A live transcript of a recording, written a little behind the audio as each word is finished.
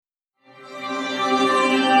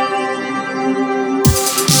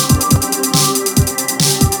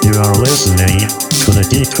the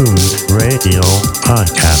Detuned Radio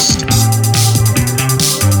Podcast.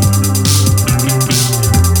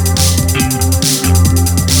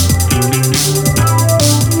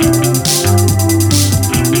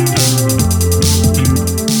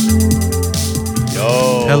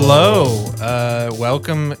 Hello,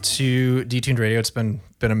 welcome to Detuned Radio. It's been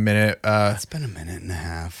a minute. It's been a minute and a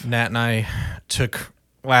half. Nat and I took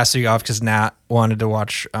last week off because Nat wanted to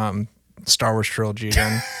watch Star Wars trilogy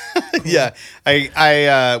again. Yeah,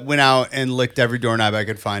 I went out and licked every doorknob I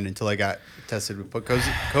could find until I got tested with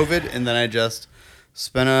COVID, and then I just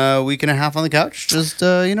spent a week and a half on the couch, just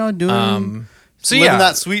doing living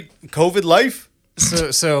that sweet COVID life.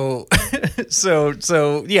 So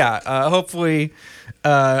yeah. Hopefully,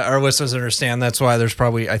 our listeners understand. That's why there's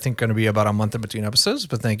probably, I think, going to be about a month in between episodes.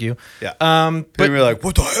 But thank you. Yeah. But we're like,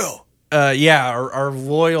 what the hell? Yeah, our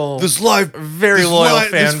loyal, very loyal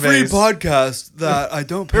fan this free base, podcast that I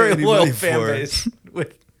don't pay any money for. Base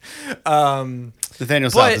with,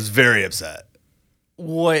 Nathaniel South is very upset.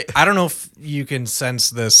 What I don't know if you can sense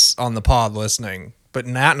this on the pod listening, but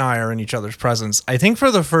Nat and I are in each other's presence. I think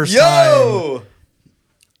for the first time.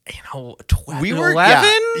 12, we were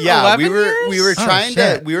 11? Yeah, 11 we were trying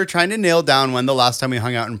shit. to nail down when the last time we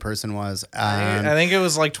hung out in person was. I think it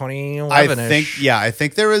was like 2011-ish. I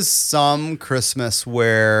think there was some Christmas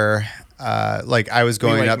where I was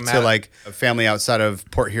going up to like a family outside of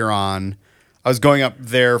Port Huron. I was going up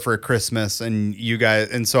there for Christmas, and you guys,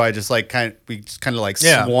 and so I just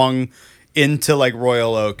swung into like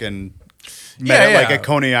Royal Oak and met at like a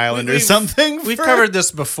Coney Island or something. We've covered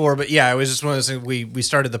this before, but yeah, it was just one of those things. We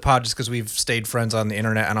started the pod just because we've stayed friends on the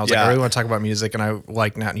internet, and I was like, I really want to talk about music, and I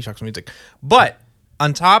like Nat, and he talks music. But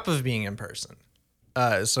on top of being in person,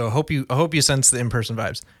 so I hope you sense the in person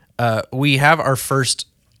vibes. We have our first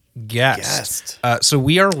guest. So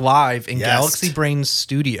we are live in Galaxy Brain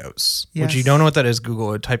Studios, which you don't know what that is.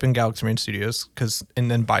 Google it, type in Galaxy Brain Studios,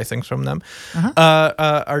 and then buy things from them.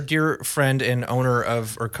 Our dear friend and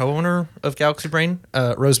co-owner of Galaxy Brain,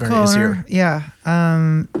 Rosemary, is here. Yeah.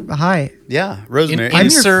 Hi. Yeah, Rosemary. I'm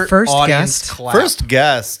your first guest. Clap. First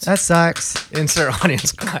guest. That sucks. Insert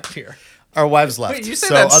audience clap here. Our wives left. Wait, you say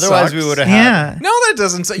so that otherwise sucks? we would have Yeah. No, that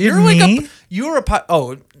doesn't say. You're a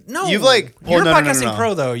no. You've like you're no, a podcasting no.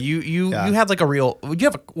 pro though. You had like a real. You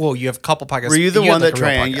have a couple podcasts. Were you the one that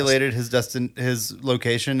triangulated his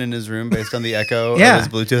location in his room based on the echo of his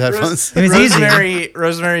Bluetooth headphones? It was easy.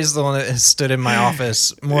 Rosemary's the one that has stood in my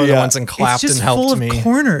office more than once and clapped and helped full of me.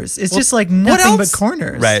 Corners. It's just like nothing but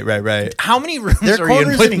corners. Right. How many rooms There are you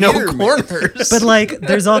in with no here, corners? But like,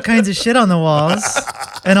 there's all kinds of shit on the walls,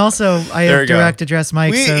 and also I have direct address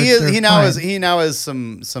mics. He now has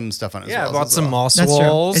some stuff on his walls. Yeah, I bought some moss That's true.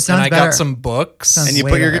 walls, It and sounds I better. got some books. Sounds and you way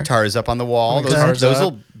put your better. guitars up on the wall. Those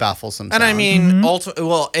will baffle some sound. And I mean,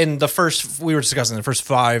 in the first, we were discussing the first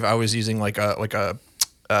 5, I was using like a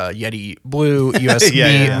Yeti Blue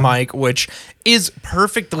USB mic, which is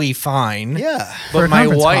perfectly fine. Yeah. But my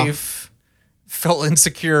wife felt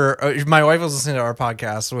insecure. My wife was listening to our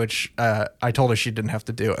podcast, which I told her she didn't have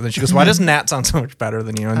to do. And then she goes, "Why does Nat sound so much better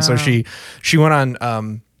than you?" And so she went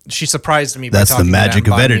on. She surprised me. That's by the talking magic to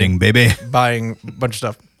Nat of and editing, baby. Buying a bunch of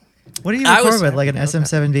stuff. What do you record with? Like an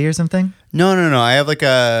SM7B or something? No. I have like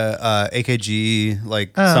a AKG,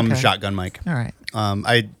 some shotgun mic. All right.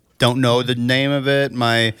 I don't know the name of it.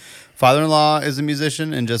 My father-in-law is a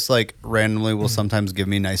musician and just like randomly will sometimes give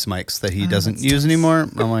me nice mics that he doesn't use anymore.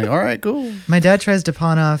 I'm like, all right, cool. My dad tries to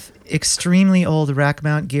pawn off extremely old rack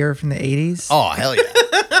mount gear from the 80s. Oh, hell yeah.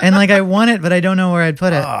 And like, I want it, but I don't know where I'd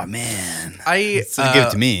put it. Oh, man. So give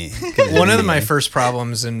it to me. One of my first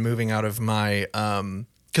problems in moving out of my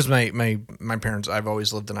because my parents, I've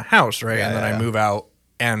always lived in a house, right? And then I move out,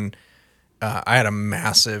 and I had a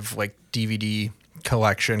massive like DVD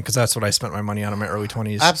collection because that's what I spent my money on in my early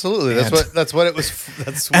 20s. Absolutely, that's what it was.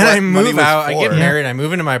 That's and what I move out, for. I get married, I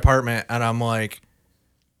move into my apartment, and I'm like,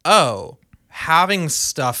 oh, having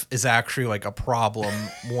stuff is actually like a problem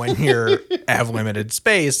when you have limited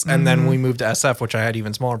space. And then we moved to SF, which I had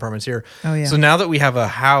even smaller apartments here. Oh yeah. So now that we have a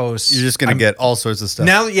house, you're just gonna get all sorts of stuff.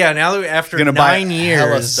 Now that after 9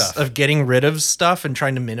 years stuff. of getting rid of stuff and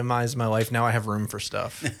trying to minimize my life, now I have room for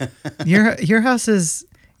stuff. Your house is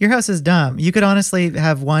dumb. You could honestly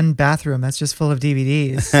have one bathroom that's just full of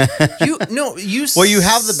DVDs. Well, you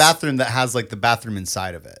have the bathroom that has like the bathroom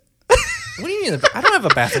inside of it. What do you mean? I don't have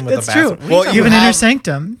a bathroom with That's a bathroom. true. Well, you have an inner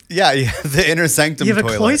sanctum. Yeah, you have the inner sanctum. You have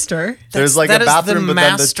toilet. a cloister. There's like that a is the bathroom, but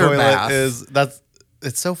then the master toilet bath.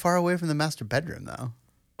 it's so far away from the master bedroom though.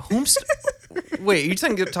 Wait, you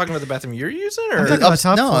talking about the bathroom you're using, or I'm talking about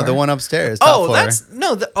top floor. the one upstairs. Top floor. that's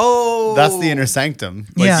That's the inner sanctum.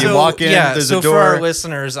 Like Yeah. you walk in, there's a door. For our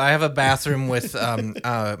listeners, I have a bathroom with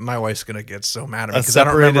my wife's gonna get so mad at me A because I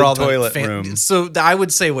don't remember all the separated toilet room. So I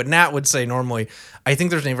would say what Nat would say normally. I think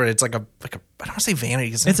there's a name for it. It's like a I don't want to say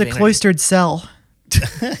vanity. It's a vanity. cloistered cell.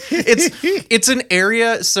 It's an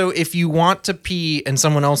area, so if you want to pee and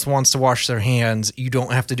someone else wants to wash their hands, you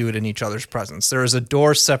don't have to do it in each other's presence. There is a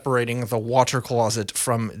door separating the water closet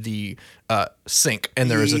from the sink, and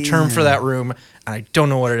there is a term for that room, and I don't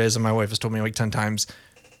know what it is, and my wife has told me like 10 times,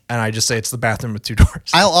 and I just say it's the bathroom with 2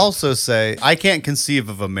 doors. I'll also say I can't conceive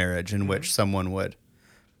of a marriage in which someone would.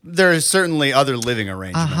 There are certainly other living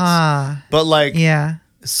arrangements, but like Yeah.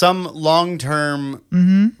 some long-term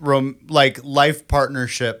like life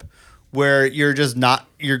partnership where you're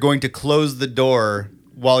going to close the door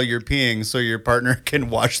while you're peeing so your partner can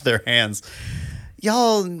wash their hands.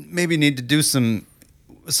 Y'all maybe need to do some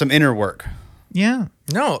inner work. Yeah.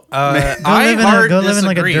 No, live in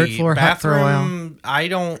like a dirt floor hut for a while. Bathroom, I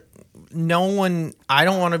don't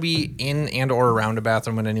want to be in and or around a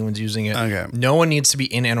bathroom when anyone's using it. Okay. No one needs to be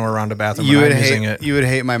in and or around a bathroom when I'm using it. You would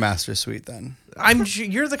hate my master suite then.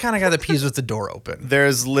 You're the kind of guy that pees with the door open.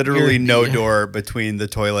 There's literally no door between the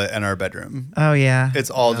toilet and our bedroom. Oh yeah. It's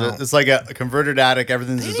all just, it's like a converted attic.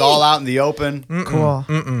 Everything's just all out in the open. Cool.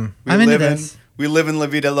 We I'm into live in this. we live in La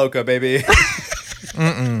Vida Loca, baby.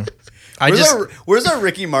 Where's our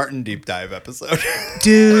Ricky Martin deep dive episode?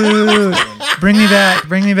 Dude, bring me back.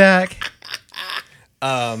 Bring me back.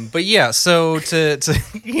 But yeah, so to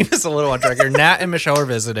keep us a little on track here, Nat and Michelle are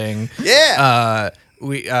visiting. Yeah.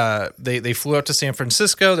 They flew up to San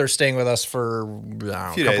Francisco. They're staying with us for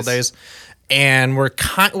a couple days, and we're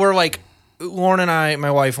like Lauren and I,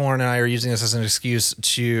 my wife Lauren and I, are using this as an excuse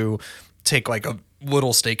to take like a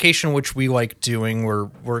little staycation, which we like doing.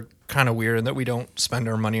 We're kind of weird in that we don't spend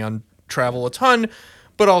our money on travel a ton,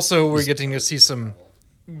 but also we're getting to see some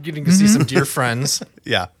dear friends.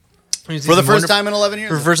 Yeah. For the first time in 11 years?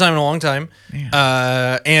 For the first time in a long time.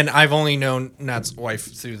 And I've only known Nat's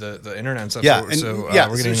wife through the internet and stuff. Yeah. We're So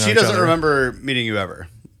getting she doesn't remember meeting you ever.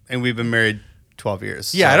 And we've been married 12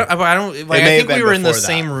 years. Yeah, so. I don't like, I think we were in the before that.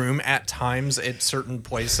 same room at times at certain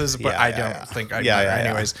places, but I don't think I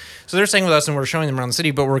anyways. Yeah. So they're staying with us and we're showing them around the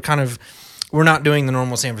city, but we're not doing the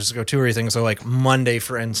normal San Francisco toury thing. So like Monday,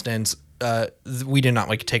 for instance, we did not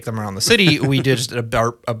like take them around the city. We did just a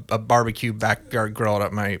barbecue backyard grill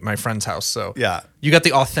at my friend's house. So yeah, you got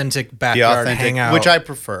the authentic backyard hangout, which I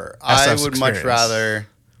prefer. I would much experience. rather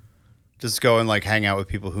just go and like hang out with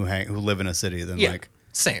people who live in a city than like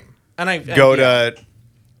same. And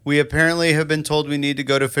we apparently have been told we need to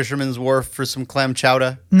go to Fisherman's Wharf for some clam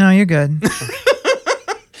chowder. No, you're good.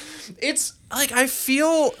 It's like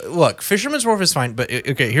look, Fisherman's Wharf is fine, but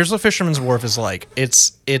okay, here's what Fisherman's Wharf is like.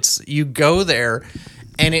 It's you go there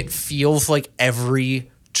and it feels like every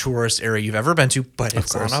tourist area you've ever been to, but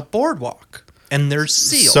it's on a boardwalk and there's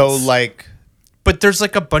seals. So like, but there's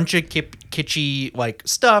like a bunch of kitschy like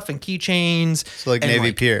stuff and keychains. So like and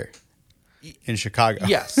Navy Pier in Chicago.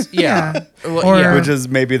 Yes. Yeah. Or- Which is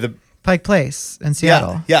maybe the Pike Place in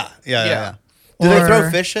Seattle. Yeah. Do they Or- throw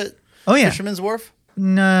fish at yeah. Fisherman's Wharf?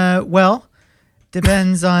 No, well,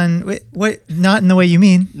 depends on what. Not in the way you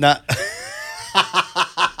mean. Not.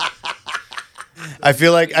 I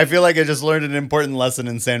feel like I just learned an important lesson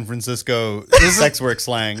in San Francisco sex work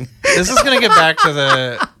slang. This is gonna get back to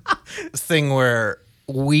the thing where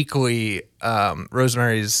weekly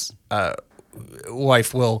Rosemary's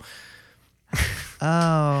wife will.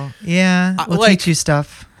 Oh yeah, we'll like- teach you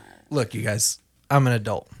stuff. Look, you guys, I'm an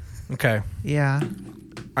adult. Okay, Yeah,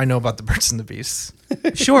 I know about the birds and the beasts.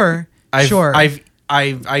 sure, sure. I've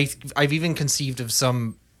even conceived of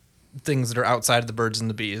some things that are outside of the birds and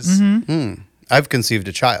the bees. I've conceived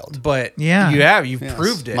a child. But Yeah. you've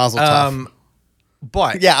proved it. Mazel tov.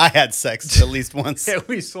 But Yeah, I had sex at least once. at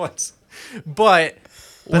least once. But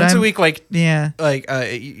once a I'm- week, like yeah.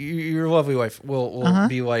 your lovely wife will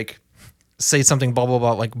be like, say something blah blah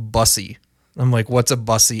blah like bussy. I'm like, what's a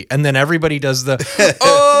bussy? And then everybody does the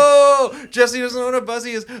oh, Jesse doesn't know what a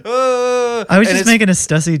bussy is. Oh, I was and just making a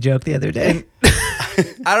Stussy joke the other day.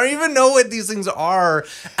 I don't even know what these things are.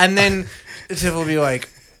 And then Tiff will be like,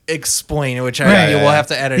 explain it, which Right. we'll have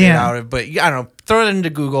to edit it Yeah. out. But I don't know, throw it into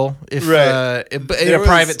Google if Right. in There a was-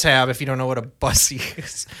 private tab if you don't know what a bussy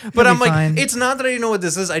is. But You'll I'm be like, fine. it's not that I didn't know what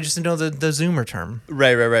this is. I just didn't know the Zoomer term.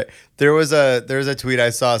 Right. There was a tweet I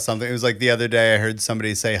saw something. It was like the other day I heard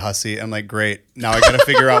somebody say hussy. I'm like, great. Now I got to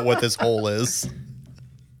figure out what this hole is.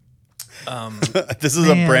 This is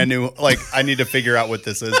Man. a brand new. Like, I need to figure out what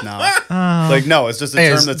this is now. Like, no, it's just a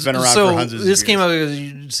term that's been around so for hundreds of years. this came up because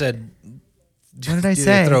you said What did I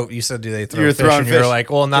say? You said, do they throw You're fish? throwing And you're fish- like,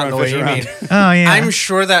 well, not in the way throwing you fish mean. Oh yeah. I'm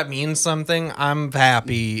sure that means something. I'm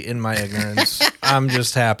happy in my ignorance. I'm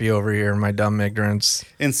just happy over here in my dumb ignorance.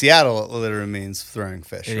 In Seattle, it literally means throwing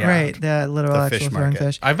fish. Yeah. right. The literal The actual fish throwing market.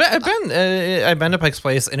 fish. I've been to Pike's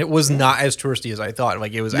Place, and it was not as touristy as I thought.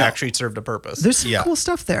 Like it was actually served a purpose. There's some Yeah. cool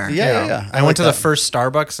stuff there. Yeah. I went to like the first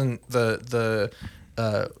Starbucks, and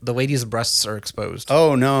the lady's breasts are exposed.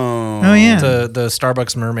 Oh no. Oh yeah. The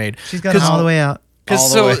Starbucks mermaid. She's got it all the way out.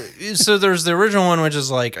 Because all the so there's the original one, which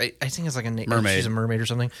is like I think it's like a Mermaid. She's a mermaid or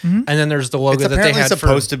something, Mm-hmm. and then there's the logo It's that they apparently had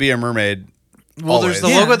supposed to be a mermaid. Well, there's the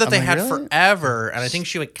always. logo that they I'm had like, really? forever, and I think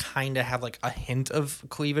she like kind of had like a hint of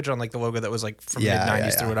cleavage on like the logo that was like from Yeah, mid '90s yeah,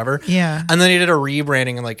 through yeah. whatever. Yeah. And then he did a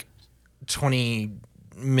rebranding in like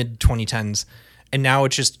mid 2010s, and now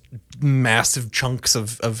it's just massive chunks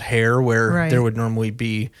of hair where Right. there would normally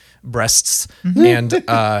be breasts. And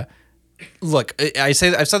look, I've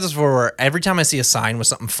said this before. Where every time I see a sign with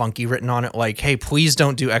something funky written on it, like "Hey, please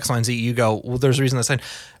don't do X, Y, and Z," you go, "Well, there's a reason that sign."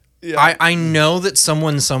 I know that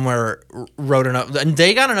someone somewhere wrote enough, and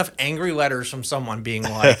they got enough angry letters from someone being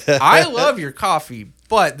like, "I love your coffee,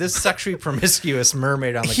 but this sexually promiscuous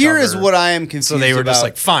mermaid on the Here cover." is what I am confused So they were just about.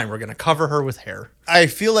 like, "Fine, we're gonna cover her with hair." I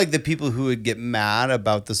feel like the people who would get mad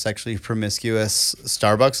about the sexually promiscuous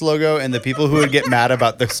Starbucks logo and the people who would get mad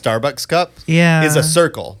about the Starbucks cup Yeah. is a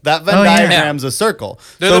circle. That Venn Oh, yeah. diagram's a circle.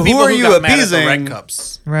 They're so the people who are who you got mad at the appeasing? red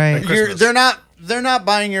cups. Right. Like Christmas. They're not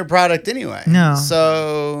buying your product anyway. No.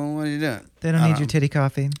 So what are you doing? They don't need your titty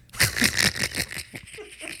coffee.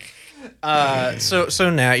 So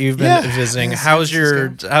Nat, you've been Yeah. visiting. How's your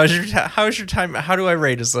time? How do I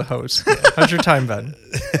rate as the host? How's your time been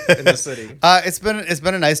in the city? It's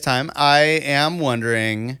been a nice time. I am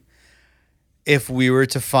wondering if we were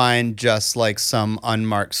to find just like some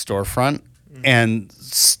unmarked storefront and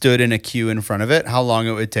stood in a queue in front of it, how long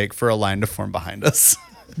it would take for a line to form behind us.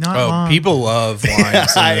 Not Oh, long. people love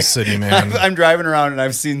lines in the city, man. I'm driving around and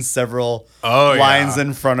I've seen several Oh, lines yeah.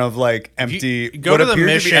 in front of like empty. You go what to the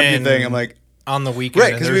appeared to be empty Mission thing. I'm like, on the weekend,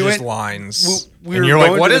 Right, and 'cause there's we just went- lines. we and were you're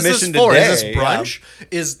going like, to what the is this Mission for? Is this today, brunch?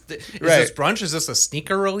 Is Right. this brunch? Is this a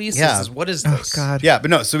sneaker release? Yeah. What is Oh this? God. yeah, but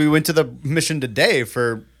no. So we went to the Mission today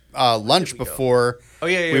for lunch before. Oh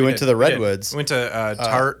yeah, we went did. to the We did. Redwoods. We went to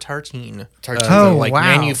Tartine. Tartine. The, Oh, like wow.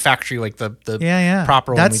 manufactory, like the Yeah.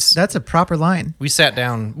 proper one. That's a proper line. We sat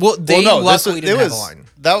down. Well, they Well, no, luckily didn't have a line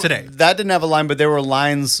today. That didn't have a line, but there were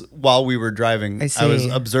lines while we were driving. I was see.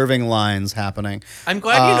 observing lines happening. I'm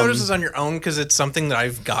glad you noticed this on your own because it's something that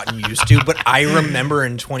I've gotten used to. But I remember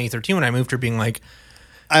in 2013 when I moved here being like,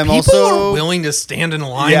 I'm people also are willing to stand in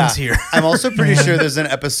lines here. I'm also pretty sure there's an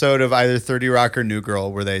episode of either 30 Rock or New Girl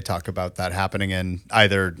where they talk about that happening in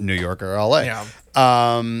either New York or LA. Yeah.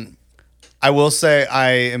 I will say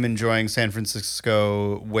I am enjoying San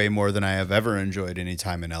Francisco way more than I have ever enjoyed any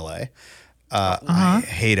time in LA. I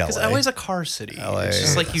hate LA. Because LA's a car city. LA, it's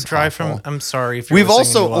just like you that's drive awful. from. I'm sorry if you're We've listening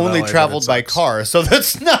also and you love only LA, but traveled it by sucks. car, so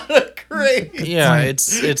that's not a great. Yeah,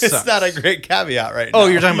 it's not a great caveat right now. Oh,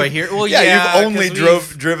 you're talking about here? Well, yeah, yeah, you've only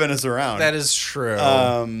 'cause driven us around. That is true.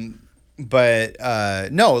 But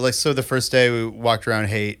no, like so the first day we walked around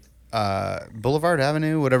Haight Boulevard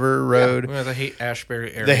Avenue, whatever road. Yeah, the Haight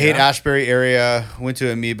Ashbury area. The Haight Ashbury area. Went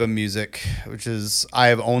to Amoeba Music, which is I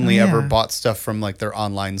have only Oh, ever yeah. bought stuff from like their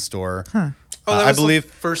online store. Oh, that I was believe. the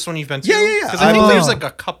first one you've been to. Yeah, yeah, yeah. Because I think Oh. there's like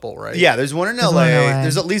a couple, right? Yeah, there's one in LA. one in LA.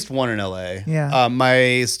 There's at least one in LA. Yeah.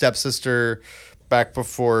 My stepsister, back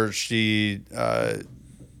before she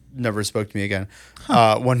never spoke to me again,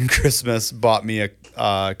 one Christmas bought me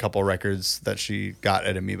a couple records that she got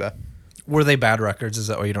at Amoeba. Were they bad records? Is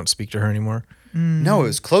that why you don't speak to her anymore? No, it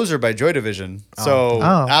was Closer by Joy Division. So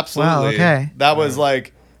Oh, absolutely, wow, okay. that was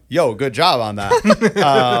like, yo, good job on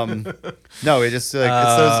that. No, it just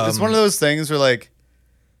like it's one of those things where like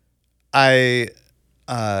I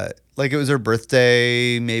like it was her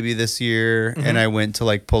birthday maybe this year, and I went to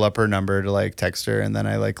like pull up her number to like text her, and then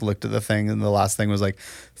I like looked at the thing, and the last thing was like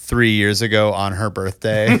 3 years ago on her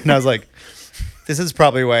birthday, and I was like, this is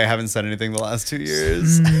probably why I haven't said anything the last 2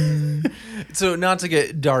 years. So not to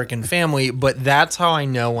get dark and family, but that's how I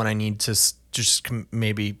know when I need to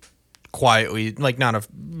maybe quietly, like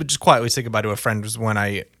but just quietly say goodbye to a friend is when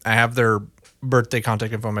I have their birthday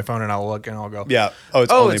contact info on my phone and I'll look and I'll go, Yeah. Oh,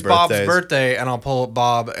 it's only it's Bob's birthdays. birthday, and I'll pull up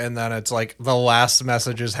Bob, and then it's like the last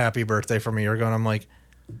message is happy birthday from a year ago, and I'm like,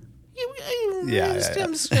 Yeah,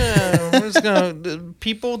 I'm just gonna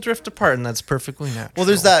people drift apart, and that's perfectly natural. Well,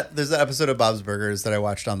 there's that episode of Bob's Burgers that I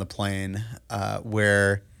watched on the plane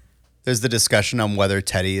where there's the discussion on whether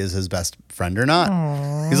Teddy is his best friend or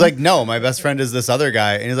not. He's like, no, my best friend is this other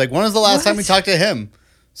guy. And he's like, when was the last time we talked to him?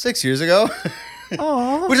 6 years ago.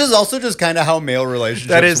 Which is also just kind of how male relationships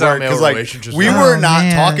That is how work. male 'Cause, like, relationships we work. were Oh, not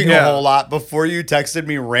man. talking a Yeah. whole lot before you texted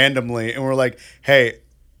me randomly, and we're like, "Hey,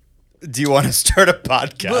 do you want to start a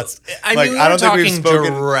podcast?" I Like, mean, we I were don't think talking we've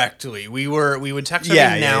spoken. directly. We would text Yeah,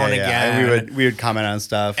 every now and again. And we would comment on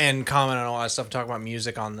stuff. and comment on a lot of stuff, talk about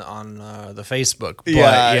music on the Facebook.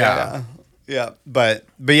 But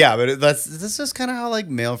But that's just kind of how like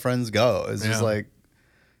male friends go. It's just Yeah. like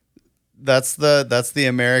that's the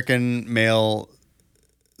American male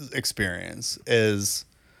experience is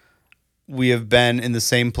we have been in the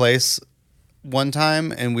same place one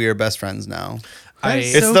time and we are best friends now.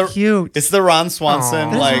 That's It's so the cute. It's the Ron Swanson.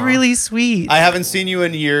 Aw. That's Like really sweet. I haven't seen you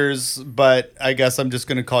in years, but I guess I'm just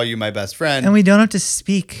gonna call you my best friend. and we don't have to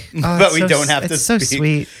speak. Oh, But it's we so don't have to It's so speak.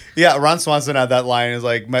 sweet. Yeah, Ron Swanson had that line. Is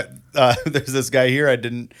like, there's this guy here.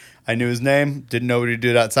 I knew his name. Didn't know what he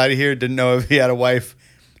did outside of here. Didn't know if he had a wife.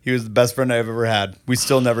 He was the best friend I've ever had. We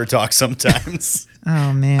still never talk sometimes.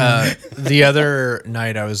 Oh man. The other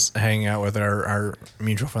night I was hanging out with our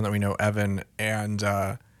mutual friend that we know, Evan, and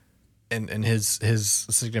his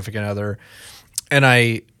significant other, and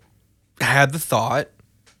I had the thought,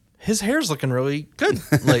 his hair's looking really good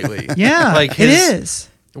lately. yeah, like it his, is.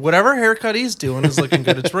 whatever haircut he's doing is looking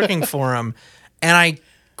good. It's working for him. And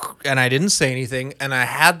I didn't say anything. And I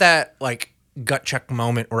had that like gut check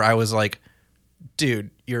moment where I was like,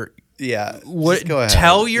 dude, Yeah. What- just go ahead.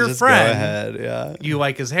 tell your Just friend. Go ahead. Yeah. you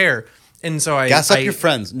like his hair. And so I Gas up I- your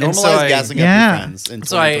friends. and so Normalize I- gassing Yeah. up your friends in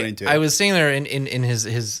So I 2022. was sitting there and his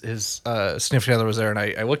significant other was there and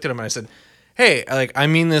I looked at him and I said, hey, like, I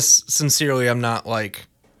mean this sincerely. I'm not like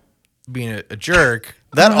being a jerk.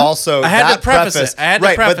 that also I had that to preface it. I had to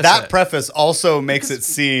right, but preface that it. preface also makes it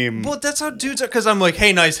seem Well, that's how dudes are. Because I'm like,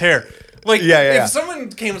 hey, nice hair. Like, Yeah. if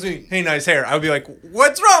someone came to me, hey, nice hair, I would be like,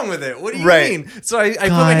 what's wrong with it? What do you Right. mean? So I put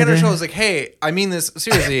my hand on her God. shoulder. I was like, hey, I mean this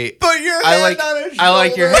seriously. Put your I hand like, on his I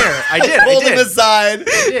like your shoulder. hair. I did. I Hold him did. aside.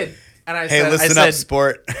 I did. And I Hey, said, listen I up, said,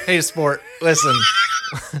 sport. hey, sport, listen.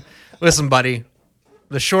 Listen, buddy.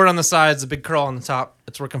 The short on the sides, the big curl on the top.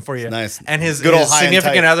 It's working for you. nice. And his Good old high and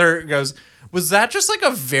significant tight. other goes, was that just like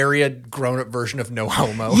a very grown-up version of No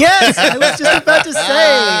Homo? Yes, I was just about to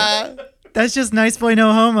say. That's just nice boy,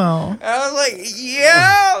 no homo. I was like,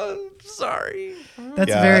 yeah, sorry. That's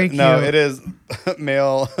very cute. No, it is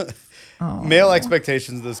male Aw. male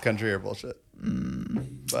expectations in this country are bullshit.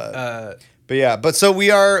 But yeah, but so we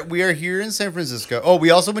are here in San Francisco. Oh, we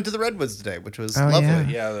also went to the Redwoods today, which was Oh,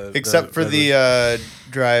 lovely. yeah. Except for the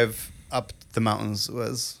drive up the mountains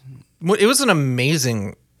was. It was an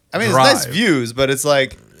amazing. I mean, drive. it's nice views, but it's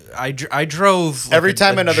like I drove like every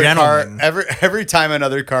time a another gentleman. car every time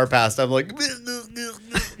another car passed, I'm like.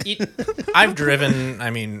 I've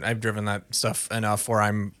driven that stuff enough where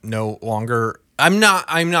I'm no longer. I'm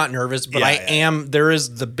not nervous, but I am. There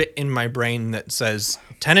is the bit in my brain that says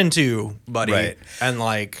 10 and 2, buddy, Right. and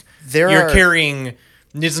like There you're are- carrying.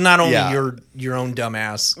 It's not only Yeah. your own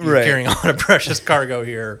dumbass. You're Right. carrying a lot of precious cargo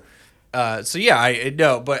here. So yeah, I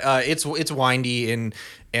know, but it's windy and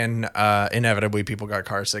inevitably people got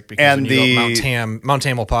car sick because And when you go the- Mount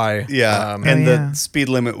Tamalpais. Yeah, um, and Oh, yeah. the speed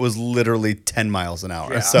limit was literally 10 miles an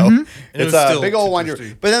hour. Yeah. So And it it's was a still big old super windy.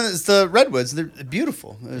 steep. But then it's the Redwoods. They're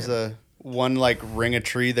beautiful. There's a one like ring of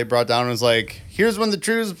tree they brought down and was like, here's when the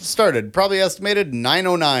trees started. Probably estimated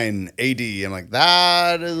 909 AD. I'm like,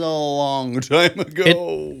 that is a long time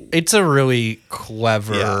ago. It's a really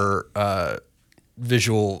clever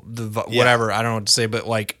visual, whatever. I don't know what to say, but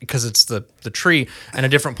like because it's the tree and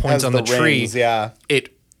at different points Has on the, tree, rings, yeah.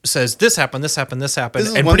 it says this happened, this happened, this happened,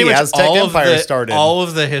 This is and when pretty the much Aztec all Empire of the started. all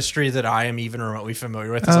of the history that I am even remotely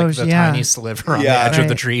familiar with is Oh, like the yeah. tiny sliver on Yeah. the edge of the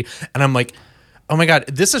Right. tree, and I'm like, oh my god,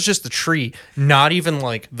 this is just the tree, not even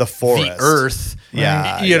like The forest. the earth,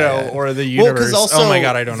 Yeah, you know, yeah. or the Well, universe. 'cause also oh my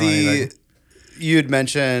god, I don't know anything. You had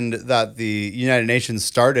mentioned that the United Nations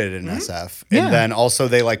started in SF, Yeah. and then also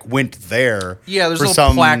they like went there. Yeah, there's for a little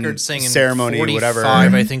some placard saying in ceremony, 45, whatever.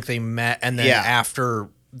 I think they met, and then Yeah. after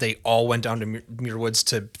they all went down to Muir Woods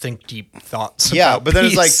to think deep thoughts. Yeah, about but then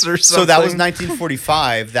it's like peace or so that was something.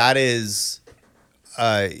 1945. That is,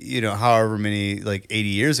 however many like 80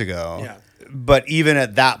 years ago. Yeah. But even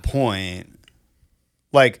at that point,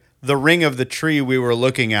 like the ring of the tree we were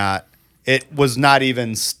looking at, it was not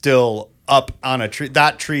even still up on a tree.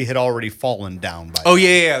 That tree had already fallen down by. Oh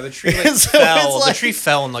yeah. The tree like, So fell. it's like- the tree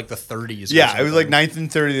fell in like the 30s. or Yeah, it was like something.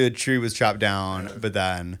 1930. The tree was chopped down, but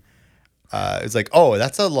then it's like, oh,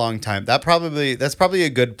 that's a long time. That's probably a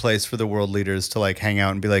good place for the world leaders to like hang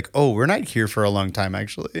out and be like, oh, we're not here for a long time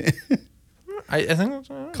actually. I think.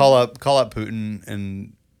 call up Putin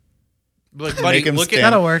and Like, buddy, look at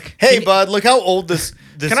that'll work. Hey, bud, look how old this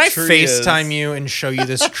Can I tree FaceTime is. you and show you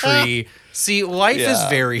this tree? See, life is Yeah.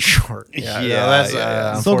 very short.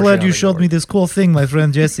 Yeah. So glad you showed me this cool thing, my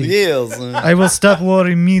friend Jesse. Yes. I will stop war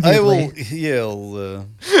immediately. I will. Yes.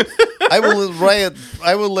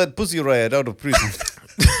 I will let Pussy Riot out of prison.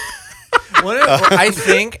 I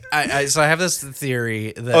think so. I have this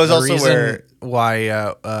theory that it's the also reason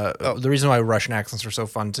the reason why Russian accents are so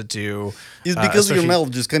fun to do It's because your especially-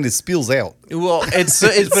 mouth just kind of spills out. Well, but it's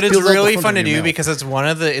spills out really the front fun to of your do mouth. because it's one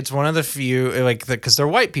of the few because they're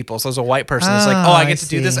white people. So as a white person, it's like, Oh, oh, I I get to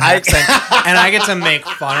do this see. accent and I get to make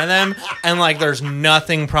fun of them, and like there's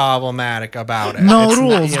nothing problematic about it. No It's not,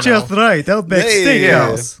 rules, you know. just right. Outback Hey,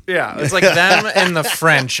 Steakhouse. Yeah, it's like them and the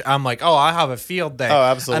French. I'm like, oh, I have a field day. Oh,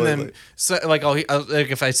 absolutely. And then, so like,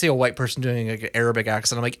 like if I see a white person doing like an Arabic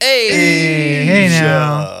accent, I'm like, hey. Hey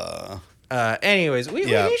now. Anyways, we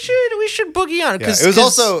Yeah. we should boogie on Yeah. because It was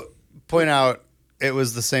also point out it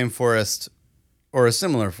was the same forest, or a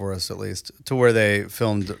similar forest at least, to where they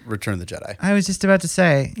filmed Return of the Jedi. I was just about to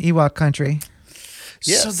say Ewok country.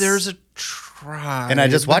 So Yes. there's a tribe, And I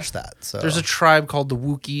just watched that. So There's a tribe called the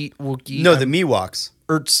Wookiee. no, the Miwoks.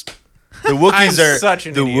 Ertz. The Wookiees I'm are such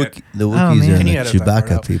an the idiot. Wookie- The Oh, Wookiees man. are Can the you edit that part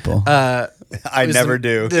Chewbacca out? people. I was never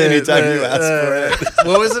do. Anytime you ask for it.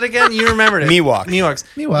 What was it again? You remembered it. Miwoks.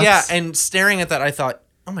 Miwoks. Yeah, and staring at that, I thought,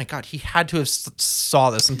 oh my god, he had to have saw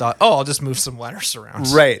this and thought, oh, I'll just move some letters around.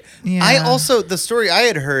 Right. Yeah. I also, the story I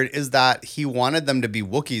had heard is that he wanted them to be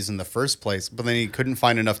Wookiees in the first place, but then he couldn't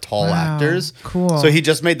find enough tall Wow, actors. cool. So he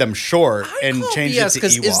just made them short and changed yes, it to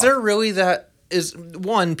Ewok. is there really that? Is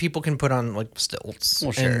one, people can put on like stilts,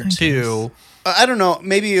 Well, sure. and two, I don't know.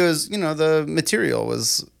 Maybe it was, the material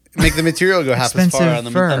was, make the material go half as far Expensive on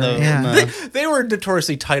the, fur, yeah. yeah. they were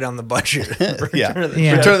notoriously tight on the budget. Yeah. Return of the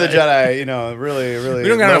Yeah. Jedi. Return of the Jedi, really, really. We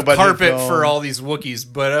don't got low enough budget carpet film. for all these Wookiees,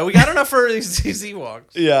 but we got enough for these Ewoks.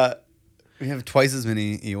 Yeah. We have twice as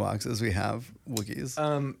many Ewoks as we have Wookiees.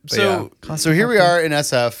 But So yeah. So here we are in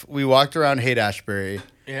SF. We walked around Haight-Ashbury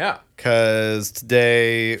yeah, because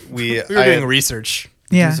today we we were doing research.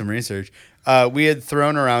 Yeah. do some research. We had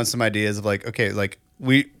thrown around some ideas of like, okay, like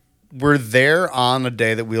we're there on a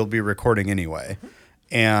day that we'll be recording anyway,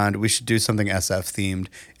 and we should do something SF themed,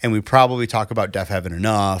 and we probably talk about Deaf Heaven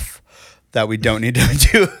enough that we don't need to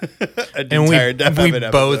do an And entire Deaf we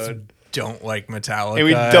Heaven both episode. don't like Metallica. And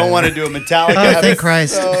we don't want to do a Metallica Oh, thank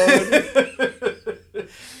Christ.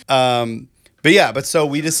 But so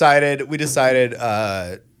we decided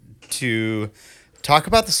to talk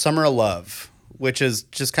about the Summer of Love, which is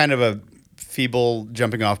just kind of a feeble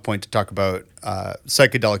jumping off point to talk about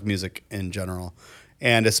psychedelic music in general,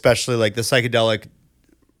 and especially like the psychedelic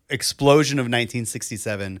explosion of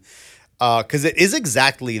 1967. Because it is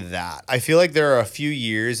exactly that. I feel like there are a few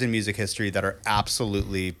years in music history that are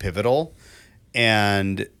absolutely pivotal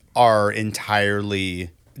and are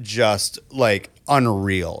entirely just like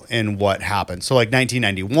unreal in what happened. So like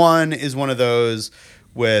 1991 is one of those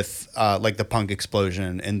with like the punk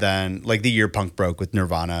explosion, and then like the year punk broke with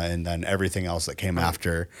Nirvana, and then everything else that came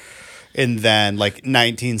after. And then like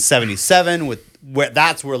 1977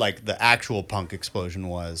 that's where like the actual punk explosion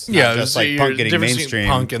was. Not just like punk getting mainstream.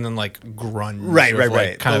 punk and then like grunge, Right, of, right, like,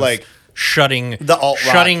 right. kind But, of like, shutting the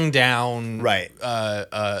alt-rock. shutting down Right.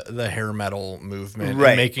 the hair metal movement, Right.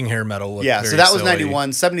 and making hair metal look Yeah, very so that was silly.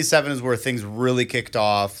 91. 77 is where things really kicked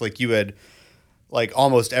off. Like you had like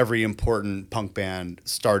almost every important punk band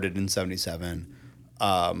started in 77.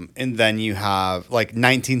 And then you have like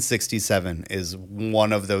 1967 is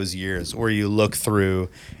one of those years where you look through,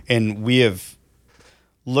 and we have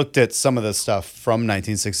looked at some of the stuff from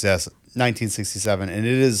 1967, and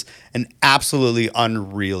it is an absolutely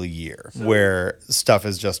unreal year where stuff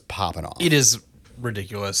is just popping off. It is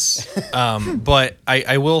ridiculous. But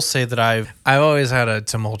I will say that I've always had a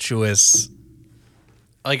tumultuous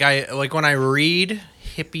like when I read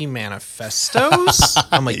hippie manifestos,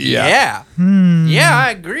 I'm like, yeah,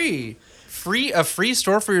 I agree. A free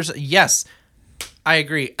store for yourself. Yes, I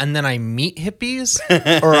agree. And then I meet hippies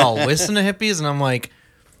or I'll listen to hippies, and I'm like,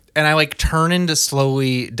 and I like turn into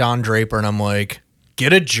slowly Don Draper, and I'm like,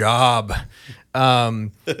 get a job.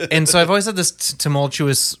 And so I've always had this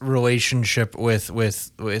tumultuous relationship with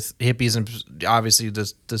hippies, and obviously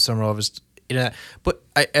the Summer Love is, but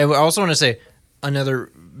I also want to say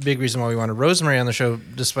another big reason why we wanted Rosemary on the show,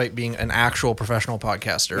 despite being an actual professional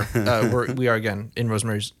podcaster. We are again in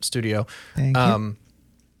Rosemary's studio. Thank you.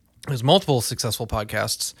 There's multiple successful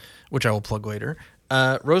podcasts, which I will plug later.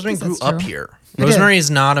 Rosemary grew That's up true. here. I did. Rosemary is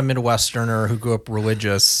not a Midwesterner who grew up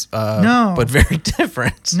religious, No. but very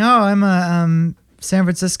different. No, I'm a San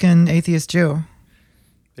Franciscan atheist Jew.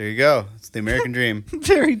 There you go. It's the American dream.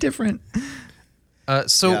 Very different.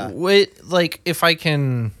 If I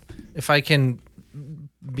can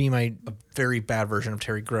be a very bad version of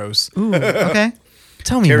Terry Gross. Ooh, okay.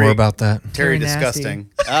 Tell me more about that. Terry Nasty. disgusting.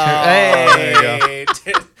 There you go.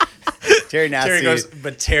 Terry nasty. Terry Gross,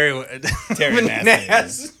 but Terry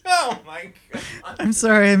nasty. Oh my god. I'm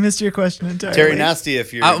sorry, I missed your question entirely. Terry nasty.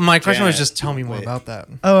 If you're My question was Janet. just tell me more about that.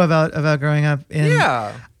 Oh, about growing up in.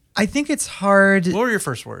 Yeah. I think it's hard. What were your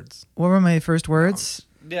first words? What were my first words?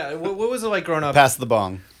 Yeah. What was it like growing up? Pass the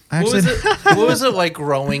bong. Actually, What was it like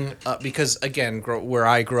growing up? Because again, where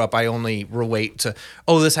I grew up, I only relate to,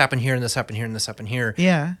 this happened here and this happened here and this happened here.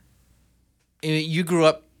 yeah. You grew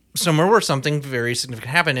up somewhere where something very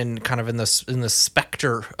significant happened, and kind of in the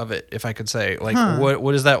specter of it, if I could say. Like,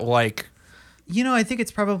 what is that like? I think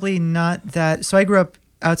it's probably not that. So I grew up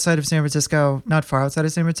outside of San Francisco, not far outside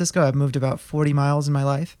of San Francisco. I've moved about 40 miles in my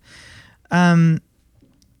life.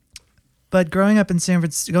 But growing up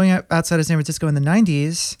going outside of San Francisco in the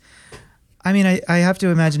 90s, I mean, I have to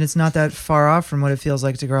imagine it's not that far off from what it feels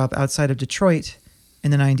like to grow up outside of Detroit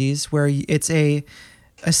in the 90s, where it's a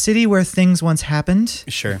city where things once happened,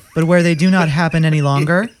 Sure. but where they do not happen any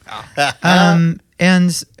longer. And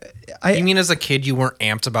You mean as a kid you weren't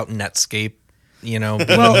amped about Netscape? Being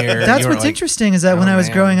well, here. that's You were what's like, interesting is that when I was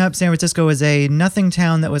man. growing up, San Francisco was a nothing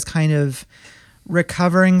town that was kind of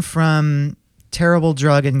recovering from terrible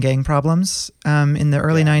drug and gang problems in the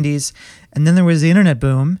early 90s. And then there was the internet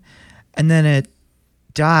boom, and then it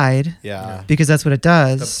died because that's what it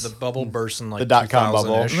does. The bubble burst in like The dot-com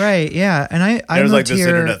bubble. 2000-ish. Right, yeah. And I It was moved like this here.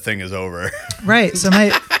 internet thing is over. Right. So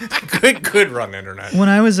Good run internet. when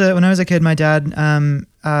I was a kid, my dad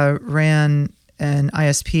ran an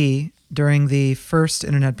ISP during the first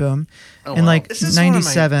internet boom in like This is one of my-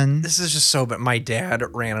 97. This is just so bad. My dad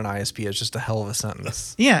ran an ISP. It's just a hell of a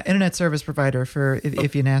sentence. Yeah, internet service provider for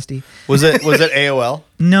if you're nasty. Was it AOL?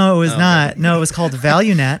 No, it was not. No, it was called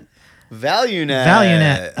ValueNet.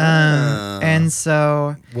 ValueNet. And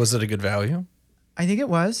so Was it a good value? I think it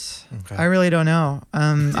was. Okay. I really don't know. Do I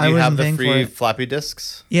you wasn't have the paying for free it. floppy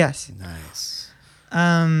disks? Yes. Nice.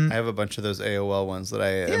 I have a bunch of those AOL ones that I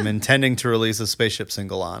am intending to release a spaceship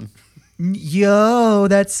single on. Yo,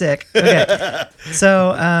 that's sick. Okay.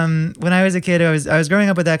 So when I was a kid, I was growing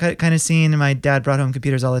up with that kind of scene, and my dad brought home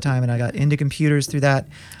computers all the time, and I got into computers through that.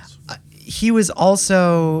 He was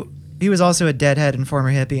also a deadhead and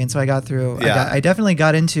former hippie, and so I got through. Yeah. I definitely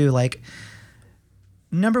got into like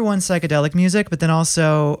number one psychedelic music, but then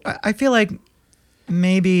also I feel like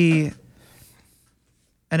maybe,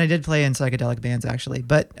 and I did play in psychedelic bands actually,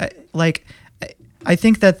 but I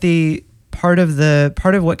think that the part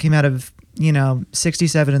of what came out of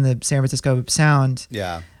 67 in the San Francisco sound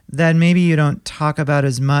that maybe you don't talk about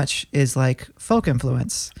as much is like folk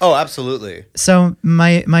influence. Oh, absolutely. So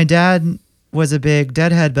my dad was a big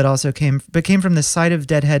Deadhead, but also came from the side of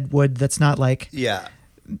Deadhead wood that's not like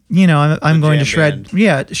I'm going to shred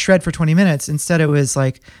band. shred for 20 minutes. Instead it was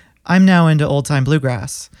like I'm now into old time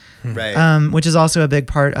bluegrass, Right. which is also a big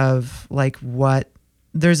part of like what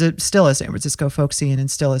there's still a San Francisco folk scene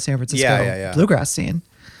and still a San Francisco bluegrass scene.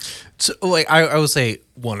 So, like, I would say,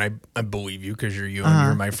 one, I believe you because you're you and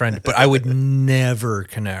you're my friend, but I would never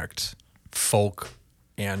connect folk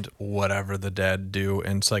and whatever the Dead do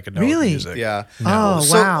in psychedelic music. Yeah. Oh,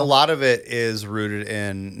 So wow. a lot of it is rooted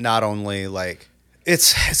in not only like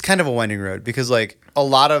it's kind of a winding road because like a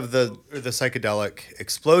lot of the psychedelic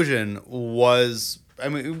explosion was, I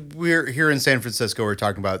mean, we're here in San Francisco, we're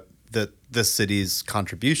talking about the city's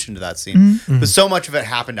contribution to that scene, but so much of it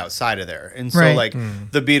happened outside of there, and so like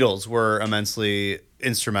the Beatles were immensely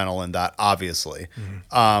instrumental in that, obviously,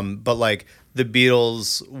 but like the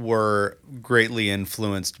Beatles were greatly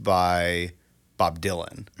influenced by Bob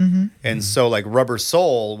Dylan, and so like Rubber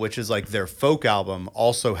Soul, which is like their folk album,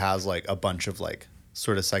 also has like a bunch of like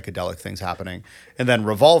sort of psychedelic things happening, and then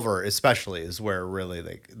Revolver especially is where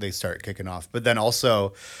really they start kicking off. But then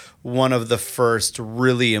also one of the first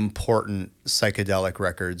really important psychedelic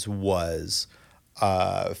records was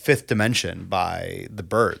Fifth Dimension by the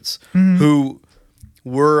Byrds, who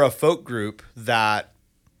were a folk group that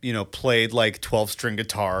played like 12-string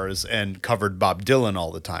guitars and covered Bob Dylan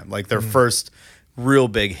all the time. Like their first real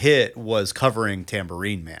big hit was covering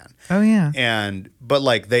Tambourine Man. Oh yeah. But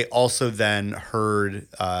like they also then heard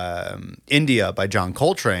India by John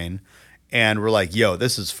Coltrane and were like, yo,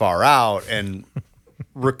 this is far out, and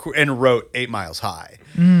wrote 8 Miles High,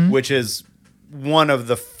 which is one of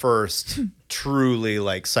the first truly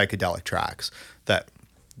like psychedelic tracks that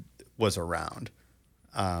was around.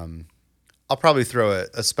 I'll probably throw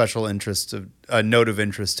a special interest, a note of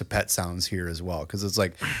interest to Pet Sounds here as well, because it's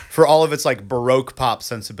like, for all of its like Baroque pop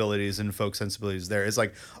sensibilities and folk sensibilities, there is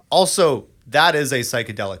like also that is a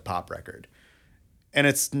psychedelic pop record, and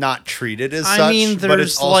it's not treated as such. But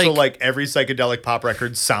it's also like every psychedelic pop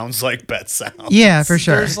record sounds like Pet Sounds. Yeah, for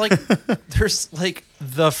sure. There's like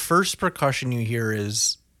the first percussion you hear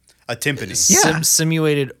is a timpani.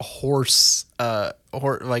 Simulated horse,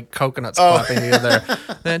 like coconuts clapping together.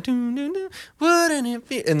 Wouldn't it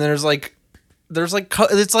be? And there's like it's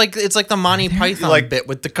like the Monty Python bit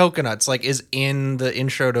with the coconuts, like is in the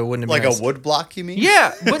intro to Wouldn't It Be Like Nice? a wood block, you mean?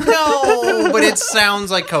 Yeah, but no, but it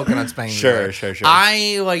sounds like coconuts banging. Sure.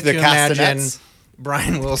 I like The to imagine castanets?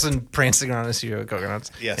 Brian Wilson prancing around a studio with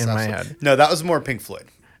coconuts. Yes, in absolutely. my head. No, that was more Pink Floyd.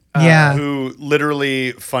 Yeah. Who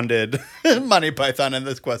literally funded Monty Python and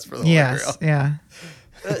this quest for the Holy Yes. Grail. Yeah.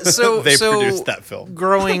 So They produced that film.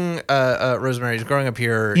 Growing, Rosemary's growing up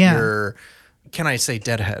here. Yeah. You're, can I say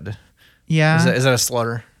deadhead? Yeah. Is that a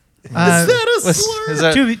slaughter? Is that a slur? Is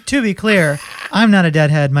that, to be clear, I'm not a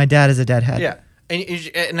deadhead. My dad is a deadhead. yeah.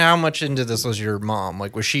 And how much into this was your mom?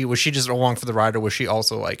 Like, was she just along for the ride, or was she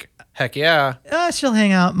also like, heck yeah? She'll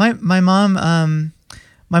hang out. My mom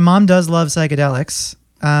does love psychedelics.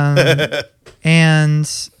 And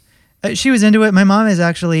she was into it. My mom is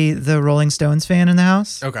actually the Rolling Stones fan in the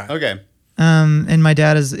house. Okay. And my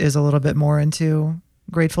dad is a little bit more into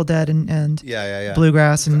Grateful Dead and Yeah.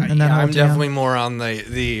 bluegrass and that whole I'm jam. definitely more on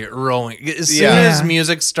the rolling. As soon Yeah. as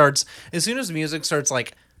music starts,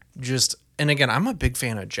 like just. And again, I'm a big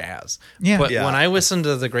fan of jazz. Yeah. But Yeah. when I listen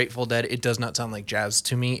to the Grateful Dead, it does not sound like jazz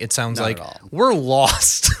to me. It sounds Not like at all. we're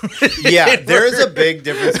lost. Yeah, there is a big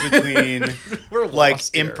difference between We're like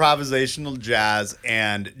lost here. improvisational jazz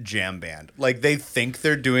and jam band. Like they think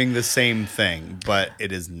they're doing the same thing, but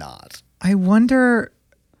it is not. I wonder.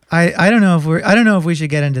 I don't know if we should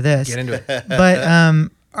get into this. Get into it. But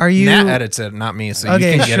are you? Nat edits it, not me, so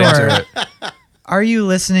Okay, you can get sure. into it. Are you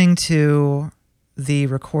listening to the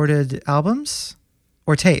recorded albums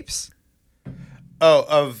or tapes? Oh,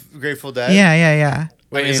 of Grateful Dead? Yeah.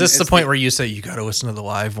 Wait, I is mean, this the it's point the- where you say you got to listen to the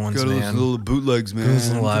live ones, Go to those man? little bootlegs, man. Those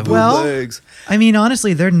little live Well- bootlegs. I mean,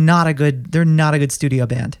 honestly, they're not a good studio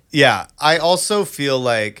band. Yeah, I also feel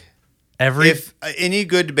like if any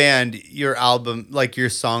good band, your album, like your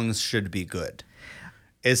songs should be good.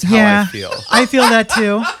 Is how Yeah, I feel. I feel that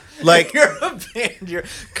too. Like You're a band. You're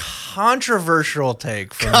controversial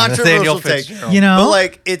take from Controversial Nathaniel take. Fitzgerald. You know, But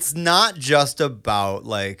like, it's not just about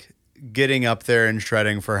like getting up there and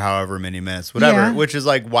shredding for however many minutes, whatever. Yeah. Which is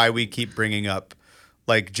like why we keep bringing up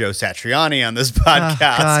like Joe Satriani on this oh, podcast.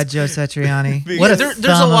 God, Joe Satriani. Because What a There's a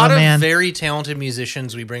thumb lot a of man. very talented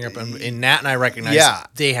musicians we bring up, and Nat and I recognize Yeah.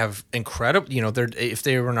 they have incredible. You know, they're if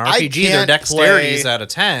they were an I RPG, their can't dexterity is play- out of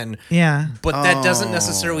 10. Yeah. But that doesn't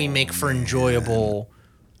necessarily make for enjoyable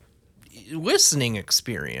listening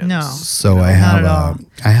experience. No. So No, I not have at all.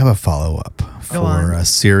 I have a follow up Go on.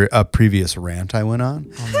 for a previous rant I went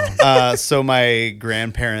on. So my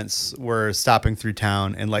grandparents were stopping through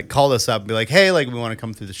town and like called us up and be like, hey, like we want to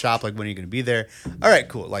come through the shop. Like when are you going to be there? All right,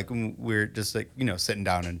 cool. Like we're just like, you know, sitting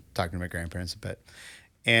down and talking to my grandparents a bit.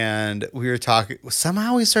 And we were talking,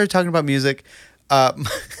 somehow we started talking about music.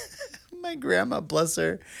 My grandma, bless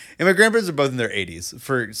her, and my grandparents are both in their 80s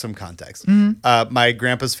for some context. My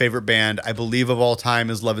grandpa's favorite band, I believe of all time,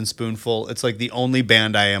 is Love and Spoonful. It's like the only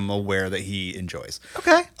band I am aware that he enjoys.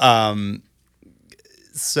 Okay.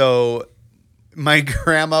 So my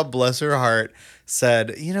grandma, bless her heart,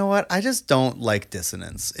 said, you know what? I just don't like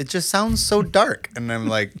dissonance. It just sounds so dark. And I'm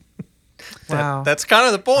like, Wow. That's kind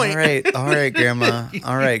of the point. all right, grandma.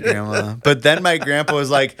 All right, grandma. But then my grandpa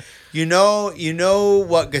was like, you know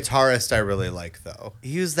what guitarist I really like though?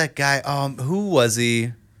 He was that guy. Who was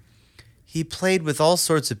he? He played with all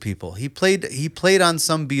sorts of people. He played on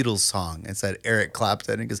some Beatles song. It said Eric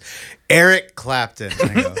Clapton. He goes, Eric Clapton.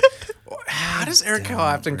 And I go, How does Eric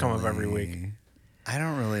Clapton come up every week? I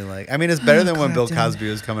don't really like. I mean, it's better than when Bill Clapton. Cosby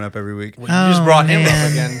was coming up every week. You just brought him man.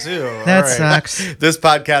 up again too. That All right. sucks. This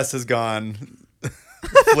podcast has gone.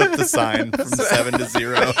 Flip the sign from 7 to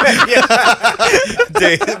 0.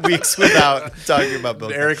 Weeks without talking about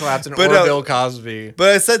Bill Eric Clapton But or no, Bill Cosby. But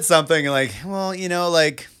I said something like, well, you know,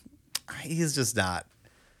 like he's just not.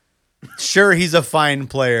 Sure, he's a fine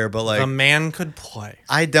player, but like The man could play.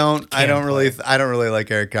 I don't really like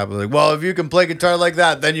Eric Clapton. Like, well, if you can play guitar like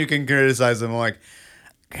that, then you can criticize him. I'm like,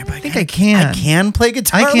 Grandpa, I think I can. I can play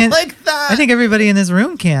guitar I can't. like that. I think everybody in this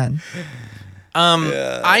room can.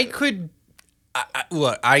 I could.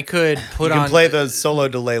 Look, I could put you can on. play the solo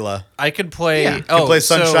de Layla. I could play. Yeah. You Oh, can play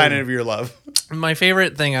so Sunshine of Your Love. My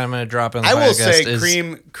favorite thing I'm going to drop in the I will say is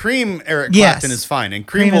Cream Eric Yes. Clapton is fine, and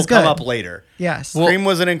Cream Cream will is come good. up later. Yes. Cream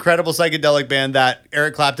was an incredible psychedelic band that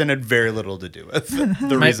Eric Clapton had very little to do with.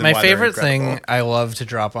 The reason my why favorite they're incredible. thing I love to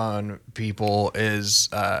drop on people is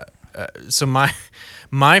so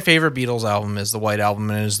my favorite Beatles album is the White Album,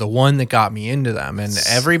 and it is the one that got me into them. And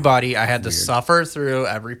everybody I had to suffer through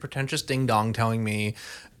every pretentious ding dong telling me,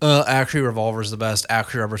 actually Revolver's the best,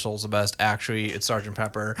 actually Rubber Soul's the best, actually it's Sgt.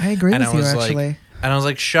 Pepper. I agree and with you, was actually. Like, and I was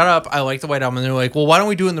like, shut up, I like the White Album. And they're like, well, why don't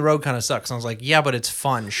we do it in the road, kind of sucks. And I was like, yeah, but it's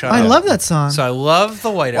fun, shut up. I love that song. So I love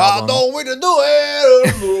the White Why Album. don't we do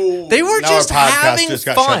it? They were Now just our podcast having just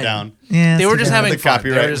got fun. shut down. Yeah, They it's were too just bad. having The fun. They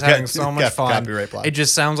were copyright- just having get- so much get fun. copyright block. It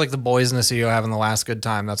just sounds like the boys in the studio having the last good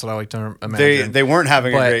time. That's what I like to imagine. They weren't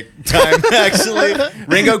having But- a great time, actually.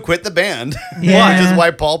 Ringo quit the band, Yeah. which is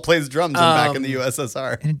why Paul plays drums back in the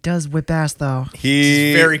USSR. And it does whip ass though.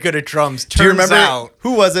 He very good at drums. Do you remember out.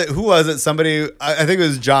 who was it? Somebody, I think it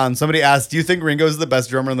was John. Somebody asked, "Do you think Ringo's the best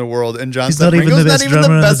drummer in the world?" And John He's said, not even "Ringo's the not best even the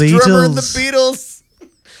drummer in best the drummer in the Beatles." Beatles."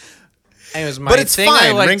 Anyways, my But it's thing I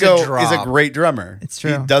fine. like Ringo to drop, is a great drummer. It's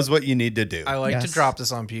true. He does what you need to do. I like to Yes. drop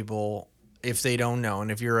this on people if they don't know, and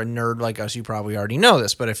if you're a nerd like us, you probably already know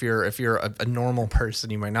this. But if you're a normal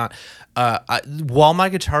person, you might not. While My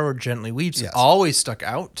Guitar Gently Weeps Yes. always stuck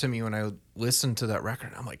out to me when I listened to that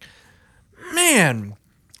record. I'm like, man,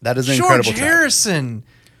 That is an George incredible track. Harrison.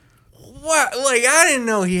 What? Like, I didn't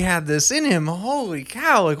know he had this in him. Holy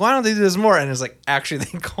cow! Like, why don't they do this more? And it's like, actually,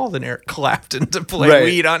 they called in Eric Clapton to play Right.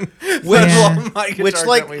 lead on Yeah. My Guitar Which,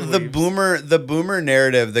 like, Gently the Weeps. boomer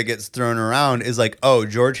narrative that gets thrown around is like, oh,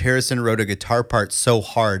 George Harrison wrote a guitar part so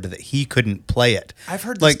hard that he couldn't play it. I've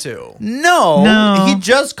heard Like, this too. No, he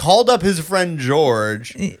just called up his friend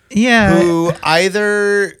George, Yeah. who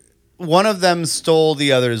either one of them stole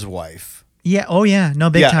the other's wife. Yeah. Oh yeah. No,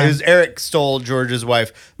 big Yeah, time. it was Eric stole George's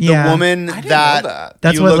wife. The Yeah. woman I didn't that, know that.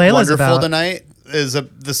 That's you what look Layla's wonderful about. tonight is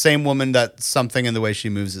the same woman that Something in the Way She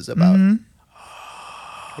Moves is about.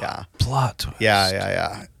 Yeah. Plot twist.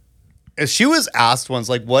 Yeah. And she was asked once,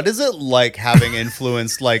 like, what is it like having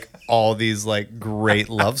influenced like all these like great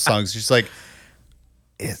love songs? She's like,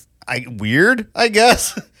 it's weird, I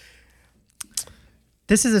guess.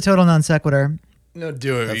 This is a total non sequitur. No,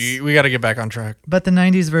 do it. We got to get back on track. But the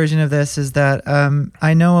 90s version of this is that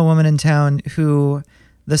I know a woman in town who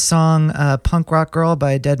the song Punk Rock Girl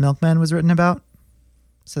by Dead Milkmen was written about.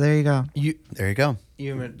 So there you go. There you go.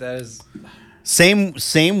 That is.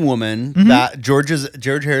 Same woman that George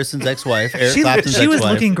Harrison's ex-wife, Eric Clapton's She was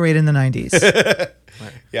ex-wife. looking great in the 90s.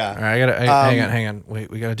 Yeah. All right, hang on.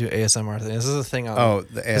 Wait, we got to do ASMR thing. This is a thing on. Oh,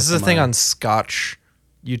 the This is a thing ASMR. on Scotch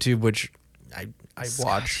YouTube, which I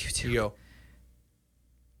watch. YouTube. You go.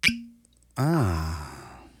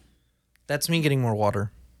 That's me getting more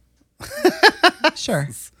water. Sure.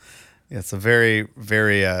 Yeah, it's a very,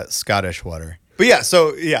 very Scottish water. But yeah,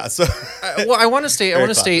 so Well, I want to state.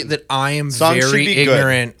 Very Clapton. that I am Songs should very be good,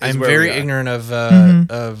 ignorant. is I'm where very we are. ignorant of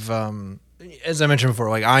as I mentioned before.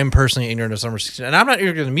 Like, I'm personally ignorant of Summer '69, and I'm not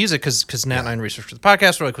ignorant of music because Nat and I researched for the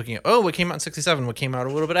podcast. We're like looking at what came out in '67, what came out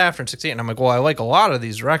a little bit after in '68, and I'm like, well, I like a lot of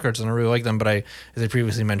these records and I really like them, but as I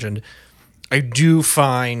previously mentioned, I do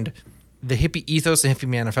find the hippie ethos, the hippie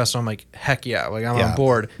manifesto, I'm like, heck yeah, like I'm on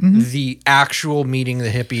board. The actual meeting the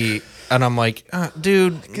hippie, and I'm like,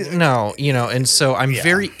 dude, no, and so I'm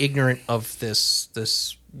very ignorant of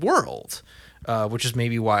this world, which is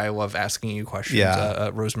maybe why I love asking you questions,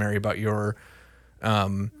 Rosemary, about your,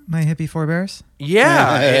 My hippie forebears.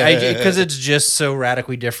 because it's just so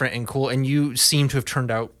radically different and cool, and you seem to have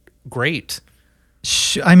turned out great.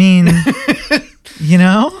 I mean,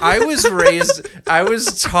 I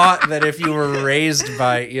was taught that if you were raised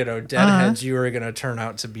by, deadheads, you were going to turn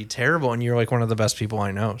out to be terrible. And you're like one of the best people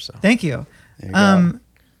I know. So Thank you. there you go.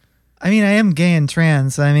 I mean, I am gay and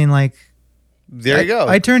trans. I mean, like, There you go.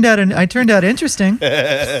 I turned out interesting.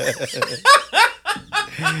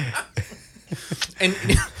 and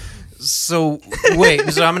so wait,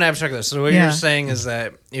 so I'm going to have to check this. So what Yeah. you're saying is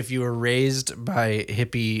that if you were raised by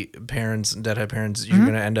hippie parents and deadhead parents, you're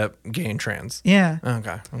going to end up gay and trans. Yeah.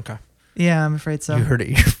 Okay. Yeah, I'm afraid so. You heard it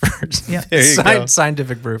here first. Yeah. There you go.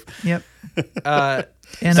 Scientific proof. Yep.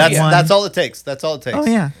 And That's all it takes. That's all it takes. Oh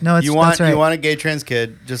yeah. No, it's you want that's right. you want a gay trans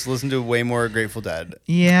kid? Just listen to way more Grateful Dead.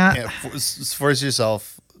 Yeah. Yeah, force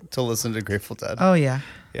yourself to listen to Grateful Dead. Oh yeah.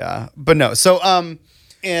 Yeah, but no. So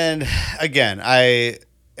and again, I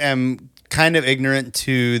am kind of ignorant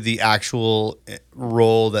to the actual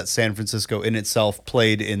role that San Francisco in itself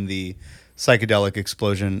played in the psychedelic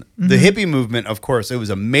explosion. The hippie movement, of course, it was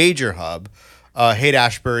a major hub.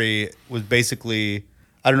 Haight-Ashbury was basically,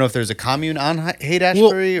 I don't know if there's a commune on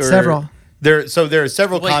Haight-Ashbury or Several. There are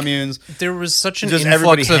several communes. There was such an just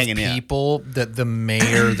influx of hanging in. people that the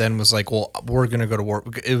mayor then was like, well, we're going to go to war.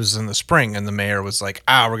 It was in the spring, and the mayor was like,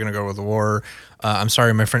 we're going to go to the war. I'm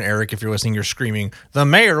sorry, my friend Eric, if you're listening, you're screaming. The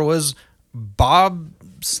mayor was Bob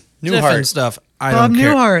Newhart stuff. I Bob don't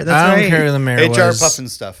care. Newhart, that's I don't right. care who the mayor HR was. Puffin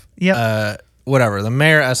stuff. Yep. Whatever. The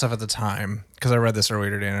mayor SF at the time, because I read this earlier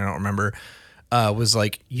today and I don't remember, was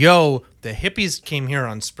like, yo, the hippies came here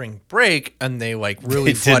on spring break and they like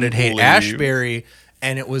really flooded Haight-Ashbury,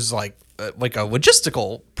 and it was like a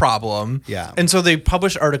logistical problem. Yeah. And so they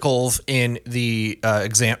published articles in the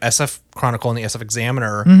SF Chronicle and the SF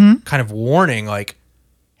Examiner kind of warning like,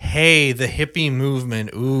 hey, the hippie movement,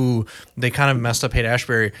 they kind of messed up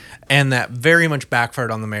Haight-Ashbury, and that very much backfired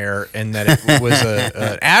on the mayor, and that it was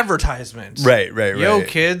an advertisement. Right. Yo,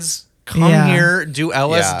 kids, come here, do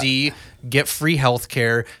LSD, get free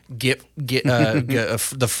healthcare, get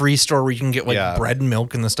the free store where you can get like bread and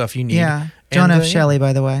milk and the stuff you need. Yeah. John F. Shelley,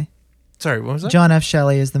 by the way. Sorry, what was that? John F.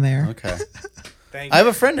 Shelley is the mayor. Okay. Thank I have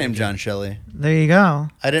a friend named John Shelley. There you go.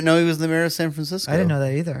 I didn't know he was the mayor of San Francisco. I didn't know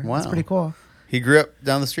that either. Wow. That's pretty cool. He grew up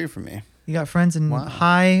down the street from me. You got friends in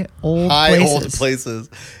high old places.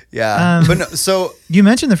 Yeah. But no, so you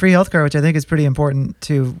mentioned the free healthcare, which I think is pretty important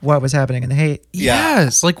to what was happening in the Haight.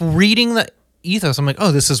 Yes, like reading the ethos, I'm like,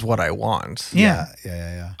 oh, this is what I want. Yeah.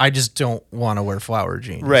 I just don't want to wear flower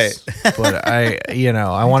jeans. Right. But I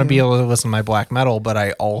want to be able to listen to my black metal, but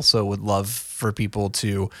I also would love for people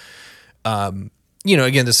to,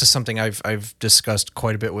 again, this is something I've discussed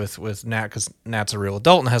quite a bit with Nat, because Nat's a real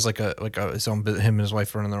adult and has his own, him and his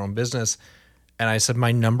wife running their own business. And I said,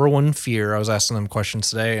 my number one fear, I was asking them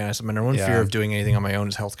questions today, and I said, my number one fear of doing anything on my own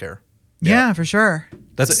is healthcare. Yeah, for sure.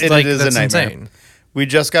 That's it is that's a nightmare. insane. We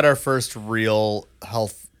just got our first real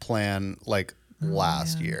health plan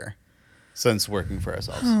last year since working for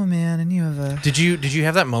ourselves. Oh man, and you have a Did you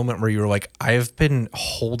have that moment where you were like, I've been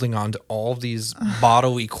holding on to all of these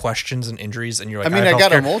bodily questions and injuries, and you're like, I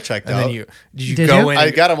got them all checked out. And then did you Did go you? in? I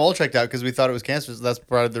got them all checked out because we thought it was cancer. So that's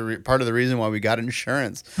part of the reason why we got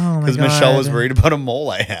insurance. Oh my Because Michelle was God. worried about a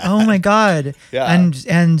mole I had. Oh my god. Yeah.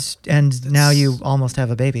 And now you almost have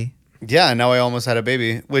a baby. Yeah, now I almost had a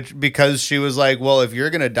baby, because she was like, well, if you're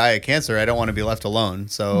going to die of cancer, I don't want to be left alone.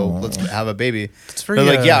 So let's have a baby. very,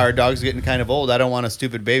 They're like, yeah, our dog's getting kind of old. I don't want a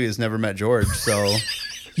stupid baby that's never met George. So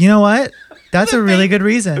You know what? That's a really good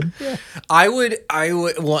reason. I would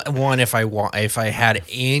one if I had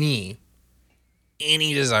any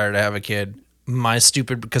desire to have a kid.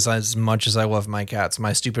 Because as much as I love my cats,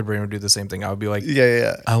 my stupid brain would do the same thing. I would be like,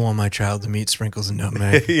 yeah. I want my child to meet Sprinkles and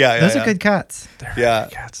Nutmeg. Those are good cats. They're Yeah.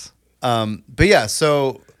 good cats. But yeah,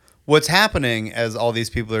 so what's happening as all these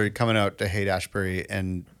people are coming out to Haight-Ashbury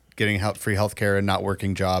and getting free healthcare and not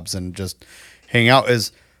working jobs and just hanging out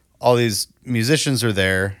is all these musicians are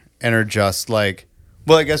there and are just like,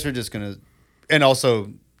 well, I guess we're just going to, and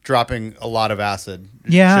also dropping a lot of acid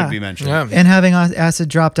should be mentioned. Yeah. And having acid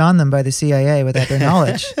dropped on them by the CIA without their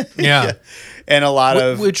knowledge. Yeah. And a lot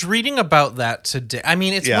of which reading about that today, I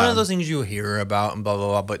mean, it's Yeah. one of those things you hear about and blah blah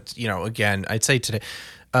blah. But again, I'd say today,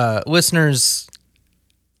 listeners,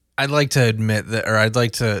 I'd like to admit that, or I'd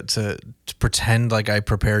like to pretend like I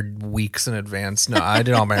prepared weeks in advance. No, I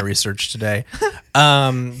did all my research today.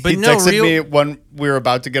 But he no, texted me when we were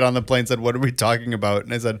about to get on the plane, said, "What are we talking about?"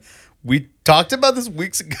 And I said, "We talked about this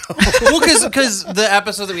weeks ago." well, because the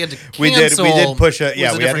episode that we had to cancel, we did push it. Yeah,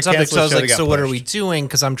 was a we had to different subject. cancel So I was the show like, that so got what are pushed. we doing?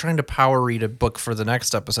 Because I'm trying to power read a book for the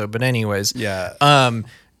next episode. But anyways, Yeah.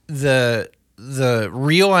 The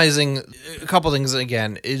realizing a couple things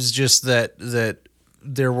again is just that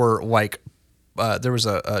there were there was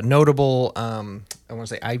a notable I want to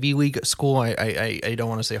say Ivy League school. I don't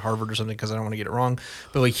want to say Harvard or something because I don't want to get it wrong.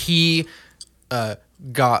 But he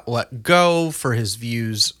got let go for his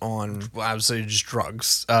views on I would say just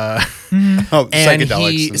drugs.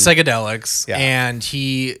 Psychedelics. Yeah. And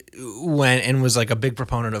he went and was like a big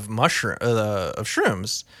proponent of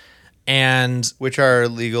shrooms. And Which are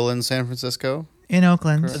legal in San Francisco. In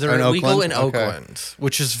Oakland. they're In illegal Oakland? in Okay. Oakland,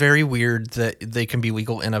 which is very weird that they can be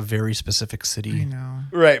legal in a very specific city. I know.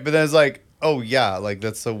 Right, but then it's like, oh yeah, like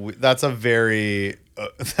that's a very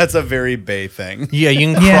Bay thing. Yeah,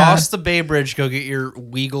 you can Yeah. cross the Bay Bridge, go get your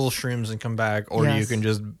legal shrooms and come back, or you Yes. can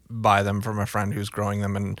just buy them from a friend who's growing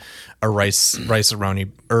them in a rice-a-roni,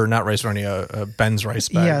 or not rice-a-roni, a Ben's rice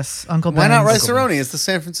bag. Yes, Uncle Why Ben's. not rice-a-roni? It's the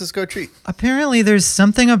San Francisco treat. Apparently, there's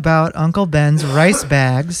something about Uncle Ben's rice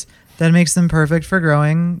bags that makes them perfect for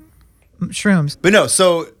growing shrooms. But no,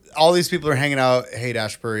 so all these people are hanging out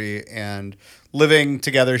Haight-Ashbury and living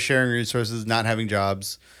together, sharing resources, not having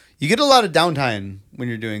jobs. you get a lot of downtime when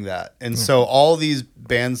you're doing that. And so all these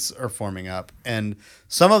bands are forming up, and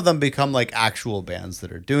some of them become like actual bands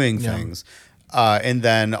that are doing things. And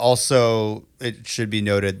then also, it should be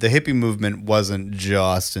noted, the hippie movement wasn't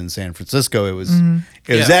just in San Francisco. It was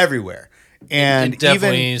everywhere. And it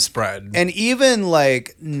definitely spread. And even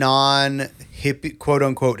like non-hippie, quote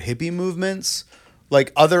unquote, hippie movements,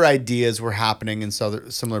 like other ideas were happening in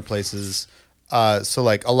similar places. So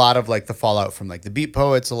like a lot of like the fallout from like the Beat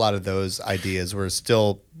Poets, a lot of those ideas were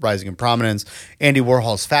still rising in prominence. Andy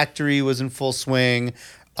Warhol's Factory was in full swing.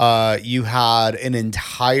 You had an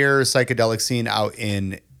entire psychedelic scene out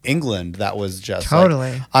in England that was just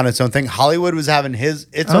totally like, on its own thing. Hollywood was having its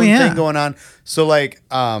own thing going on. So like,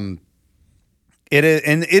 it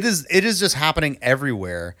is just happening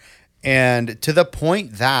everywhere. And to the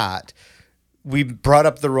point that we brought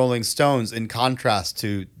up the Rolling Stones in contrast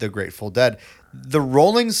to the Grateful Dead. The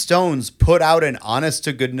Rolling Stones put out an honest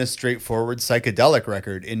to goodness, straightforward psychedelic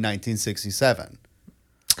record in 1967.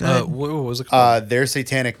 What was it called? Their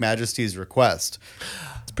Satanic Majesty's Request.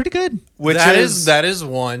 It's pretty good. Which that is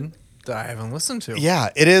one that I haven't listened to. Yeah,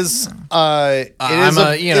 it is. Let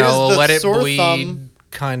it bleed.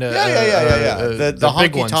 Kind of, the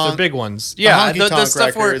big ones, the big ones, the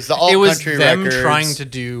stuff where it was them trying to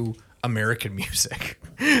do American music.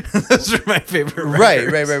 Those are my favorite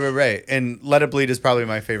records. Right. And Let It Bleed is probably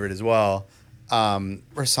my favorite as well.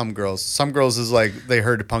 Or Some Girls is like they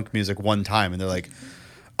heard punk music one time and they're like,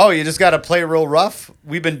 oh, you just got to play real rough?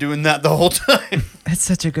 We've been doing that the whole time. It's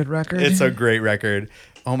such a good record. It's a great record.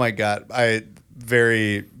 Oh my God.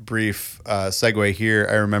 Very brief segue here.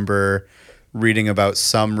 I remember reading about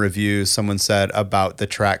some review someone said about the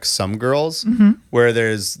track Some Girls, where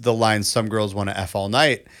there's the line Some Girls Want to F All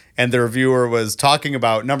Night. And the reviewer was talking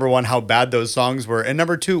about, number one, how bad those songs were. And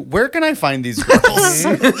number two, where can I find these girls?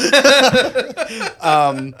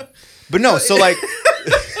 But no, so like...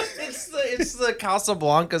 It's the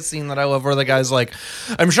Casablanca scene that I love where the guy's like,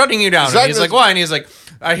 I'm shutting you down. And he's like, why? And he's like,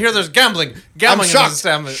 I hear there's gambling. I'm shocked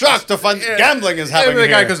to find gambling is happening here.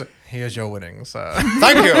 The guy goes, here's your winnings.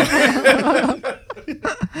 Thank you.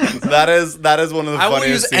 That is one of the funniest I will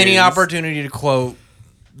use scenes. any opportunity to quote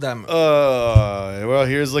them. Well,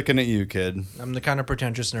 here's looking at you, kid. I'm the kind of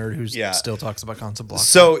pretentious nerd who still talks about Casablanca.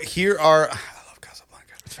 So here are... I love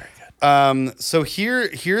Casablanca. It's very good. So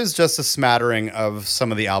here's just a smattering of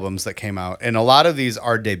some of the albums that came out. And a lot of these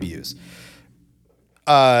are debuts.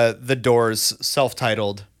 The Doors,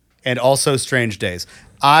 self-titled, and also Strange Days.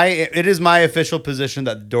 It is my official position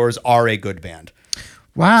that the Doors are a good band.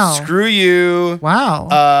 Wow. Screw you.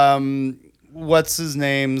 Wow. What's his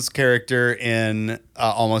name's character in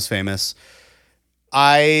Almost Famous?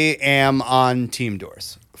 I am on Team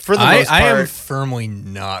Doors. For the most part. I am firmly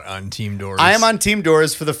not on Team Doors. I am on Team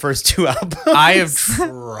Doors for the first two albums. I have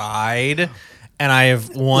tried, and I have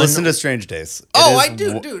won. Listen to Strange Days. I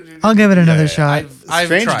do, dude. I'll give it another shot.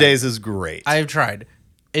 Strange Days is great. I've tried.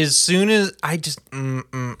 As soon as I just, I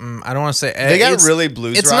don't want to say they got really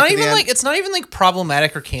blues. It's rock not even at the like it's not even like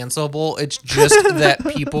problematic or cancelable. It's just that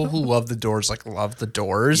people who love the Doors love the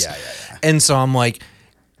Doors. Yeah. And so I'm like,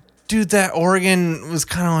 dude, that organ was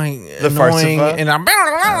kind of like the annoying, Farsifa? and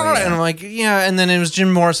I'm like, yeah. And then it was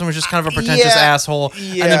Jim Morrison was just kind of a pretentious asshole,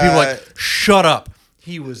 yeah. and then people were like, shut up.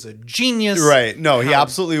 He was a genius. Right. No, he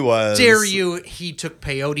absolutely was. Dare you? He took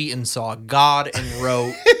peyote and saw God and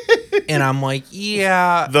wrote. And I'm like,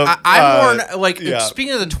 yeah. I'm more like,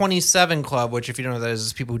 speaking of the 27 Club, which if you don't know what that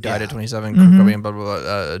is people who died at 27, Kurt Cobain, blah, blah,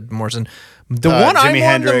 blah, Morrison. The one I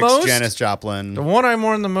mourn the most. Janis Joplin. The one I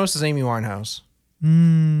mourn the most is Amy Winehouse.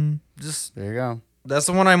 Just there you go. That's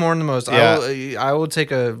the one I mourn the most. Yeah. I will take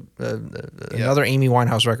another Amy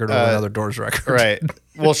Winehouse record over another Doors record. Right.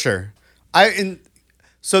 Well, sure.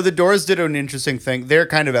 So the Doors did an interesting thing. They're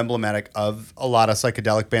kind of emblematic of a lot of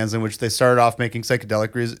psychedelic bands in which they started off making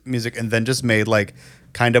psychedelic music and then just made like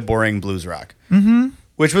kind of boring blues rock,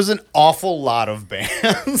 which was an awful lot of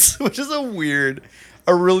bands, which is a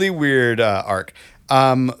really weird arc.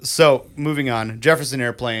 So moving on, Jefferson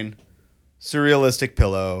Airplane, Surrealistic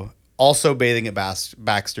Pillow, also Bathing at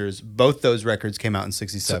Baxter's. Both those records came out in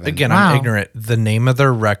 67. So again, I'm ignorant. The name of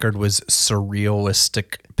their record was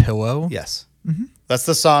Surrealistic Pillow? Yes. Mm-hmm. That's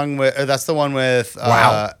the song that's the one with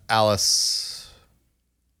Alice.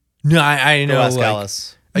 No, I know. Go Ask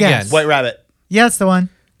Alice. Again, Yes. White Rabbit. Yeah, it's the one.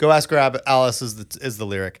 Go Ask Alice is the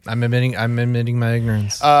lyric. I'm admitting my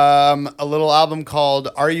ignorance. A little album called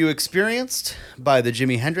Are You Experienced by the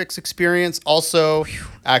Jimi Hendrix Experience. Also,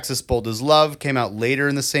 Axis Bold as Love came out later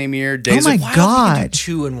in the same year. Oh my Why God. did you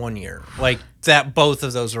do two in 1 year? Like that, both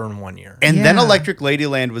of those are in 1 year. And then Yeah. Electric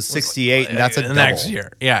Ladyland was 68, and that's a double. the next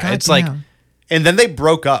year. Yeah, God it's like damn. And then they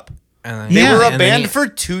broke up. And They Yeah. were a and then band he- for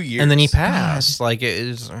 2 years. And then he passed. Like it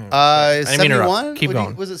is. I didn't mean to 71? interrupt. Keep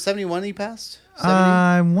going. Was it 71 he passed?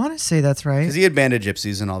 I want to say that's right. Because he had Band of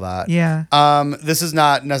Gypsies and all that. Yeah. This is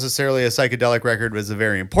not necessarily a psychedelic record, but it's a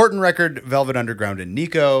very important record. Velvet Underground and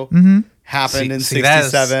Nico happened in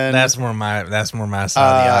 '67. That's more my side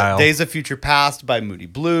of the aisle. Days of Future Past by Moody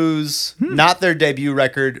Blues. Not their debut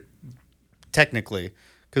record, technically,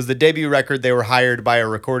 because the debut record they were hired by a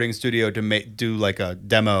recording studio to do like a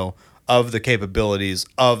demo of the capabilities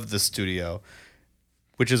of the studio,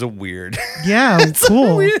 which is a weird. Yeah.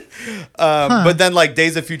 Cool. But then like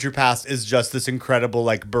Days of Future Past is just this incredible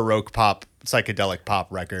like Baroque pop, psychedelic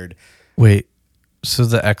pop record. Wait. So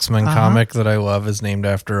the X-Men comic that I love is named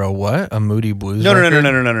after a what? A Moody Blues? No.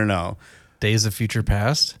 record? Days of Future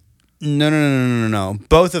Past? No.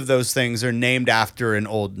 Both of those things are named after an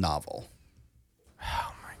old novel.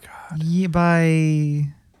 Yeah, by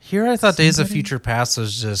Here I thought Days of Future Past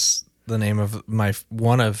was just the name of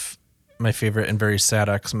one of my favorite and very sad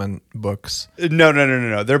X-Men books.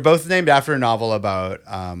 No. They're both named after a novel about.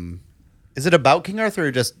 Is it about King Arthur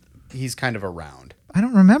or just he's kind of around? I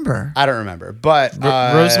don't remember. I don't remember, but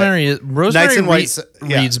Rosemary Knights in White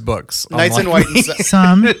reads books. Knights in unlike White me.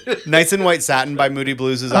 Some. Knights in White Satin by Moody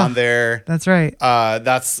Blues is on there. That's right.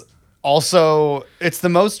 That's also it's the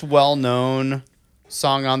most well-known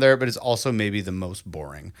song on there, but it's also maybe the most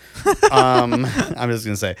boring. I'm just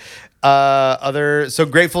gonna say. So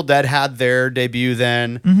Grateful Dead had their debut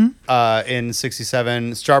then in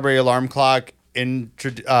 '67. Strawberry Alarm Clock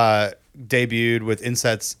debuted with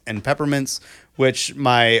Insects and Peppermints, which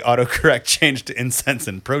my autocorrect changed to Incense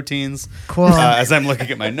and Proteins. Cool. As I'm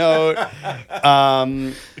looking at my note.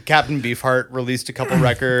 Captain Beefheart released a couple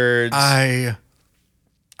records.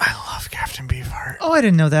 I love Captain Beefheart. Oh, I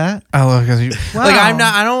didn't know that. I love because Wow. like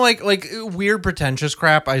I don't like weird pretentious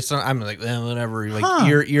crap. I'm like whatever. Like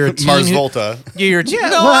you're a teen Mars who- Volta. Yeah, you're a teen. Yeah,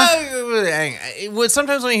 No, well-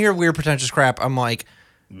 sometimes when I hear weird pretentious crap, I'm like,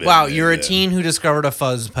 wow, you're a teen who discovered a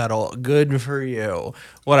fuzz pedal. Good for you.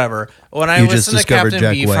 Whatever. When I You just listen to discovered Captain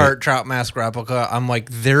Jack Beefheart White. Trout Mask Replica, I'm like,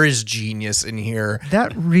 there is genius in here.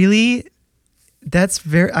 That really. That's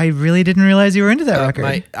very. I really didn't realize you were into that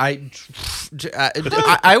record.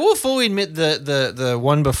 I will fully admit the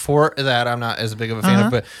one before that I'm not as big of a fan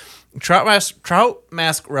of, but Trout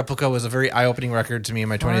Mask Replica was a very eye-opening record to me in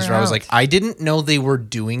my 20s where I was like, I didn't know they were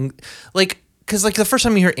doing like because like the first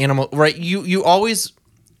time you hear Animal, right? You always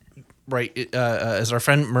as our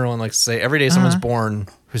friend Merlin likes to say, every day someone's born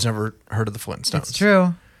who's never heard of the Flintstones. It's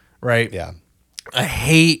true. Right? Yeah. I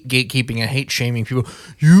hate gatekeeping. I hate shaming people.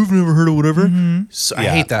 You've never heard of whatever. So I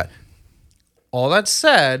hate that. All that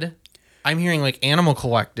said, I'm hearing like Animal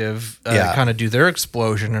Collective kind of do their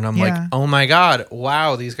explosion, and I'm like, oh my god,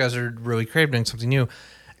 wow, these guys are really creative, doing something new.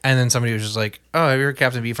 And then somebody was just like, oh, have you heard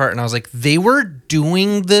Captain Beefheart? And I was like, they were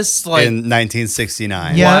doing this like In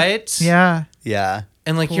 1969. Yeah. what? Yeah. Yeah.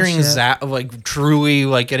 And like Cool hearing shit. like truly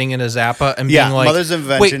like getting into Zappa and Yeah. being like, Mother's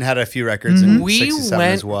Invention wait, had a few records in we 67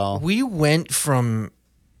 went as well. We went from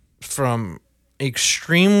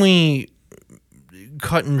extremely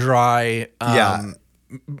cut and dry.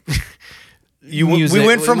 We music.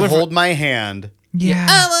 went from We went Hold My Hand. Yeah.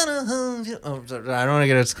 I wanna hold you. Oh, sorry, I don't want to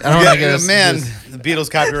get it. I don't want to get it. Man, the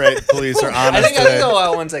Beatles copyright police are on I us think I today. think they'll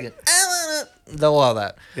allow 1 second. They'll allow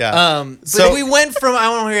that. Yeah. But So- we went from I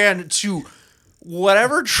want to hear it to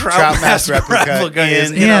whatever Trout Trout Mask Mask replica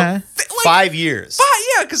is. in- in a- Yeah. like, 5 years.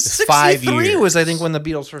 Yeah, because 5 63 years. was I think when the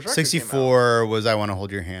Beatles first record came out. 64 was I Want to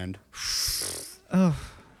Hold Your Hand. Oh.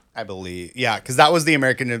 I believe. Yeah, because that was the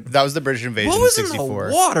British invasion What in was in 64.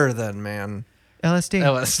 the water then, man? LSD.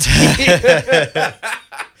 LSD.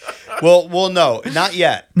 Well, no, not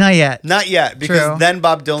yet. Not yet. Not yet, because True. then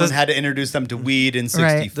Bob Dylan had to introduce them to weed in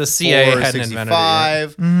 64, Right. The CIA hadn't invented it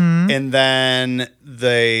 65, and then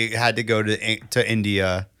they had to go to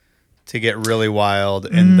India to get really wild,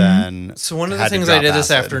 and then So one of the had to things I drop did this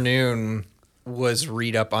acid. afternoon was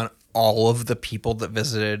read up on all of the people that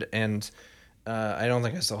visited, and I don't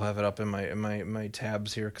think I still have it up in my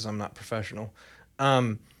tabs here because I'm not professional.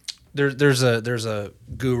 There's a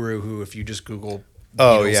guru who, if you just Google,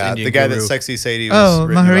 Oh Beatles yeah, Indian the guy guru, that Sexy Sadie was. Oh,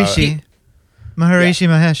 written about. Maharishi. Maharishi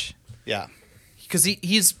Mahesh. Yeah. because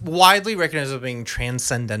he's widely recognized as being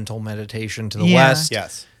transcendental meditation to the Yeah. West.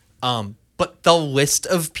 Yes. But the list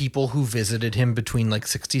of people who visited him between like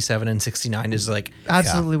 67 and 69 is like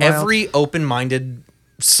Absolutely wild. every open-minded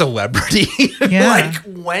celebrity Yeah. like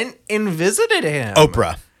went and visited him.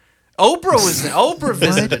 Oprah. Oprah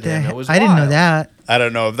visited What the him. heck? It was I didn't know wild. that. I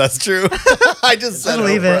don't know if that's true. I just said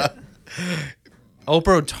Believe Oprah. it.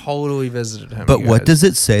 Oprah totally visited him. But you what guys. does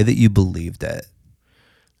it say that you believed it?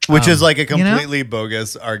 Which is like a completely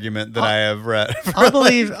bogus argument that I have read.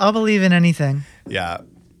 I'll believe in anything. Yeah.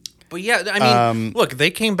 But yeah, I mean, look,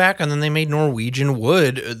 they came back and then they made Norwegian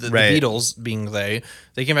Wood. The Beatles being they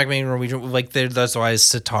came back making Norwegian. Like that's why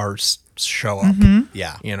sitars show up.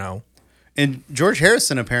 Yeah. You know. And George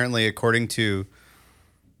Harrison, apparently, according to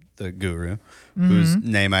the guru, whose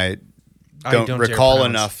name I don't recall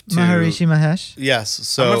enough to. Maharishi Mahesh. Yes.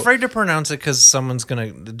 So I'm afraid to pronounce it because someone's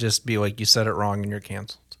gonna just be like, "You said it wrong and you're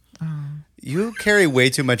canceled." you carry way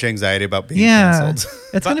too much anxiety about being canceled.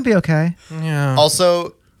 It's gonna be okay. Yeah.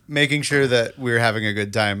 Also, making sure that we're having a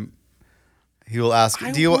good time. He will ask,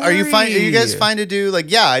 are you fine? Are you guys fine to do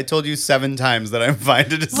I told you 7 times that I'm fine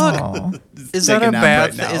to just is that a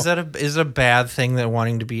bad is it a bad thing that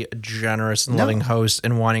wanting to be a generous and loving host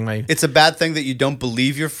and wanting my It's a bad thing that you don't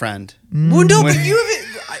believe your friend. Well, no, but you have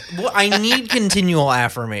I need continual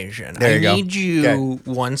affirmation. There you I need you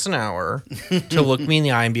once an hour to look me in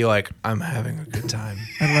the eye and be like, I'm having a good time.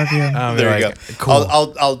 I love you. There you go. Cool.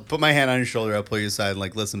 I'll put my hand on your shoulder. I'll pull you aside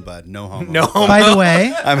and listen, bud. No homo. No homo. By the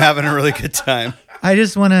way, I'm having a really good time. I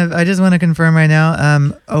just want to confirm right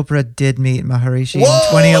now. Oprah did meet Maharishi in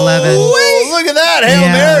 2011. Wait, look at that, Hail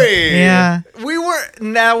Mary! Yeah, we were.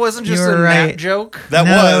 That wasn't just a Nat joke. That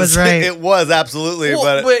was right. It was absolutely,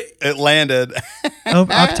 but it landed.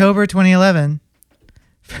 October 2011.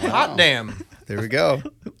 Hot damn! There we go.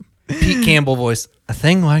 Pete Campbell voice. A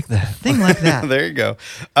thing like that. There you go.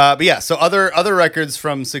 But yeah, so other records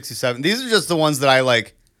from '67. These are just the ones that I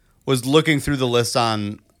was looking through the list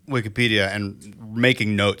on Wikipedia and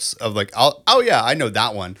making notes of I know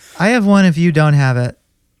that one. I have one if you don't have it,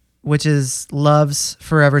 which is Love's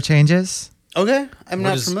Forever Changes. Okay, I'm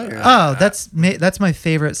not familiar. Oh, that's my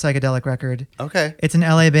favorite psychedelic record. Okay, it's an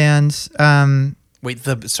LA band. Wait,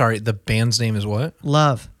 the band's name is what?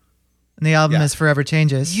 Love, and the album is Forever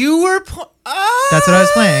Changes. You were. That's what I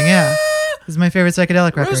was playing. Yeah, this is my favorite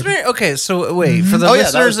psychedelic record. Rosemary. Okay, so wait for the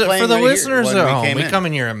listeners. For the listeners at home, we come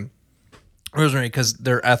in here. Rosemary, because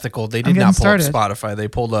they're ethical. They did not pull up Spotify. They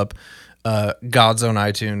pulled up God's own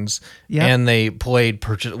iTunes, and they played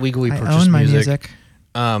legally purchased I own my music.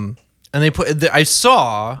 And they put. I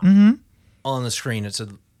saw on the screen it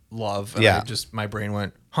said "Love." And my brain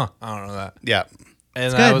went, "Huh, I don't know that." Yeah,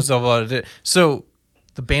 and that was about it. So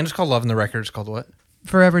the band is called Love, and the record is called what?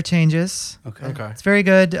 Forever Changes. Okay, it's very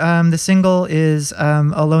good. The single is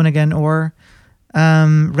 "Alone Again" or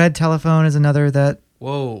 "Red Telephone" is another that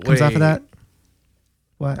comes off of that.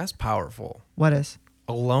 What? That's powerful. What is?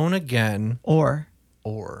 Alone Again or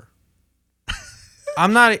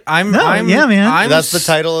I'm not. I'm. No, I'm, yeah, man. I'm, That's the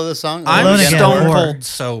title of the song. I'm stone cold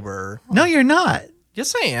sober. No, you're not.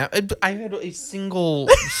 Yes, I am. I had a single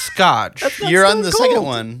scotch. You're on the second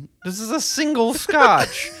one. This is a single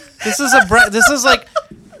scotch. This is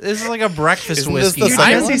like a breakfast whiskey. You're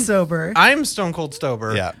Jesse sober. I'm stone cold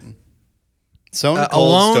sober. Yeah. Stone cold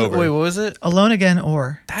alone. sober. Wait, what was it? Alone Again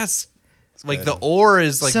or. That's like the or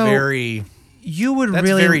is very. You would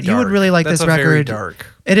really like this record. Very dark.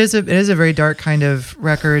 It is a very dark kind of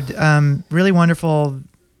record. Really wonderful,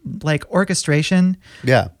 orchestration.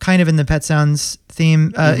 Yeah. Kind of in the Pet Sounds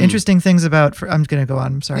theme. Interesting things about. I'm going to go on.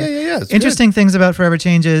 I'm sorry. Yeah. Interesting things about Forever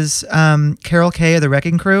Changes. Carol Kay of the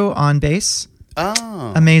Wrecking Crew on bass.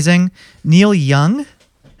 Oh. Amazing. Neil Young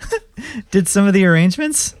did some of the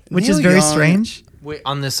arrangements, which is very strange. Wait,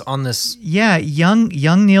 on this. Yeah, young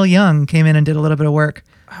Neil Young came in and did a little bit of work.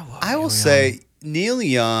 I will say Neil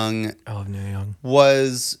Young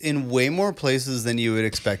was in way more places than you would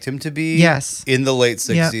expect him to be. Yes. In the late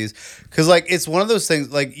 60s. Because it's one of those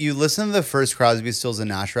things, you listen to the first Crosby, Stills and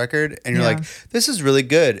Nash record and you're like, this is really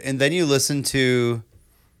good. And then you listen to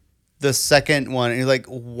the second one and you're like,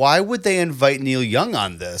 why would they invite Neil Young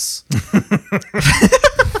on this?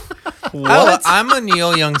 What? I'm a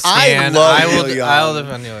Neil Young stan. I love Neil Young. I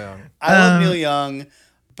love Neil Young. I love Neil Young,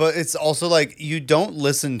 but it's also you don't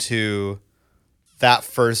listen to that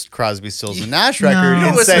first Crosby, Stills and Nash record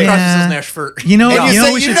and say, Crosby, Stills, Nash for you know what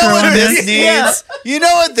this needs? You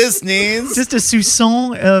know what this needs? Just a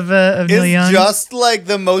soupçon of Neil Young. It's just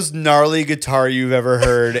the most gnarly guitar you've ever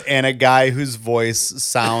heard, and a guy whose voice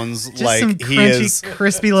sounds just some crunchy,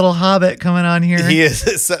 crispy little hobbit coming on here. He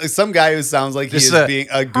is some guy who sounds like he's being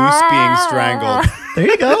a goose being strangled. There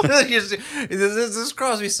you go. This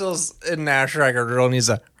Crosby, Stills and Nash record really needs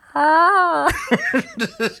a. Me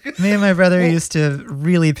and my brother used to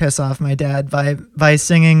really piss off my dad by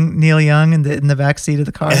singing Neil Young in the back seat of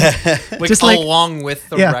the car, just along with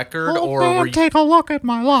the record, or take a look at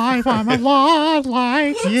my life. I'm a lot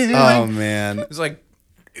like you. Oh man, it's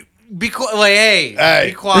be quiet. Hey,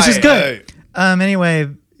 be quiet. This is good. Anyway,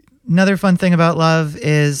 another fun thing about Love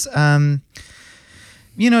is,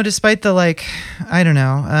 despite the I don't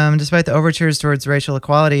know, despite the overtures towards racial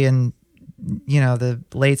equality and the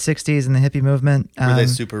late '60s and the hippie movement, were they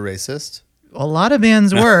super racist? A lot of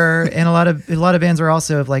bands were, and a lot of bands were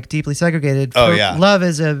also deeply segregated. Oh yeah, Love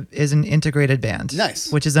is an integrated band.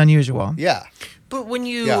 Nice, which is unusual. Yeah. But when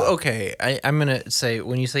you I'm gonna say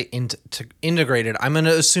when you say integrated, I'm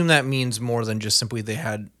gonna assume that means more than just simply they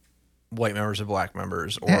had white members or black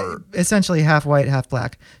members, or essentially half white, half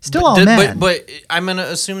black. Still all men. But I'm gonna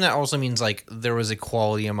assume that also means there was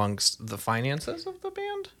equality amongst the finances of the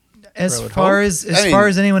band. As far as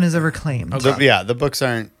anyone has ever claimed. Okay. The books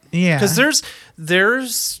aren't. Yeah, because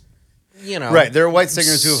there's right. There are white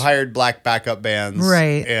singers who have hired black backup bands,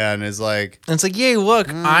 right? And is and it's yay,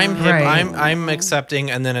 look, I'm hip, right. I'm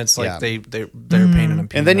accepting, and then it's they're painting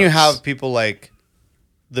and and then you have people like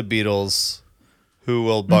the Beatles who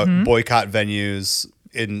will boycott venues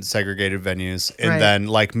in segregated venues, and then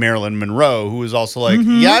Marilyn Monroe, who is also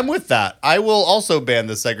yeah, I'm with that. I will also ban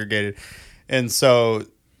the segregated, and so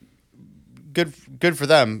good for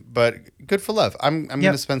them, but good for Love. I'm going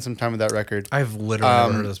to spend some time with that record. I've literally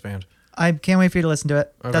never heard of this band. I can't wait for you to listen to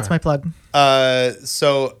it. Okay. That's my plug.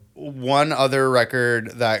 So one other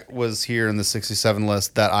record that was here in the 67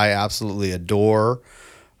 list that I absolutely adore.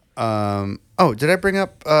 Did I bring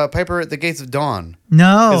up Piper at the Gates of Dawn?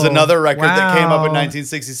 No. Is another record that came up in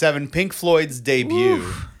 1967. Pink Floyd's debut.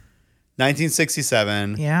 Oof.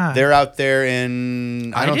 1967. Yeah. They're out there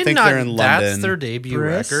in... I don't think they're in London. That's their debut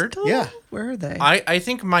record? Yeah. Where are they? I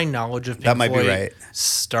think my knowledge of Pink that might Floyd be right.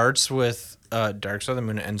 starts with Dark Side of the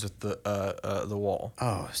Moon and ends with the Wall.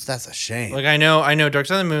 Oh, that's a shame. I know Dark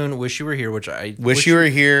Side of the Moon, Wish You Were Here, which I... Wish You Were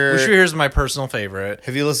Here. Wish You Were Here is my personal favorite.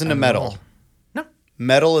 Have you listened to Metal? No.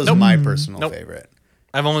 Metal is my personal favorite.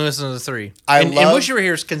 I've only listened to the 3. And Wish You Were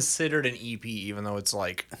Here is considered an EP, even though it's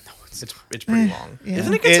it's pretty long. Yeah.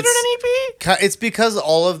 Isn't it considered an EP? It's because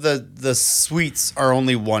all of the suites are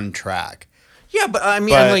only one track. Yeah, but I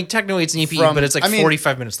mean, technically it's an EP, but it's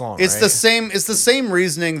 45 minutes long. It's the same. It's the same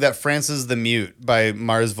reasoning that Francis the Mute by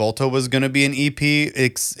Mars Volta was going to be an EP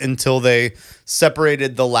until they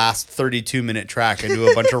separated the last 32-minute track into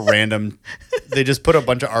a bunch of random. They just put a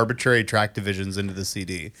bunch of arbitrary track divisions into the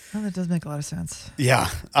CD. Oh, that does make a lot of sense. Yeah.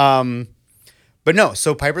 But no.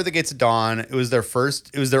 So Piper at the Gates of Dawn. It was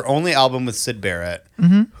their only album with Syd Barrett,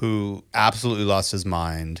 who absolutely lost his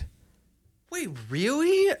mind. Wait,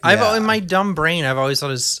 really? Yeah. In my dumb brain, I've always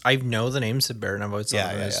thought I know the name Syd Barrett, and I've always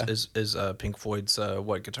thought of him as Pink Floyd's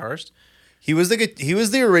guitarist. He was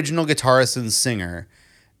the original guitarist and singer,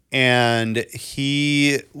 and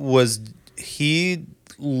it was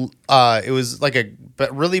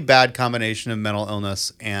a really bad combination of mental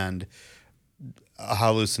illness and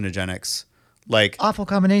hallucinogenics, awful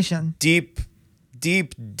combination. Deep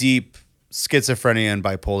schizophrenia and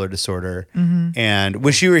bipolar disorder. And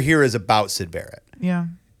Wish You Were Here is about Syd Barrett. Yeah.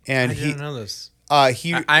 And I didn't know this.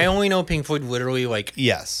 I only know Pink Floyd literally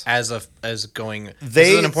yes as going. This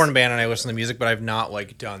is an important band, and I listen to music, but I've not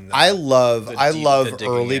done that. I love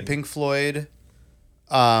early Pink Floyd.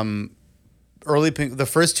 The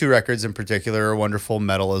first 2 records in particular are wonderful.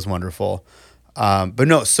 Metal is wonderful. But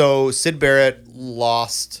no, so Syd Barrett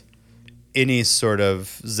lost any sort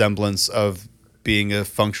of semblance of being a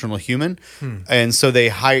functional human. And so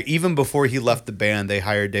they even before he left the band, they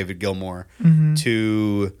hired David Gilmour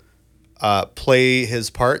to play his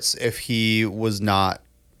parts if he was not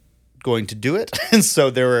going to do it. And so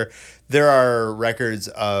there are records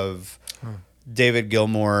of David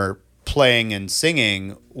Gilmour playing and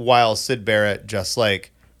singing while Syd Barrett just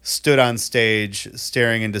stood on stage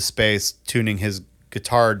staring into space, tuning his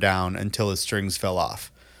guitar down until his strings fell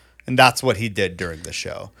off. And that's what he did during the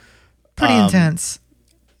show. Pretty intense.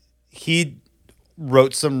 He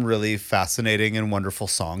wrote some really fascinating and wonderful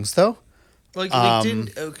songs, though. Am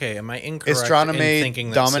I incorrect Astronomy in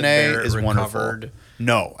thinking that Syd Domine Barrett is recovered? wonderful.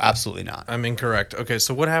 No, absolutely not. I'm incorrect. Okay,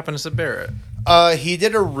 so what happened to Syd Barrett? He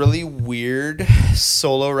did a really weird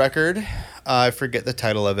solo record. I forget the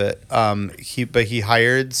title of it. He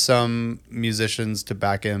hired some musicians to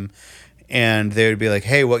back him, and they would be like,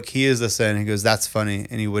 "Hey, what key is this in?" And he goes, "That's funny,"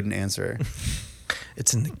 and he wouldn't answer.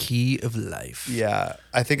 It's in the key of life. Yeah,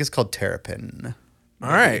 I think it's called Terrapin. All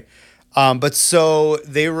right. But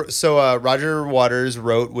Roger Waters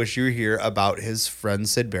wrote "Wish You Were Here" about his friend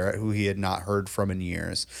Syd Barrett, who he had not heard from in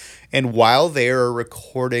years. And while they are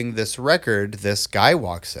recording this record, this guy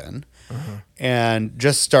walks in and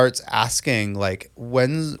just starts asking,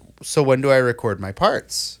 when do I record my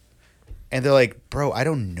parts? And they're like, "Bro, I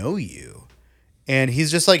don't know you." And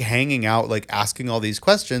he's just hanging out, asking all these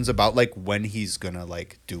questions about when he's gonna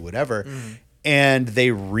do whatever. And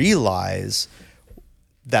they realize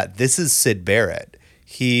that this is Syd Barrett.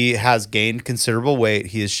 He has gained considerable weight.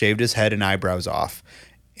 He has shaved his head and eyebrows off,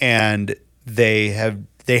 and they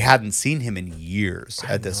hadn't seen him in years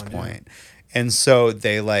at this point. And so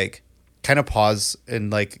they like kind of pause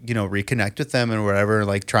and like, you know, reconnect with them and whatever,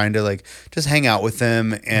 like trying to like just hang out with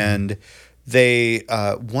them. And they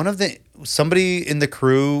somebody in the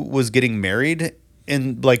crew was getting married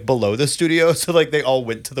in like below the studio, so like they all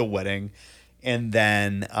went to the wedding. And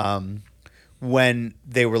then when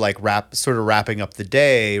they were like wrapping up the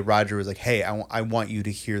day, Roger was like, "Hey, I want you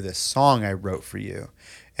to hear this song I wrote for you."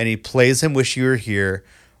 And he plays him "Wish You Were Here."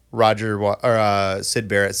 Syd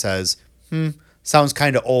Barrett says, sounds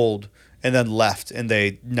kind of old, and then left, and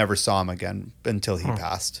they never saw him again until he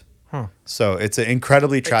passed. So it's an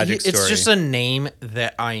incredibly tragic story. It's just a name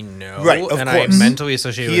that I know, right? Of and course. I mentally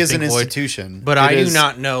associate with He is Pink an Floyd, institution, but I do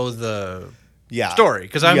not know the story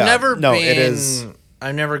because I've never been.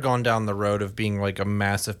 I've never gone down the road of being like a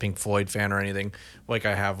massive Pink Floyd fan or anything like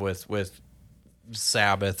I have with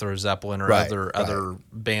Sabbath or Zeppelin or other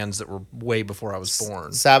bands that were way before I was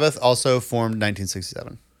born. Sabbath also formed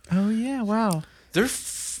 1967. Oh yeah, wow. They're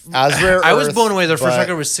I was blown away. Their first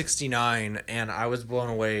record was 1969, and I was blown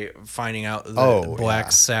away finding out that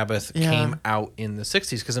Black Sabbath came out in the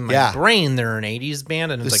 1960s because in my brain they're an 1980s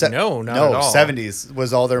band, and it's like, no, not at all. 1970s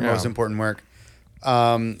was all their most important work.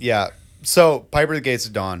 So Piper the Gates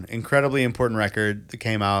of Dawn, incredibly important record that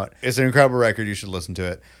came out. It's an incredible record. You should listen to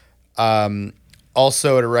it.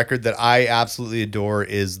 Also, a record that I absolutely adore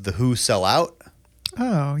is The Who Sell Out.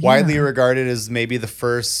 Oh, yeah. Widely regarded as maybe the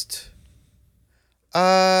first...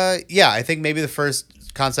 I think maybe the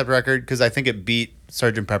first concept record, because I think it beat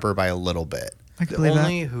Sgt. Pepper by a little bit. I can The believe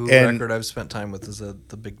only that. Who record I've spent time with is the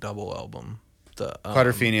Big Double album. The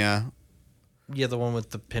Quadrophenia. Yeah, the one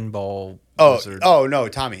with the pinball wizard. Oh no,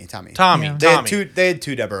 Tommy. Yeah. They had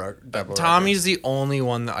two Deborah Tommy's records. the only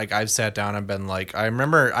one that like I've sat down and been like, I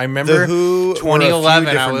remember The Who were a few 2011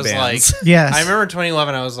 I different was bands. like Yes. I remember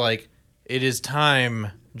 2011 I was like, it is time,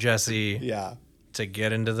 Jesse, Yeah. to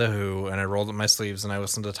get into the Who, and I rolled up my sleeves and I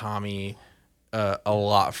listened to Tommy a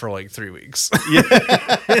lot for like 3 weeks.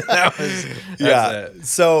 That's it.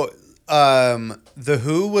 So the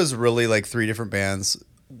Who was really like three different bands.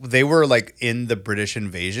 They were like in the British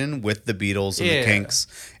invasion with the Beatles and the Kinks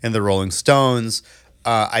and the Rolling Stones.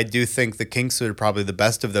 I do think the Kinks were probably the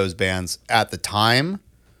best of those bands at the time.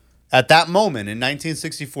 At that moment in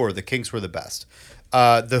 1964, the Kinks were the best.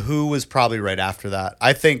 The Who was probably right after that.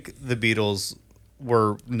 I think the Beatles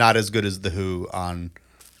were not as good as the Who on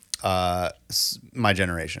My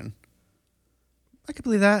Generation. I could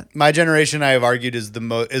believe that. My Generation, I have argued, is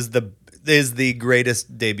the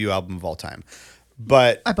greatest debut album of all time.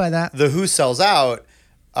 But I buy that. The Who Sells Out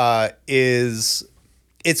it's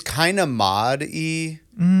kind of mod-y.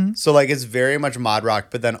 Mm-hmm. So like it's very much mod rock,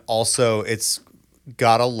 but then also it's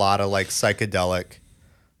got a lot of like psychedelic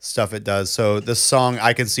stuff it does. So the song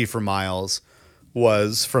I Can See for Miles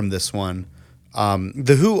was from this one.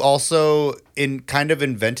 The Who also kind of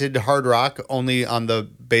invented hard rock only on the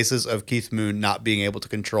basis of Keith Moon not being able to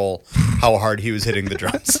control how hard he was hitting the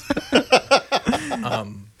drums.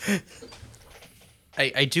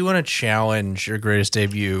 I do want to challenge your greatest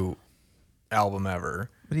debut album ever.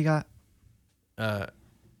 What do you got?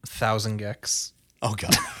 1,000 Gex. Oh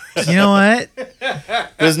god. You know what?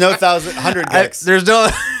 There's no 100 Gex. There's no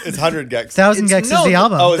It's 100 Gex. 1,000 Gex is the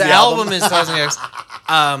album. Oh, the the album album? is 1,000 Gex.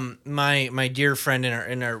 My dear friend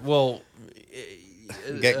in our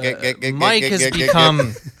Mike has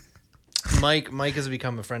become Mike has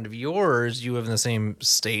become a friend of yours. You live in the same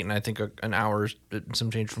state, and I think an hour some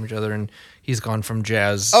change from each other. And he's gone from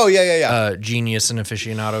jazz. Oh yeah. Genius and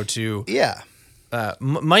aficionado to Yeah.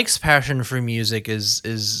 Mike's passion for music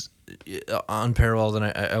is unparalleled, and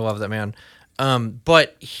I love that man.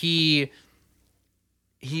 But he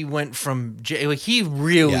went from he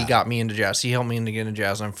really got me into jazz. He helped me to get into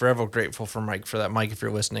jazz. And I'm forever grateful for Mike for that. Mike, if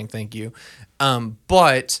you're listening, thank you.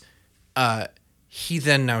 But he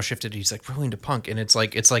then now shifted. He's like really into punk, and it's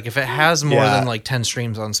like if it has more than like 10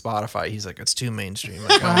 streams on Spotify, he's like it's too mainstream.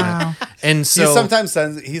 Like, Wow. And so he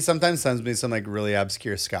sometimes sends me some like really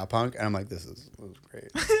obscure ska punk, and I'm like, this is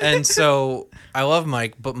great. And so I love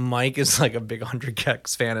Mike, but Mike is like a big 100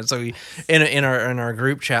 Gex fan, and so he in our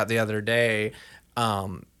group chat the other day, that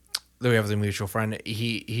we have with a mutual friend,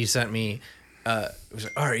 he sent me, it was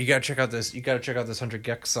like, all right, you gotta check out this 100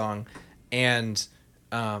 Gex song, and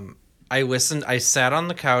I listened. I sat on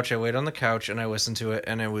the couch. I laid on the couch and I listened to it,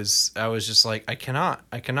 and I was just like, I cannot.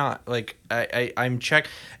 Like I'm check.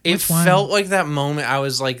 It felt like that moment. I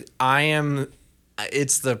was like, I am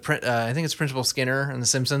it's the I think it's Principal Skinner and The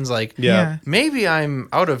Simpsons. Like, Yeah. maybe I'm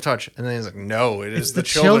out of touch, and then he's like, no, it is the the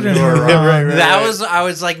children who children are who are wrong. wrong. That was I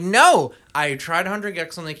was like, no, I tried 100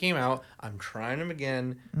 Gex when they came out. I'm trying them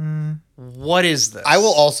again. What is this? I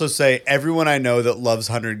will also say everyone I know that loves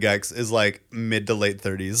 100 Gex is like mid to late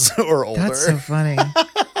 30s or older. That's so funny.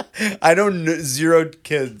 I know zero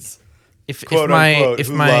kids. if Quote my unquote, if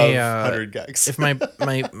who my love 100 Gex. if my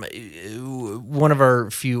one of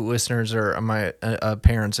our few listeners are my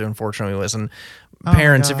parents who unfortunately listen. Oh my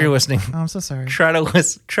Parents, if God. you're listening, Oh, I'm so sorry. try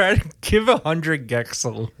to give 100 Gex a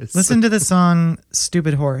listen. Listen to the song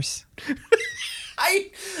 "Stupid Horse."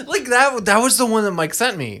 I like that. That was the one that Mike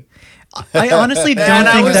sent me. I honestly don't And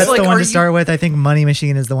I think was that's like, the one are to you- start with. I think Money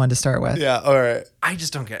Machine is the one to start with. Yeah, all right. I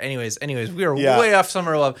just don't get. Anyways, we are Yeah. way off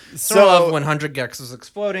Summer Love. Summer So- Love when 100 Gex was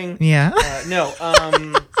exploding. Yeah. No.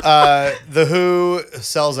 The Who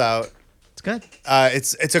sells out. It's good.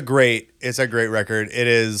 It's a great record. It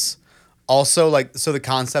is also like, so the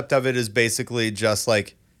concept of it is basically just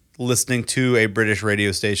like listening to a British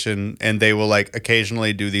radio station, and they will like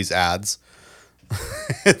occasionally do these ads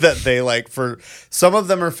that they like, for some of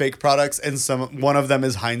them are fake products, and one of them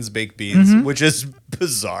is Heinz baked beans, which is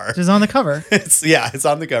bizarre. Just on the cover. It's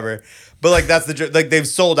on the cover, but like that's like they've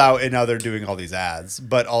sold out and now they're doing all these ads.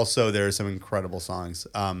 But also there are some incredible songs.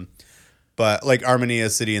 But like Armonia,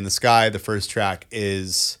 City in the Sky, the first track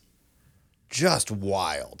is just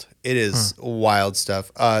wild. It is wild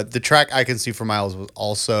stuff. The track I Can See for Miles was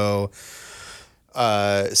also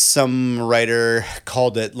some writer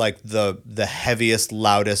called it like the heaviest,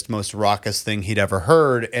 loudest, most raucous thing he'd ever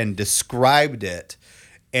heard, and described it.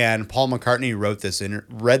 And Paul McCartney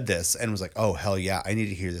read this and was like, oh, hell yeah, I need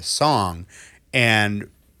to hear this song. And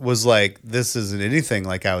was like, this isn't anything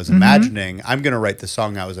like I was imagining. I'm going to write the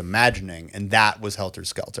song I was imagining. And that was Helter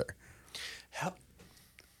Skelter.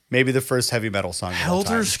 Maybe the first heavy metal song.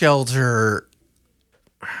 Helter Skelter.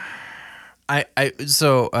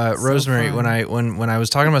 Rosemary, fun. when I was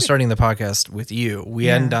talking about starting the podcast with you, we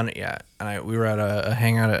hadn't done it yet, and we were at a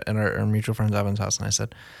hangout at our mutual friend Evan's house, and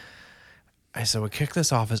I said, what kicked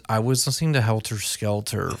this off is I was listening to Helter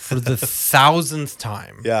Skelter for the 1,000th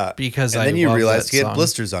time. Yeah, because and I then you love realized that he had song.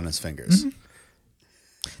 blisters on his fingers.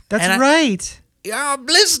 That's And right. Yeah,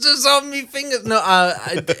 blisters on me fingers. No, I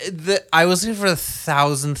was listening for the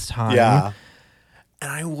 1,000th time. Yeah, And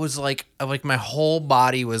I was like my whole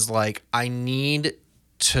body was like, I need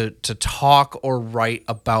to talk or write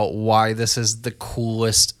about why this is the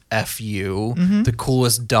coolest FU, the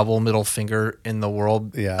coolest double middle finger in the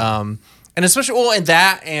world. Yeah. And especially,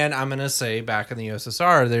 and I'm gonna say, back in the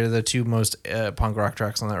USSR, they're the two most punk rock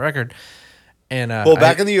tracks on that record. And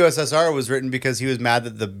back in the USSR, it was written because he was mad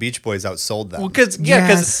that the Beach Boys outsold them. Because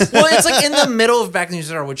Yes. well, it's like in the middle of back in the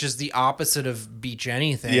USSR, which is the opposite of Beach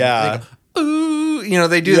Anything. Yeah. They go, ooh,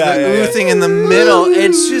 they do Yeah, the yeah, ooh yeah. thing in the middle.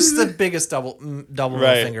 It's just the biggest double middle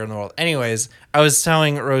Right. finger in the world. Anyways, I was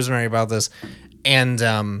telling Rosemary about this, and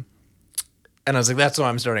I was like, that's why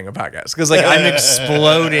I'm starting a podcast, because like I'm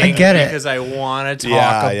exploding. I get it. Because I want to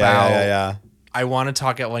talk about. Yeah. I want to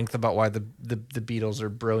talk at length about why the Beatles are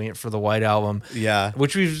brilliant for the White Album. Yeah.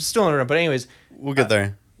 Which we've still not done. But anyways, We'll get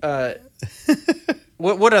there.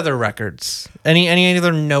 what other records? Any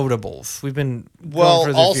other notables? We've been going Well,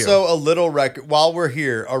 for the also a little record, while we're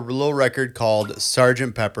here, a little record called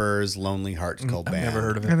Sgt. Pepper's Lonely Hearts Club Band. Never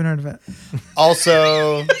heard of I it. haven't heard of it.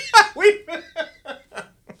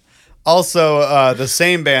 Also, the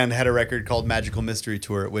same band had a record called Magical Mystery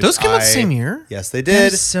Tour. Which Those came out the same year? Yes, they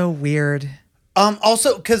did. That's so weird.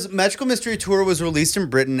 Also, because Magical Mystery Tour was released in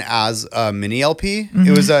Britain as a mini LP. It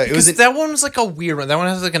was That one was like a weird one. That one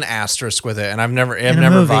has like an asterisk with it, and I've never a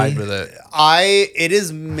vibed movie. with it. It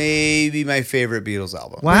is maybe my favorite Beatles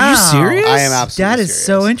album. Wow. you serious? I am absolutely That is serious.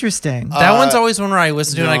 so interesting. That one's always one where I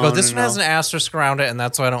listen to it and I go, no, this no, one has no. an asterisk around it, and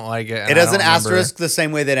that's why I don't like it. and It I has don't an remember. asterisk the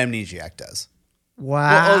same way that Amnesiac does.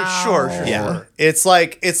 wow. sure. Yeah, it's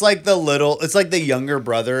like the younger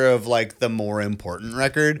brother of like the more important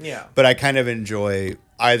record. Yeah. but I kind of enjoy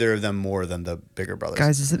either of them more than the bigger brothers.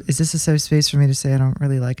 Guys, is this a safe space for me to say I don't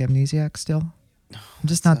really like Amnesiac still? I'm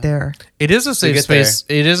just not there. It is a safe get space.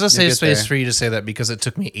 It is a safe get space there. for you to say that, because it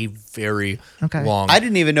took me a very Okay. long. I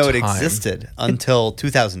didn't even know it time. existed until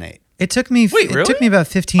 2008. It took me. Wait, It really? took me about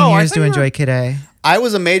 15 Oh, I years thought to you were- enjoy Kid A. I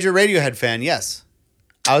was a major Radiohead fan. Yes,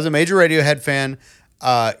 I was a major Radiohead fan.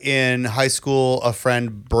 In high school, a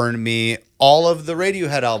friend burned me all of the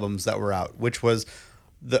Radiohead albums that were out, which was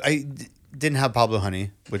I didn't have Pablo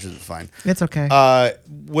Honey, which is fine. It's okay.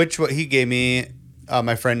 What he gave me,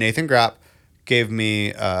 my friend Nathan Grapp gave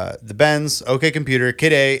me the Benz, OK Computer,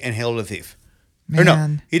 Kid A, and Hail to the Thief. Or no,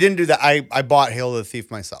 Man. he didn't do that. I bought Hail to the Thief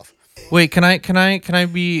myself. Wait, can I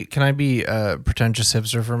be pretentious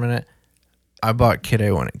hipster for a minute? I bought Kid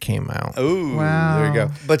A when it came out. Ooh, Wow. there you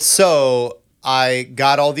go. But so I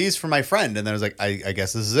got all these for my friend, and then I was like, I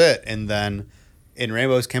guess this is it. And then In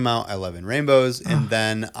Rainbows came out. I love In Rainbows. And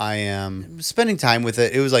then I am spending time with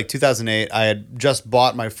it. It was like 2008. I had just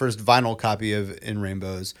bought my first vinyl copy of In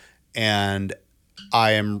Rainbows, and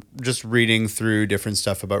I am just reading through different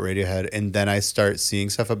stuff about Radiohead, and then I start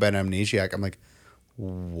seeing stuff about Amnesiac. I'm like,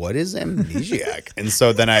 what is Amnesiac? And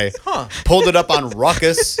so then I pulled it up on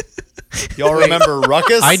Ruckus. Y'all remember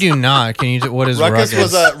Ruckus? I do not. Can you? What is Ruckus?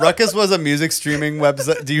 Ruckus was a music streaming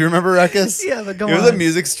website. Do you remember Ruckus? Yeah, but go It was on. a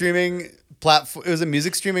music streaming platform. It was a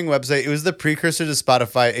music streaming website. It was the precursor to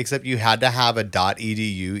Spotify, except you had to have a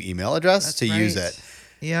 .edu email address to use Right. it.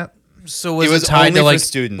 Yep. So was It was it tied only to for like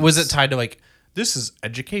students. Was it tied to like this is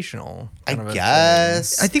educational? I kind of a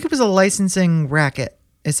guess. I think it was a licensing racket,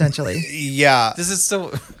 essentially. Yeah. thing? This is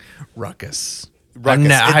still Ruckus. Ruckus.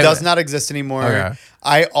 No, It does not exist anymore. Okay.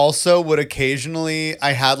 I also would occasionally,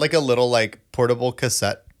 I had like a little like portable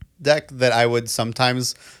cassette deck that I would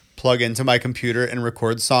sometimes plug into my computer and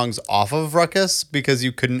record songs off of Ruckus because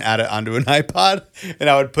you couldn't add it onto an iPod, and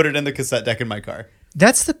I would put it in the cassette deck in my car.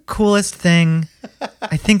 That's the coolest thing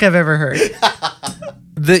I think I've ever heard.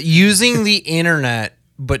 Using the internet,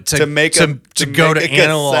 but to make to a- to go make to a cassette,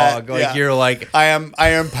 analog, like yeah. you're like. I am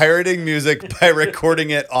pirating music by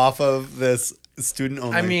recording it off of this student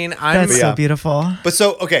only. I mean, I'm That's so beautiful. But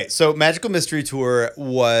so so Magical Mystery Tour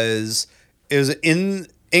was in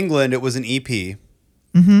England. It was an EP,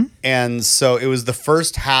 and so it was the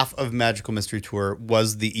first half of Magical Mystery Tour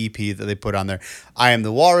was the EP that they put on there. I Am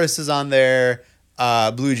the Walrus is on there.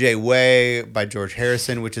 Blue Jay Way by George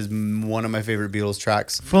Harrison, which is one of my favorite Beatles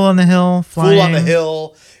tracks. Full on the Hill, flying. Fool on the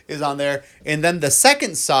Hill is on there. And then the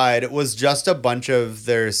second side was just a bunch of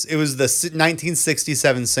it was the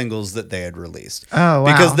 1967 singles that they had released. Oh, wow.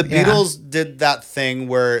 Because the Yeah. Beatles did that thing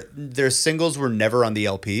where their singles were never on the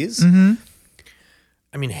LPs. Mm-hmm.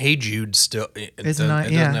 I mean, Hey Jude still it Isn't doesn't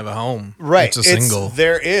it? Yeah. have a home. Right. It's a single.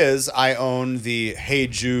 I own the Hey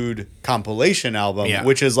Jude compilation album, Yeah.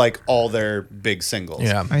 which is like all their big singles.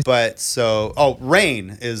 Yeah. But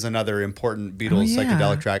Rain is another important Beatles yeah.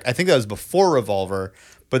 psychedelic track. I think that was before Revolver,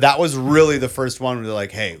 but that was really the first one where they're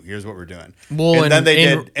like, hey, here's what we're doing. Well, and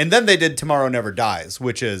then they did Tomorrow Never Dies,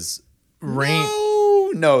 which is Rain.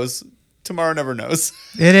 Who knows? Tomorrow Never Knows.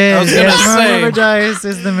 It is. was gonna Yes, Tomorrow say- Never Dies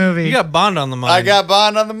is the movie. You got Bond on the mind. I got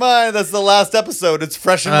Bond on the mind. That's the last episode. It's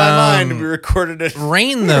fresh in my mind. We recorded it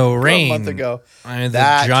Rain though. Rain a month ago. The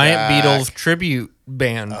That giant track. Beatles tribute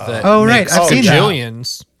band. that Oh, right. makes I've seen that.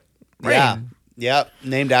 bajillions. Rain. Yeah. Yep.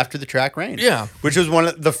 Named after the track Rain. Yeah. Which was one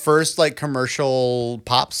of the first like commercial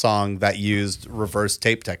pop song that used reverse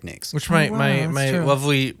tape techniques. Which wow, my that's true.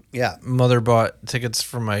 lovely Yeah. mother bought tickets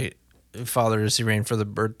for my father to see Rain for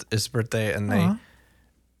his birthday, and Aw.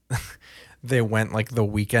 they went like the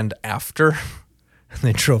weekend after, and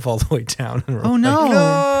they drove all the way down. And were Oh like-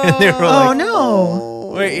 no. And they were Oh like,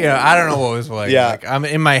 no. wait, yeah, I don't know what it was like. Yeah. Like, I'm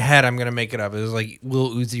in my head. I'm gonna make it up. It was like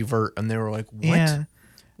Lil Uzi Vert, and they were like, "What? Yeah.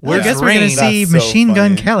 Where's I guess we're Rain?" gonna see That's so Machine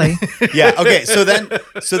Gun funny. Kelly. Yeah. Okay. So then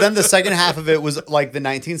the second half of it was like the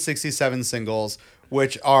 1967 singles,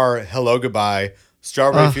 which are Hello Goodbye,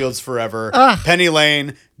 Strawberry Fields Forever, Penny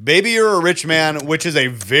Lane, Baby You're a Rich Man, which is a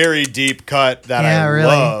very deep cut that Yeah, I really.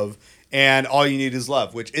 love, and All You Need Is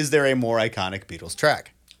Love, which is there a more iconic Beatles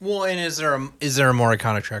track? Well, and is there a more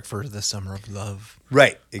iconic track for The Summer of Love?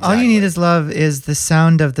 Right. Exactly. All You Need Is Love is the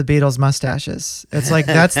sound of the Beatles' mustaches. It's like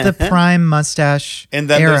that's the prime mustache And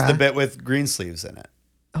then era. there's the bit with Greensleeves in it.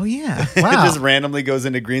 Oh yeah. It Wow. just randomly goes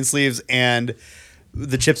into Greensleeves and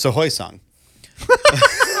the Chips Ahoy song.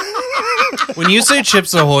 When you say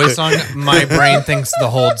Chips Ahoy song, my brain thinks the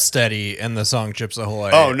Hold Steady and the song Chips Ahoy.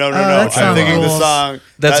 Oh no! that I'm song thinking the rules. song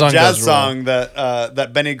That song jazz does rule. song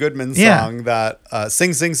that Benny Goodman Yeah. song that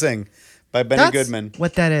Sing Sing Sing by Benny That's Goodman.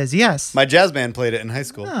 what that is. Yes. My jazz band played it in high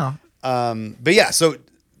school. Oh. But yeah, so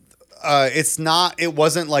it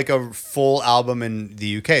wasn't like a full album in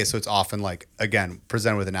the UK, so it's often like again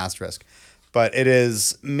presented with an asterisk. But it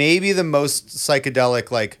is maybe the most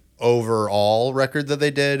psychedelic like overall record that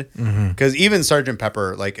they did, because even Sgt.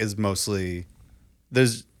 Pepper like is mostly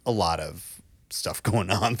there's a lot of stuff going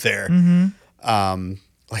on there.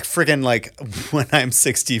 Like freaking like When I'm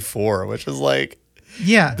 64, which is like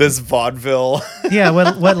Yeah. this vaudeville. Yeah.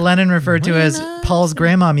 What Lennon referred to as Paul's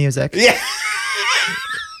grandma music. Yeah.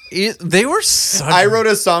 They were such. I wrote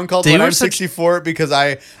a song called They When were I'm such- 64 because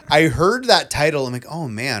I heard that title. I'm like, oh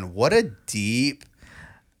man, what a deep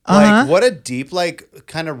Like what a deep, like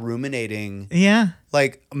kind of ruminating. Yeah.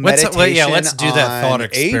 Like meditation. Let's do that thought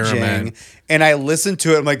experiment. Aging. And I listened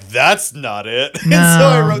to it. I'm like, that's not it. No.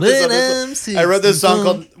 And so I wrote this song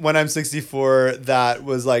called "When I'm 64" that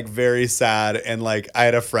was like very sad. And like I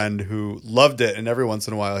had a friend who loved it, and every once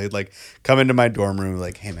in a while he'd like come into my dorm room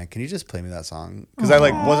like, "Hey man, can you just play me that song?" Because I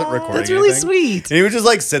like wasn't recording. That's really anything. sweet. And he would just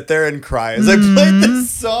like sit there and cry as I played this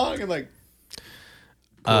song. And like,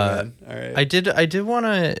 cool, man. All right. I did want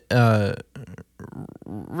to.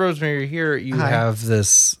 Rosemary, here you Hi. have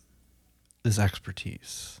this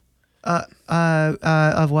expertise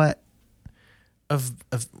Of what? of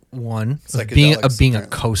one of Psychedelics, being a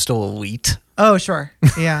apparently. coastal elite. Oh, sure.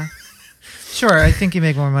 Yeah. Sure. I think you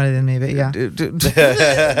make more money than me, but yeah.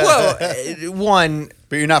 Well, one,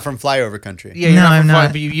 But you're not from flyover country. yeah, you're No, not I'm from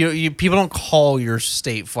not. but you people don't call your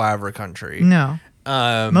state flyover country. No.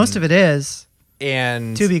 Um, Most of it is,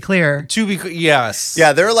 and to be clear. yes,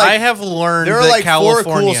 Yeah, there are like I have learned there are that like California,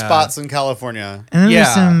 4 cool spots in California. And then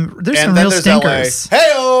Yeah. there's And some then real there's stinkers.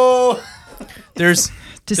 Hey-oh! There's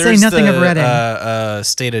To say nothing of Reading.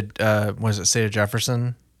 State of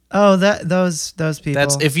Jefferson. Oh, those people.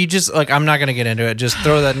 That's if you just like. I'm not gonna get into it. Just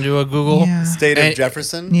throw that into a Google. Yeah. State of And-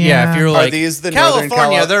 Jefferson? Yeah. Yeah, if you're Are like these the Northern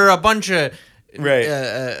California, there are a bunch of Right.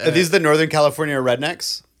 Are these the Northern California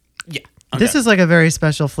rednecks? yeah. This is like a very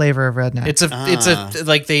special flavor of redneck. It's a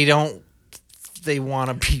like they want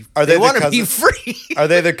to be. Are they the want to be cousins? free? Are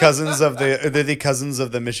they the cousins of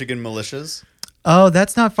the Michigan militias? Oh,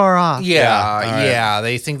 that's not far off. Yeah.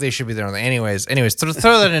 They think they should be there. Anyways,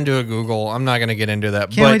 throw that into a Google. I'm not gonna get into that.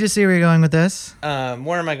 Can't wait to see where you're going with this.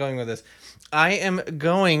 Where am I going with this? I am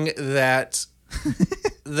going that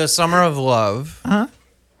the Summer of Love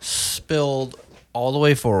spilled all the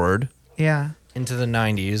way forward Yeah. into the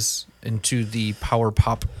 90s, into the power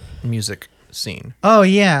pop music scene. Oh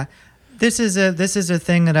yeah. This is a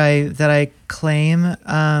thing that I claim.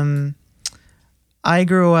 I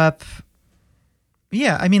grew up.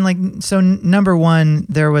 Yeah, I mean, like, so number one,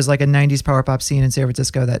 there was like a '90s power pop scene in San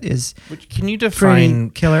Francisco that is Can you Pretty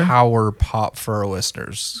define killer. power pop for our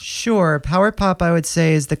listeners? sure power pop. I would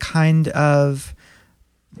say is the kind of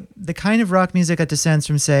rock music that descends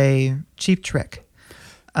from, say, Cheap Trick.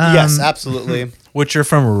 Yes, absolutely. Which are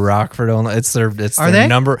from Rockford, Illinois. It's their they?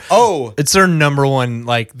 number. Oh, It's their number one.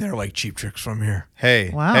 Like they're like Cheap Tricks from here. hey,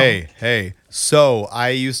 Wow. hey. So I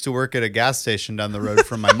used to work at a gas station down the road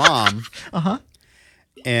from my mom.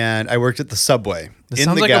 And I worked at the Subway. This in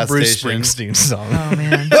sounds the like gas a Bruce station. Springsteen song. Oh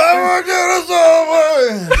man. I worked at a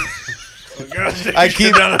Subway. I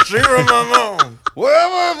keep down the street from my mom.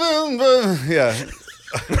 Yeah.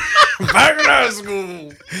 Back in high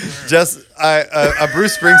school. Just a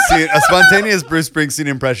Bruce Springsteen, a spontaneous Bruce Springsteen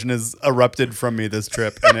impression has erupted from me this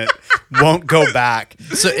trip, and it won't go back.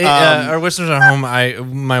 So our listeners at home,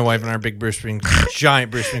 my wife and I are big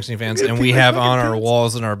giant Bruce Springsteen fans, and we have on our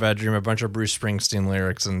walls in our bedroom a bunch of Bruce Springsteen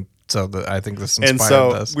lyrics, and so I think this inspired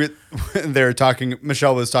And so this. they were talking.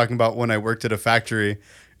 Michelle was talking about when I worked at a factory,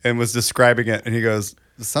 and was describing it, and he goes,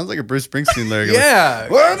 "This sounds like a Bruce Springsteen lyric." I'm like, Yeah.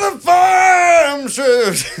 where the farm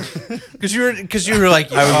shift? Because you were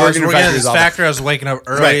like, I was working in working at factories this all the- factory. I was waking up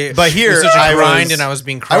early. Right, but here it was such a I grind, was- and I was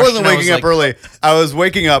being crushed. I wasn't and waking up like, early. I was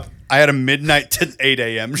waking up. I had a midnight to 8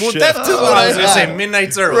 a.m. Well, shift. that's what I was gonna say.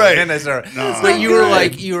 Midnight's early. Right. Midnight's early. No. But you were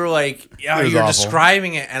like, yeah, It was you're awful.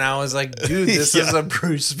 describing it, and I was like, dude, this is a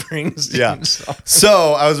Bruce Springsteen Yeah. song.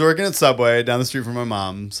 So I was working at Subway down the street from my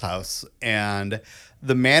mom's house, and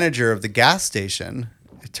the manager of the gas station,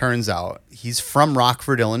 it turns out, he's from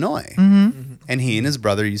Rockford, Illinois, and he and his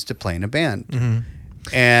brother used to play in a band,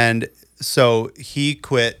 and so he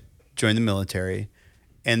quit, joined the military,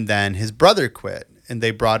 and then his brother quit, and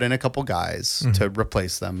they brought in a couple guys to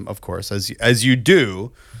replace them, of course, as you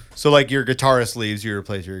do. So like your guitarist leaves, you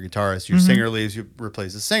replace your guitarist. Your singer leaves, you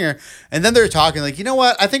replace the singer. And then they're talking like, you know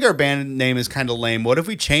what? I think our band name is kind of lame. What if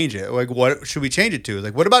we change it? Like, what should we change it to?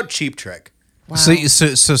 Like, what about Cheap Trick? Wow.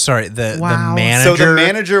 So sorry. The Wow. manager. So the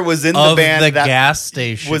manager was in the of band the that gas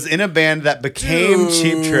station was in a band that became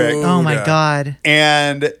Cheap Trick. Oh my god.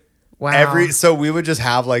 And Wow. so we would just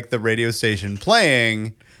have like the radio station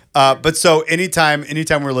playing. But so anytime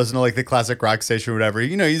we're listening to like the classic rock station or whatever,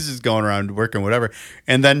 you know, he's just going around working, whatever.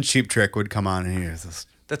 And then Cheap Trick would come on and he's just,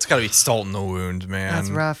 That's got to be salt in the wound, man. That's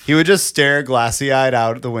rough. he would just stare glassy eyed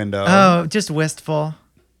out the window. Oh, just wistful.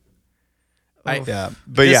 Yeah.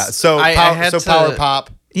 But yeah, so I had to- power pop.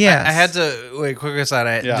 Yes. I had to wait. Quick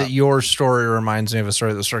aside. Yeah. Your story reminds me of a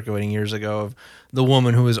story that was circulating years ago of the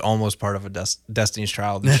woman who was almost part of a Destiny's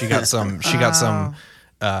Child. And she got some.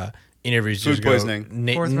 Interviews years Food ago.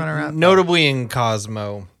 poisoning. Fourth runner-up. Notably in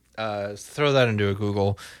Cosmo. Throw that into a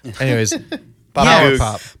Google. Anyways, Papa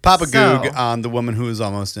Pop. Goog. Papa So- Goog on The Woman Who Is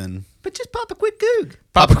Almost In. But just pop a quick goog.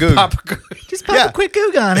 Papa Goog. Just pop a quick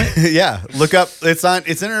goog on it. Yeah, look up. It's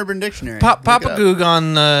in Urban Dictionary. Papa Look it up. Goog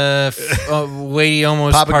on Weighty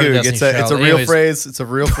almost Papa part of Goog. Destiny's It's a Child. real Anyways, phrase. It's a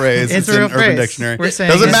real phrase. It's a in real Urban phrase. Dictionary. We're saying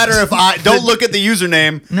Doesn't it. matter if I don't look at the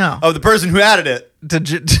username No. of the person who added it.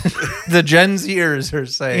 The Gen Zers are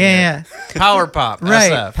saying Yeah. Power Pop.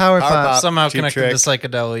 Right. SF. Power Power pop. Pop. Somehow Cheap connected Trick. to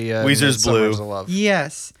psychedelia. Weezer's Blue. Summers of Love.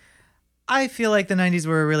 Yes. I feel like the 90s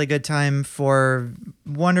were a really good time for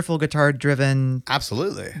wonderful guitar driven,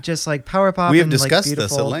 Absolutely. just like power pop. We have and discussed like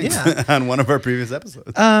this at beautiful. length Yeah. on one of our previous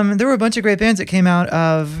episodes. There were a bunch of great bands that came out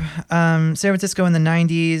of San Francisco in the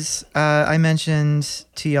 90s. I mentioned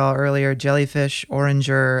to y'all earlier Jellyfish,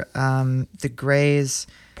 Oranger, the Grays.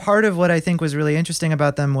 Part of what I think was really interesting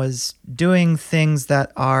about them was doing things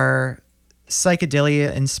that are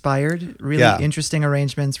psychedelia inspired, really Yeah. interesting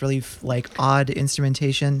arrangements, really like odd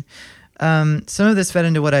instrumentation. Some of this fed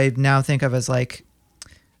into what I now think of as like,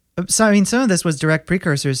 so I mean, some of this was direct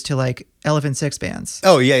precursors to like Elephant Six bands.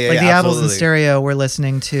 Oh yeah, yeah, Like yeah, the Apples in absolutely. Stereo, we're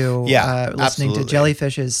listening to listening absolutely. to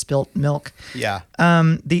Jellyfish's Spilt Milk. Yeah.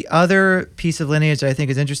 The other piece of lineage that I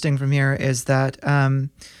think is interesting from here is that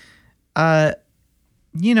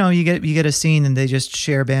you know, you get a scene and they just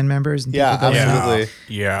share band members and Yeah, people go in. absolutely.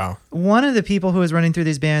 Yeah. One of the people who was running through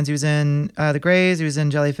these bands, he was in the Grays, he was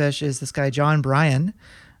in Jellyfish, is this guy John Bryan,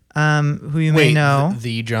 who you may know.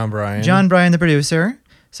 The John Bryan. John Bryan, the producer.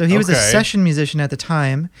 So he was a Okay. session musician at the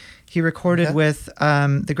time. He recorded with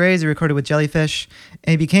the Grays. He recorded with Jellyfish,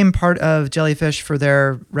 and he became part of Jellyfish for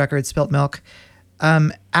their record Spilt Milk.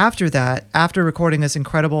 After that, after recording this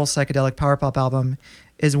incredible psychedelic power pop album,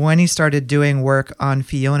 is when he started doing work on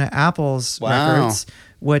Fiona Apple's Wow. records,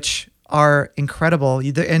 which are incredible.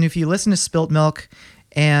 And if you listen to Spilt Milk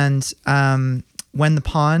and When the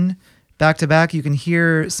Pawn back to back, you can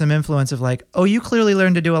hear some influence of like, oh, you clearly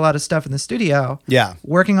learned to do a lot of stuff in the studio. Yeah.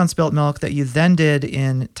 Working on Spilt Milk that you then did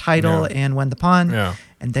in Tidal Yeah. and When the Pawn. Yeah.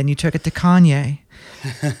 And then you took it to Kanye.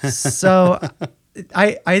 So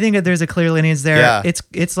I think that there's a clear lineage there. Yeah.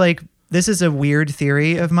 It's like, this is a weird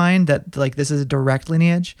theory of mine that like this is a direct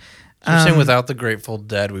lineage. You're saying without the Grateful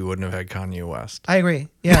Dead, we wouldn't have had Kanye West. I agree.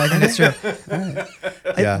 Yeah, I think that's true.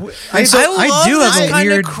 Yeah. I do this have a kind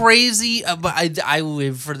weird. of crazy, but I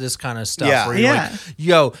live for this kind of stuff. Yeah. Where you're Yeah. like,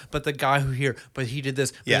 yo, but the guy who here, but he did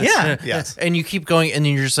this. Yes. Yeah. Yes. And you keep going, and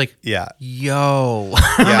then you're just like, Yeah. yo.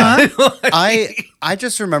 Yeah. I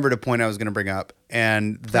just remembered a point I was going to bring up,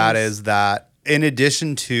 and that is that in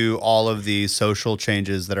addition to all of the social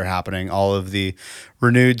changes that are happening, all of the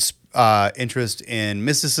renewed interest in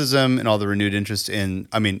mysticism and all the renewed interest in,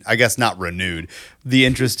 I mean, I guess not renewed, the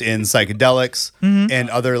interest in psychedelics and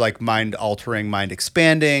other like mind altering, mind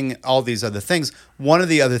expanding, all these other things. One of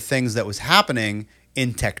the other things that was happening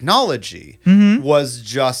in technology was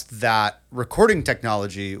just that recording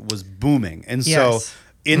technology was booming. And Yes. so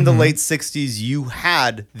in the late 60s, you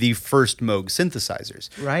had the first Moog synthesizers.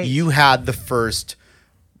 Right. You had the first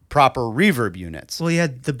proper reverb units. Well, you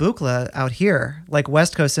had the Buchla out here. Like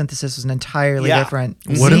West Coast Synthesis was an entirely Yeah. different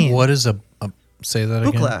What scene. is a say that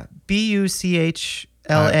again? Buchla? Buchla.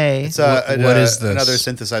 It's What is this? another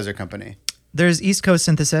synthesizer company. There's East Coast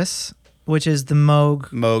Synthesis, which is the Moog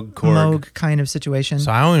Moog, Korg. kind of situation.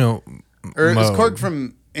 So I only know. Or is Moog. Korg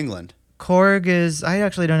from England? Korg is, I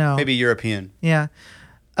actually don't know. Maybe European. Yeah.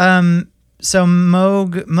 So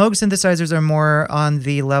Moog synthesizers are more on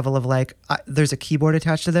the level of like, there's a keyboard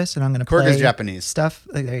attached to this, and I'm going to Korg play is Japanese. stuff.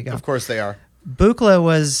 Like, there you go. Of course they are. Buchla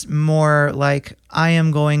was more like,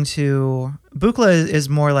 Buchla is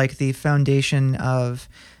more like the foundation of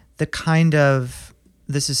the kind of,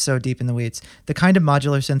 this is so deep in the weeds, the kind of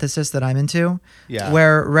modular synthesis that I'm into. Yeah.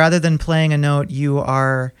 Where rather than playing a note, you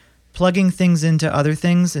are plugging things into other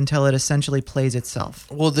things until it essentially plays itself.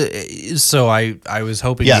 Well, so I was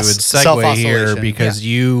hoping Yes, you would segue here self-oscillation. because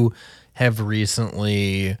you have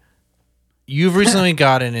recently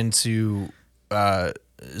gotten into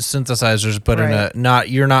synthesizers, but Right.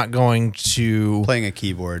 you're not going to Playing a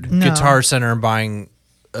keyboard. No. Guitar Center and buying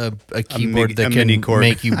a keyboard that mini can Korg.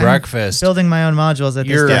 make you breakfast. Building my own modules at this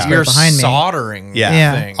You're desk right you're behind me. soldering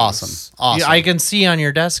Yeah. things. Awesome. Yeah, I can see on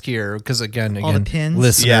your desk here because again, All the pins.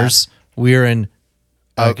 listeners, we're in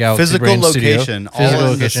Galaxy physical Brain Studio. location, all Physical in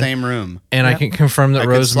the location. same room. And I Yep. can confirm that I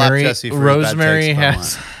could slap Rosemary Jesse for his bad Rosemary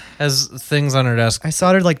takes if I has things on her desk. I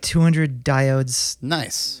soldered like 200 diodes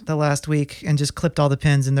Nice. the last week and just clipped all the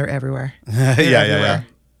pins, and they're everywhere. Yeah.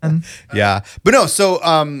 Yeah. But no, so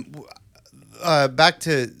back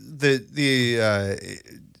to the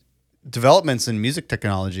developments in music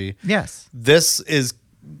technology. Yes. This is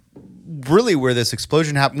really where this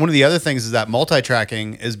explosion happened. One of the other things is that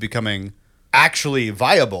multi-tracking is becoming actually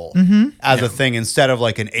viable as a thing instead of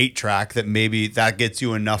like an 8-track that maybe that gets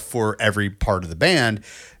you enough for every part of the band.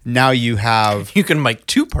 Now you have You can make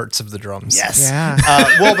 2 parts of the drums. yes, Yeah.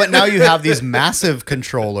 well, but now you have these massive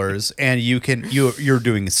controllers, and you're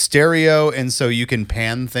doing stereo, and so you can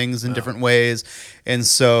pan things in different ways. And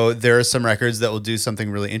so there are some records that will do something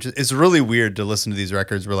really interesting. It's really weird to listen to these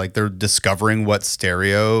records where like they're discovering what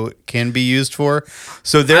stereo can be used for.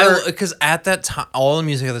 So Because at that time, all the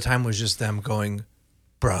music at the time was just them going,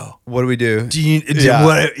 bro. what do we do? Do you, Yeah.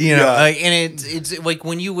 what, you know, Yeah. like, and it's like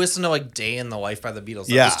when you listen to like Day in the Life by the Beatles,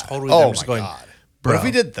 that Yeah. was totally Oh them just my going, God. bro. What if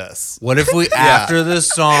we did this? What if we, after this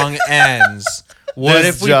song ends, what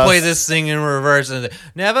This if we just- play this thing in reverse and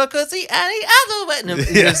never could see any other way? And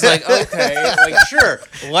it's like, okay, like, sure,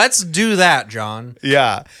 let's do that, John.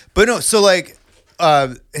 Yeah, but no. So like,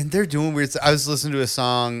 and they're doing weird. I was listening to a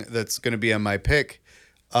song that's going to be on my pick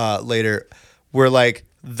later, where like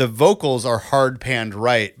the vocals are hard panned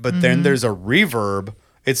right, but then there's a reverb.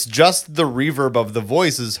 It's just the reverb of the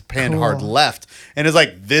voices panned hard Cool. left, and it's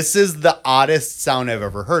like this is the oddest sound I've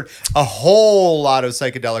ever heard. A whole lot of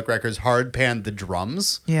psychedelic records hard panned the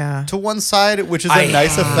drums Yeah. to one side, which is a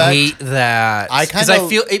nice effect. hate that. I Because kinda- I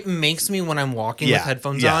feel it makes me when I'm walking Yeah, with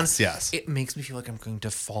headphones yes, on. yes. It makes me feel like I'm going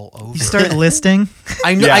to fall over. You start listing.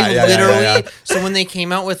 I know. Yeah, I yeah, literally. yeah. So when they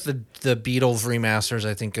came out with the Beatles remasters,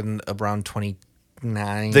 I think in around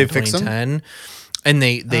 2009, They fixed them? 2010. And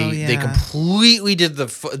they Oh, they yeah. completely did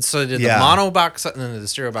so they did Yeah. the mono box set and then the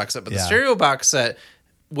stereo box set. But the Yeah. stereo box set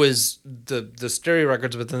was the stereo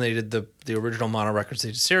records, but then they did the original mono records. They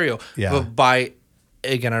did stereo. Yeah. But by,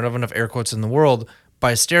 again, I don't have enough air quotes in the world.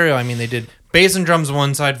 By stereo, I mean they did bass and drums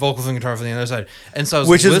one side, vocals and guitar for the other side. And so I was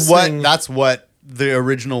Which is listening, that's what the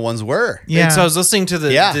original ones were. Yeah. And so I was listening to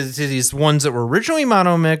Yeah. to these ones that were originally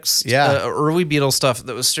mono mixed, Yeah. early Beatles stuff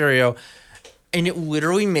that was stereo, and it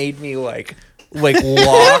literally made me like walk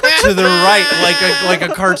to the right like a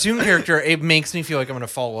cartoon character. It makes me feel like I'm gonna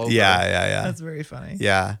fall over. Yeah. That's very funny.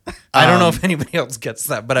 Yeah. I don't know if anybody else gets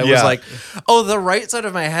that, but I was yeah. like, oh, the right side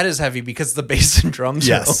of my head is heavy because the bass and drums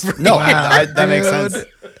Yes. are over. No, Wow, that makes dude. sense.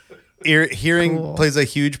 Hearing Cool. plays a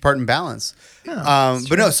huge part in balance. But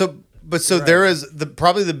no, so there is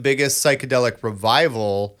probably the biggest psychedelic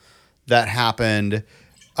revival that happened,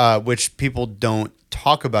 which people don't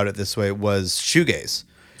talk about it this way, was shoegaze.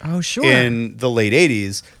 Oh, sure. In the late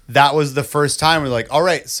 80s. That was the first time we're like, all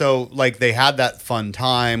right, so like they had that fun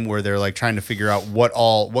time where they're like trying to figure out what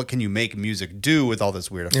can you make music do with all this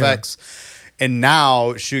weird effects. And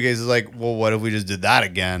now shoegaze is like, well, what if we just did that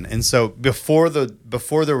again? And so before there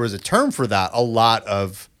was a term for that, a lot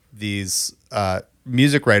of these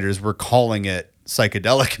music writers were calling it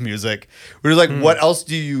psychedelic music. We were like, what else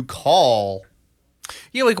do you call?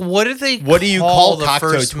 Yeah, like what did they? What do you call the Cocteau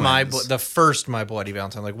first Twins? the first My Bloody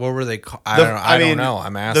Valentine? Like what were they? I don't know.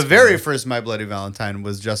 I'm asking. The very first My Bloody Valentine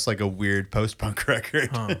was just like a weird post-punk record,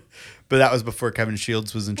 but that was before Kevin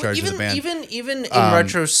Shields was in charge of the band. Even in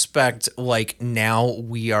retrospect, like now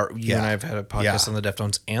you and I have had a podcast Yeah. on the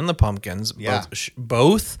Deftones and the Pumpkins, Yeah.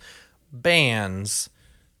 both bands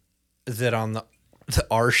that on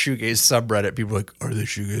our shoegaze subreddit, people are like, are they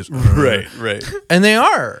shoegaze? right. And they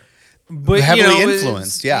are. But Heavily it's-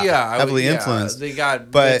 influenced, yeah. Heavily influenced. They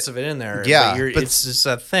got But- bits of it in there. yeah, but but- it's just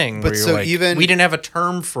a thing. but where you're so like, even- we didn't have a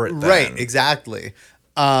term for it. Then. Right, exactly.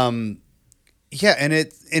 Yeah, and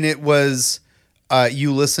it was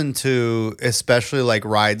you listen to especially like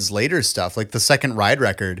Ride's later stuff, like the second Ride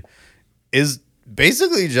record is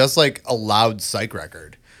basically just like a loud psych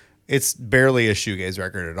record. It's barely a shoegaze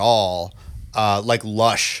record at all. Like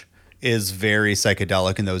Lush is very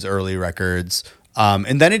psychedelic in those early records.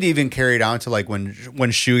 And then it even carried on to like when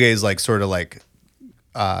shoegaze like sort of like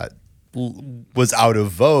was out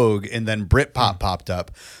of vogue, and then Britpop popped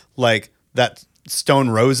up. Like that Stone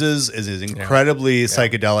Roses is incredibly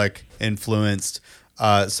psychedelic influenced.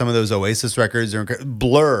 Some of those Oasis records are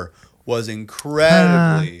Blur was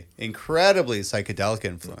incredibly psychedelic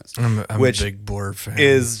influenced. I'm which a big Blur fan.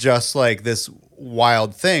 is just like this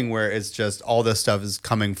wild thing where it's just all this stuff is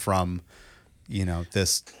coming from,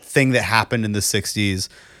 this thing that happened in the 60s,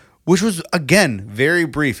 which was, again, very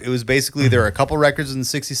brief. It was basically there were a couple records in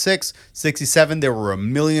 66, 67, there were a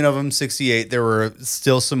million of them, 68, there were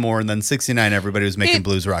still some more, and then 69, everybody was making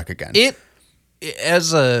blues rock again.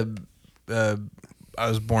 I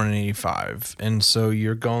was born in '85, and so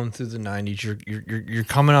you're going through the '90s. You're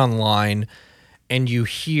coming online, and you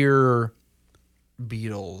hear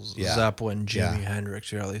Beatles, Zeppelin, Jimi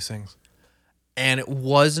Hendrix, all these things. And it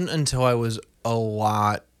wasn't until I was a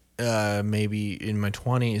lot, maybe in my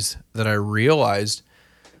 20s, that I realized,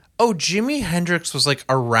 oh, Jimi Hendrix was like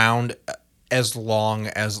around as long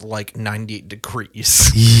as like 98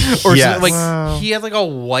 degrees or Yes. something. Like Wow. he had like a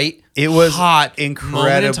white, It was hot incredibly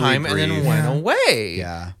moment in time and then brief. went away.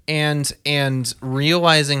 Yeah. And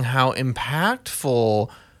realizing how impactful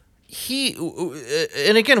he,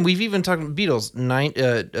 and again, we've even talked about Beatles,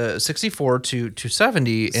 64 to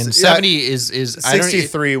 70, and 70 is I don't-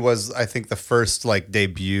 63 was, I think, the first like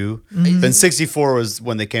debut. Then 64 was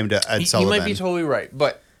when they came to Ed You Sullivan. might be totally right,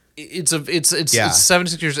 but it's Yeah.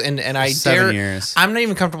 76 years, and I 7 years. I'm not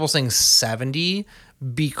even comfortable saying 70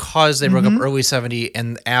 because they broke up early 70,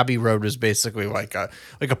 and Abbey Road was basically like a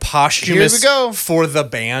posthumous Here we go. for the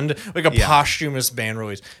band, like a Yeah. posthumous band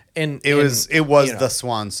release, and It was you know, the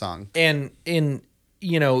swan song. and in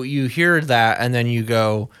you hear that, and then you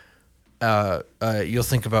go, you'll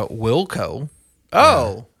think about Wilco.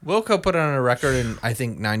 Oh, Wilco put on a record in I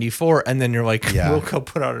think 94, and then you're like, Yeah. Wilco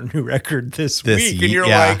put out a new record this This week, ye- and you're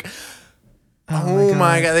yeah. like, oh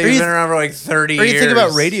my god, they've Or you- been around for like 30 Or years. you think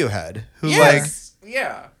about Radiohead, who Yes.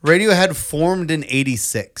 Yeah. like Radiohead formed in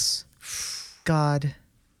 86. God.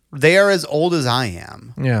 They are as old as I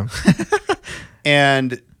am. Yeah.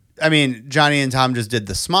 And I mean, Johnny and Tom just did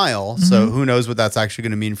The Smile, so who knows what that's actually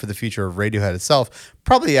going to mean for the future of Radiohead itself.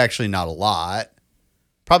 Probably actually not a lot.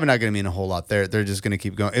 Probably not going to mean a whole lot there. They're just going to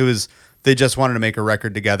keep going. They just wanted to make a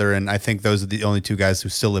record together, and I think those are the only two guys who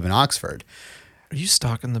still live in Oxford. Are you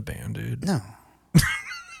stalking the band, dude? No.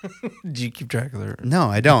 Do you keep track of their? No,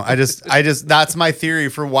 I don't. I just that's my theory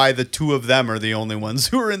for why the two of them are the only ones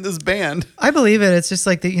who are in this band. I believe it. It's just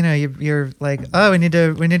like that, you're like, oh, we need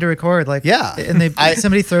to record, like, Yeah. and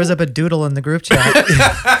somebody throws up a doodle in the group chat.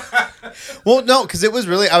 Well, no, because it was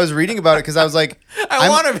really, I was reading about it because I was like, I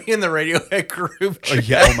want to be in the Radiohead group. oh,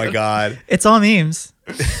 yeah, oh my God. It's all memes.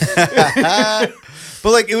 But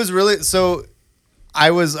like, it was really, so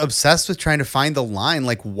I was obsessed with trying to find the line,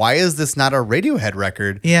 like, why is this not a Radiohead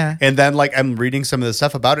record? Yeah. And then like, I'm reading some of the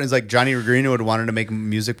stuff about it. And it's like Johnny Greenwood wanted to make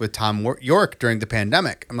music with Tom York during the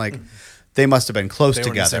pandemic. I'm like, they must have been close They were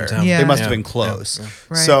in the same together. town. Yeah. They must Yeah. have been close. Yeah.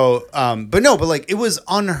 Right. So, but like, it was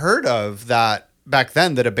unheard of that back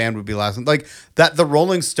then that a band would be lasting. Like that the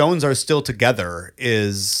Rolling Stones are still together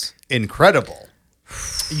is incredible.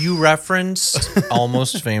 You referenced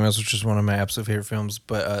Almost Famous, which is one of my absolute favorite films,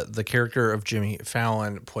 but the character of Jimmy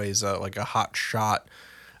Fallon plays like a hot shot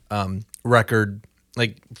record,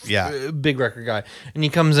 like Yeah. big record guy, and he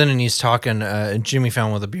comes in and he's talking Jimmy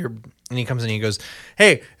Fallon with a beard, and he comes in and he goes,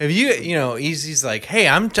 "Hey, have he's like, hey,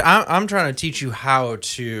 I'm trying to teach you how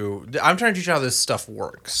this stuff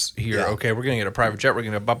works here. Yeah. Okay, we're gonna get a private jet, we're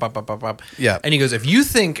gonna bop bop bop bop bop." Yeah. And he goes, if you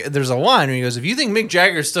think there's a line, and he goes, if you think Mick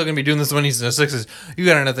Jagger's still gonna be doing this when he's in the 60s, you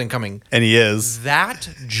got nothing coming. And he is. That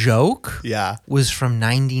joke Yeah. was from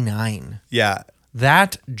 99. Yeah.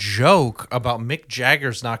 That joke about Mick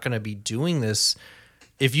Jagger's not going to be doing this.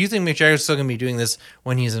 If you think Mick Jagger's still going to be doing this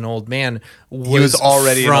when he's an old man, He was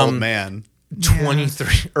already an from old man.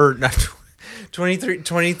 23 or not 23,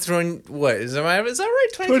 what is that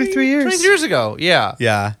right? 23 years. 23 years ago. Yeah.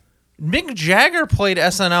 Yeah. Mick Jagger played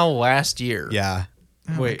SNL last year. Yeah.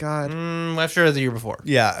 Oh my God. Last year or the year before.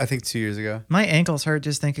 Yeah. I think 2 years ago. My ankles hurt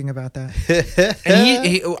just thinking about that.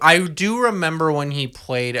 And I do remember when he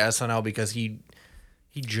played SNL because he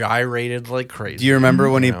gyrated like crazy. Do you remember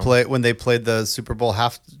when know? when they played the Super Bowl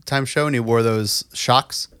halftime show and he wore those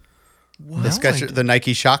shocks? The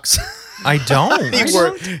Nike shocks. I don't.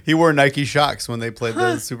 He wore Nike shocks when they played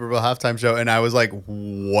the Super Bowl halftime show, and I was like,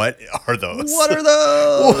 "What are those? What are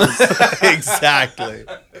those? Exactly."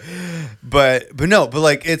 But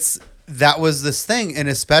like that was this thing, and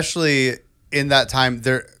especially in that time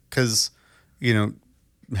there, because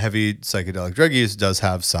heavy psychedelic drug use does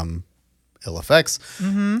have some ill effects,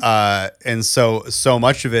 and so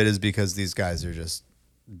much of it is because these guys are just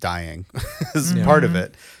dying is part of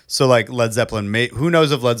it. So like Led Zeppelin, who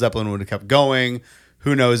knows if Led Zeppelin would have kept going?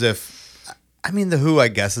 Who knows if, I mean, the Who I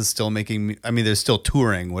guess is still making. I mean, they're still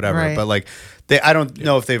touring, whatever. Right. But like I don't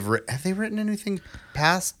know if have they written anything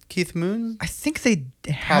past Keith Moon? I think they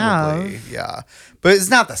Probably, have. yeah. But it's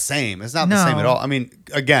not the same. It's not the same at No. all. I mean,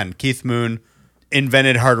 again, Keith Moon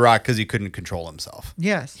invented hard rock because he couldn't control himself.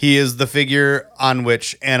 Yes. He is the figure on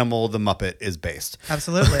which Animal the Muppet is based.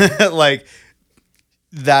 Absolutely. Like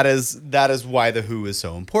that is why the Who is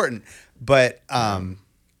so important. But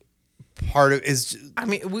part of is I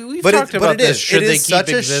mean, we've talked about this. Should they keep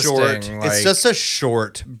existing? It's just a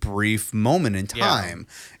short, brief moment in time.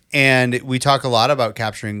 And we talk a lot about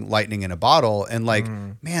capturing lightning in a bottle. And like,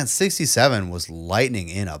 man, 67 was lightning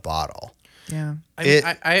in a bottle. Yeah.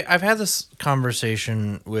 I've had this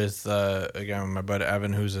conversation with again my buddy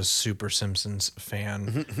Evan, who's a super Simpsons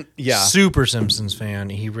fan. Yeah, super Simpsons fan.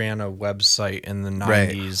 He ran a website in the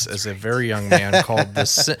 '90s as a very young man called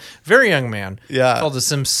the called the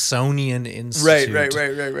Simpsonian Institute.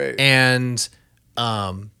 Right. And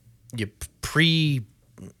you pre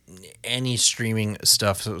any streaming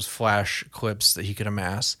stuff, so it was flash clips that he could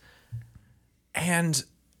amass, and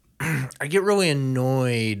I get really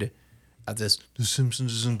annoyed at this. The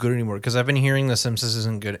Simpsons isn't good anymore because I've been hearing The Simpsons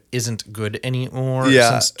isn't good anymore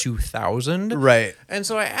since 2000. Right. And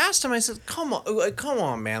so I asked him. I said, "Come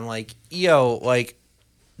on, man! Like, yo, like,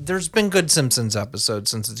 there's been good Simpsons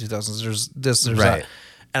episodes since the 2000s. There's this, there's that."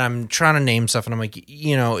 And I'm trying to name stuff, and I'm like,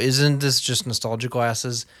 isn't this just nostalgia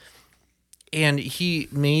glasses? And he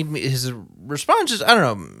made me his response is, I don't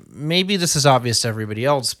know, maybe this is obvious to everybody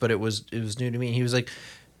else, but it was new to me. He was like,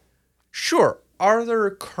 sure, are there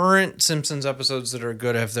current Simpsons episodes that are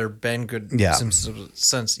good? Have there been good Simpsons episodes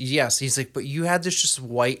since? Yes. He's like, but you had this just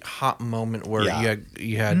white hot moment where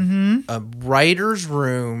you had a writer's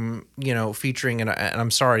room, featuring, and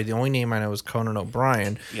I'm sorry, the only name I know is Conan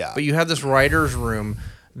O'Brien. Yeah. But you had this writer's room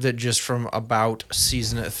that just from about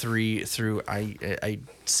season 3 through I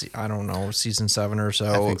don't know, season 7 or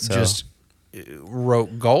so, just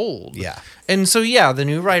wrote gold. Yeah. And so the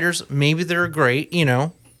new writers, maybe they're great,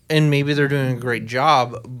 and maybe they're doing a great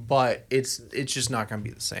job, but it's just not going to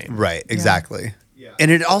be the same. Right, exactly. Yeah. And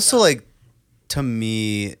it also, like, to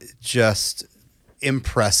me, just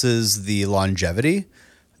impresses the longevity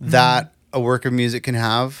that a work of music can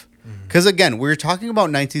have. Because, again, we were talking about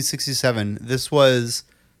 1967. This was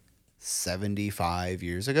 75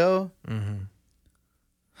 years ago.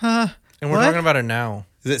 Huh? And we're talking about it now.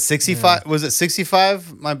 Is it 65? Was it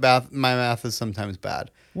 65? My math is sometimes bad.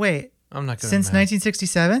 Wait. I'm not good since at math.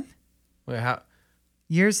 1967? Wait, how?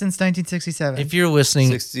 Years since 1967. If you're listening,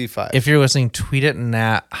 65. If you're listening, tweet at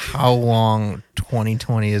Nat how long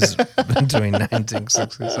 2020 has been doing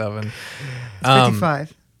 1967.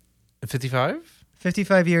 55. 55?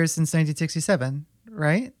 55 years since 1967,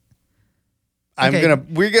 right? We're gonna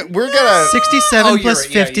 67 plus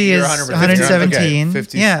 50 is 117. Okay,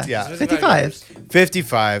 50, yeah, 55.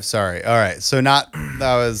 55. Sorry. All right. So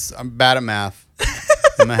I'm bad at math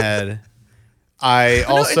in my head.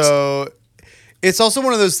 It's also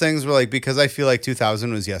one of those things where, like, because I feel like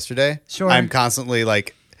 2000 was yesterday. Sure. I'm constantly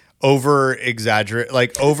like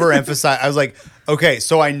overemphasize. I was like, okay,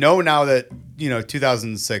 so I know now that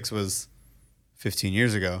 2006 was 15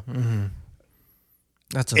 years ago. Mm-hmm.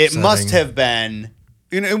 That's upsetting. It must have been,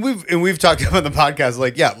 and we've talked about the podcast.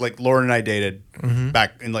 Like, Lauren and I dated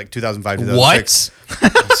back in like 2005, 2006.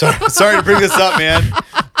 What? Sorry to bring this up, man.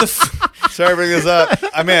 Sorry to bring this up.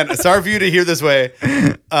 Sorry for you to hear this way.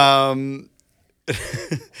 Find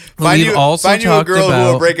you a girl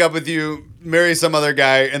who will break up with you, marry some other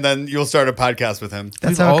guy, and then you'll start a podcast with him.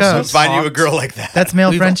 That's how it goes. Find you a girl like that. That's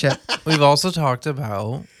male friendship. We've also talked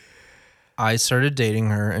about, I started dating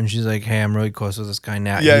her, and she's like, "Hey, I'm really close with this guy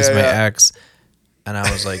Nat. He's my ex." And I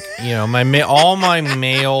was like, all my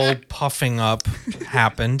male puffing up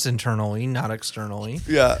happened internally, not externally.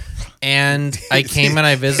 Yeah. And I came and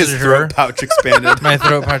I visited His throat her. pouch expanded. My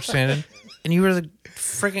throat pouch expanded. And you were the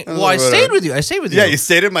freaking. Well, I stayed with you. Yeah, you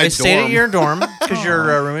stayed at my dorm. I stayed at your dorm because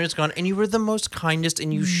your roommate was gone, and you were the most kindest,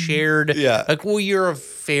 and you shared. Yeah. Like, well, you're a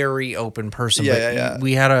very open person. Yeah.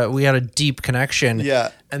 We had a deep connection.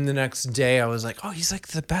 Yeah. And the next day, I was like, oh, he's like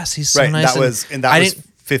the best. He's so right. nice. That was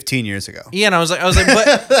 15 years ago. Yeah, and I was like,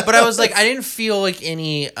 but I was like, I didn't feel like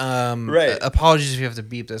any apologies if you have to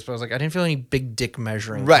beep this, but I was like, I didn't feel any big dick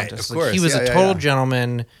measuring. Right, contest. of course. He was a total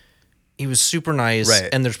gentleman. He was super nice,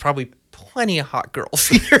 and there's probably plenty of hot girls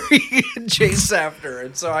here you can chase after.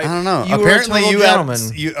 And so I don't know. You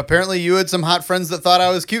apparently you had some hot friends that thought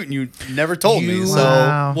I was cute, and you never told me.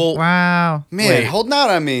 So wow, man, holding out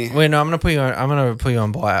on me. Wait, no, I'm gonna put you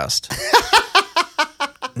on blast.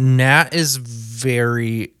 Nat is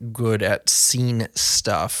very good at scene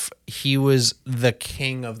stuff. He was the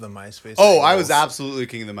king of the MySpace. Oh, I was absolutely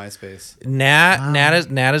king of the MySpace.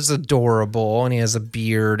 Nat is adorable, and he has a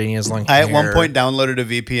beard, and he has long hair. I at one point downloaded a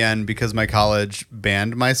VPN because my college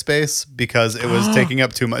banned MySpace because it was taking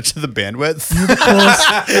up too much of the bandwidth.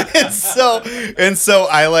 and so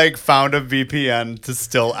I like found a VPN to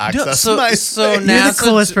still access MySpace. So You're the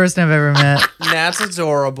coolest person I've ever met. Nat's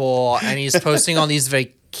adorable, and he's posting all these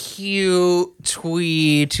very cute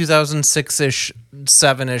twee 2006-ish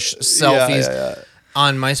 7-ish selfies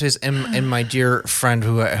on MySpace, and my dear friend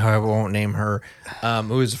who I won't name her,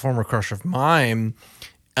 who is a former crush of mine,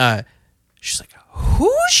 she's like,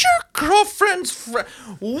 who's your girlfriend's friend?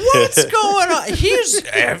 What's going on? He's,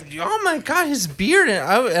 oh my God, his beard. And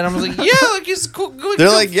I was like, yeah, like he's cool. They're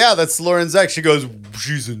like, yeah, that's Lauren Zach. She goes,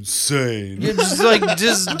 she's insane. Yeah,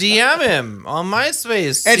 just DM him on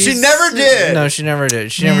MySpace. And she never did. No, she never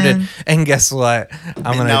did. She never did. And guess what?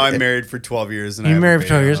 I'm married for 12 years. And you married for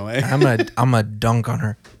 12 years? I'm gonna dunk on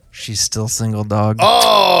her. She's still single, dog.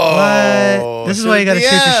 Oh, what? This is why you gotta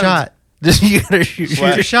shoot your shot. You gotta shoot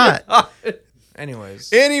your shot. Anyways,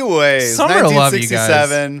 Summer love you guys.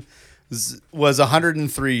 1967 was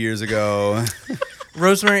 103 years ago.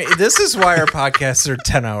 Rosemary, this is why our podcasts are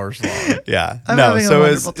 10 hours long. Yeah. I'm no, having a so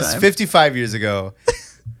it's wonderful time. 55 years ago.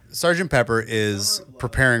 Sergeant Pepper is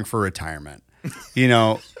preparing for retirement. You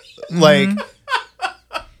know, like,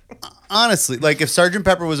 honestly, like if Sergeant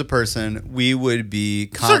Pepper was a person, we would be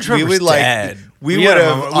We would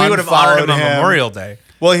have honored him on Memorial Day.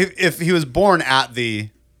 Well, if he was born at the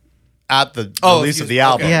release of the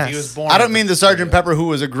album. Okay. Yes. He was born I don't mean the Sergeant Pepper who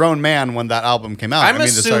was a grown man when that album came out. I'm I mean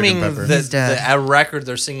assuming the Sergeant Pepper. He's dead. that a record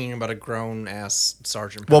they're singing about a grown ass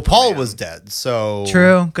Sergeant Pepper. Well, Paul man. was dead, so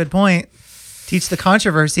True. Good point. Teach the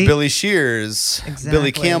controversy. Billy Shears, Billy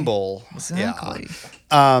Exactly. Campbell. Exactly.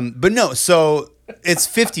 Yeah. But no, so it's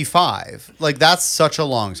 55. Like that's such a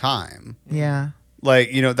long time. Yeah.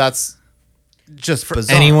 Like, you know, that's just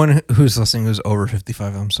bizarre. Anyone who's listening who's over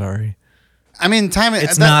 55, I'm sorry. I mean, time.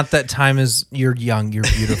 It's not that time is. You're young. You're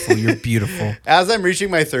beautiful. You're beautiful. As I'm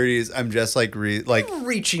reaching my 30s, I'm just like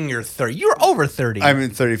Reaching your 30. You're over 30. I'm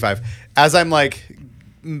in 35. As I'm like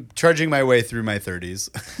trudging my way through my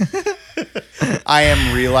 30s, I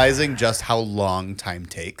am realizing just how long time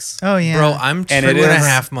takes. Oh yeah. Bro, I'm two And and it a is-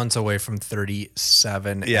 half months away from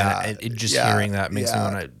 37. Yeah, And just yeah, hearing that makes me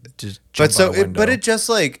yeah. want to just jump out a window. But it just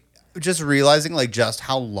like realizing like just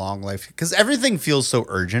how long life, because everything feels so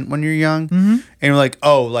urgent when you're young, and you're like,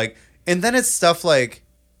 oh, like, and then it's stuff like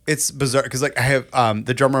it's bizarre because like I have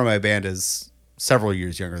the drummer of my band is several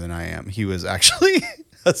years younger than I am. He was actually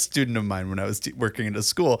a student of mine when I was working in a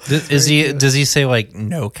school. Does he say like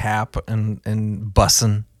no cap and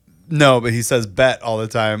bussin'? No, but he says bet all the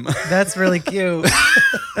time. That's really cute.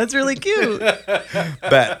 That's really cute.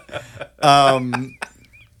 Bet.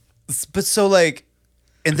 But so like,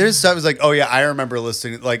 and there's stuff is like, oh yeah, I remember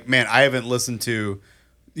listening. Like, man, I haven't listened to,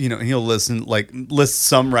 you know, he'll list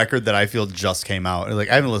some record that I feel just came out. Like,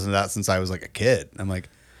 I haven't listened to that since I was like a kid. I'm like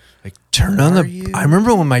Turn on the. I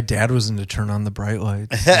remember when my dad was into Turn on the Bright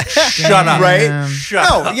Lights. Shut up. right? Shut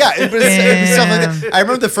No, up. yeah, but it's stuff like that. I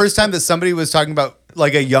remember the first time that somebody was talking about,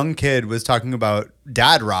 like a young kid was talking about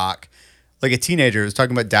dad rock, like a teenager was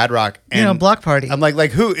talking about dad rock. And Block Party. I'm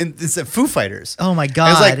like who? And it's Foo Fighters. Oh my I was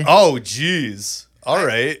God. like, oh, geez. All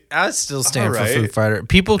right. I still stand All for Foo right. Fighter.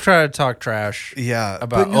 People try to talk trash. Yeah.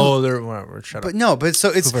 About but no, they're whatever. Shut up. But no, but so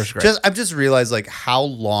it's Foo Fighters are great. just I've just realized like how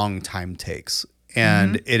long time takes,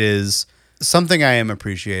 and it is something I am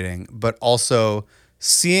appreciating, but also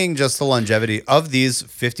seeing just the longevity of these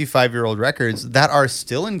 55-year-old records that are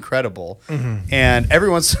still incredible. And every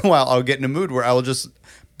once in a while, I'll get in a mood where I will just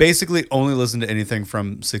basically only listen to anything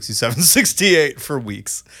from 67, 68 for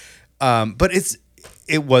weeks. But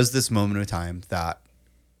it was this moment of time that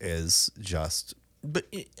is just But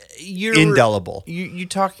you're indelible. You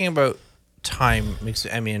talking about time makes.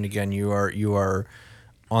 I mean, again, you are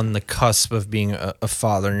on the cusp of being a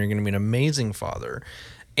father, and you're going to be an amazing father.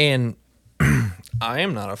 And I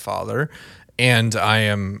am not a father, and I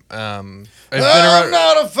am. I'm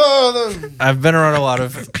not a father. I've been around a lot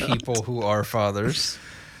of people who are fathers.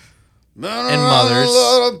 And mothers. A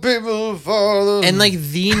lot of people fathers. And like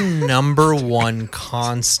the number one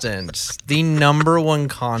constant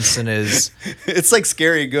is It's like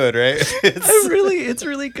scary good, right? it's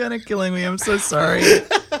really kind of killing me. I'm so sorry.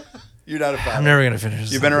 You're not a father. I'm never gonna finish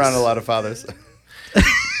this. You've been around a lot of fathers.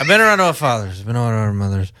 I've been around a lot of fathers. I've been around a lot of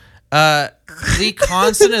mothers. The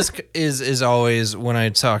constant is always when I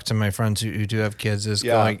talk to my friends who do have kids is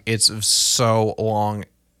Yeah. going, it's so long,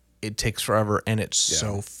 it takes forever, and it's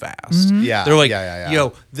so fast. Yeah. They're like, yeah.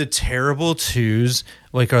 yo, the terrible twos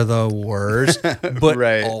like are the worst, but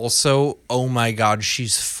Right. also, oh my God,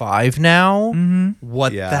 she's 5 now.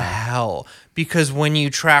 What Yeah. the hell? Because when you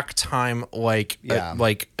track time, like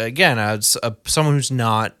again, as someone who's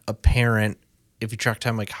not a parent, if you track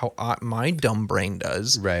time like how my dumb brain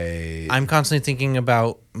does, Right. I'm constantly thinking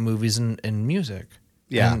about movies and music.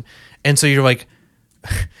 Yeah. And so you're like,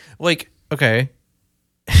 okay,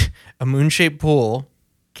 A Moon-Shaped Pool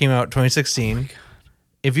came out 2016.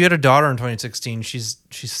 If you had a daughter in 2016, she's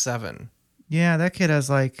 7. Yeah, that kid has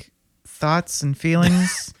like thoughts and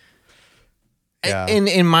feelings. Yeah.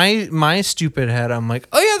 In my stupid head, I'm like,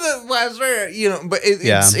 oh yeah, the last rare, but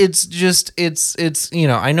it's just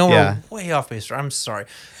I know we're way off base. I'm sorry,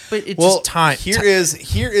 but it's just time. Here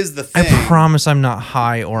is the thing. I promise I'm not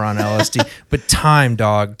high or on LSD, but time,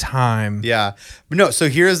 dog, time. Yeah, but no. So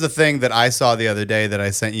here's the thing that I saw the other day that I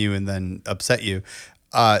sent you and then upset you,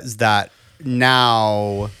 is that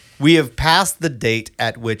now we have passed the date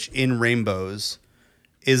at which In Rainbows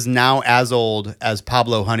is now as old as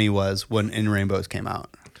Pablo Honey was when In Rainbows came out.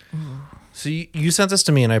 So you sent this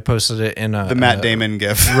to me and I posted it in the Matt Damon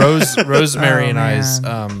gif. Rosemary and I's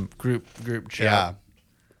group chat. Yeah.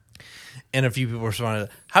 And a few people responded,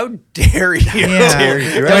 "How dare you? Yeah. Dare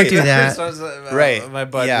you, Don't do that." Right. My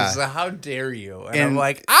buddy Yeah. said, "How dare you?" And I'm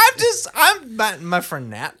like, my friend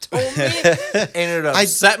Nat told me, and it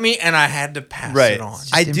upset me, and I had to pass it on.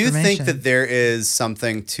 I do think information. that there is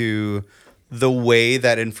something to the way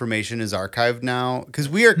that information is archived now, because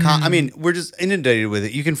we are I mean, we're just inundated with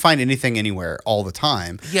it. You can find anything anywhere all the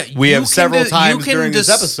time. Yeah, we you have can several do- times you can during this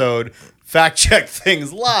just- episode fact check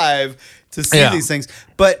things live to see these things,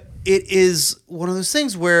 but it is one of those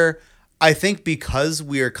things where I think because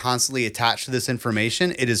we are constantly attached to this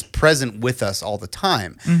information, it is present with us all the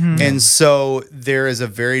time. And so there is a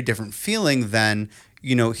very different feeling than,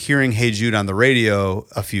 hearing Hey Jude on the radio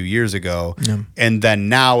a few years ago. And then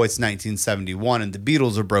now it's 1971 and the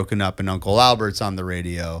Beatles are broken up and Uncle Albert's on the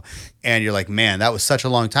radio. And you're like, man, that was such a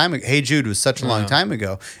long time ago. Hey Jude was such a long time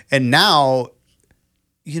ago. And now,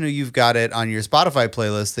 you've got it on your Spotify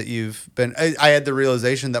playlist that you've been. I had the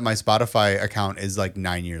realization that my Spotify account is like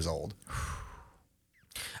 9 years old.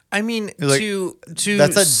 I mean, Like, to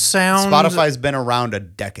That's a sound Spotify's been around a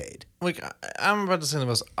decade. like I'm about to say the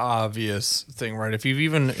most obvious thing, right? If you've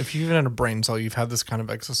even had a brain cell, you've had this kind of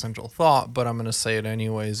existential thought, but I'm going to say it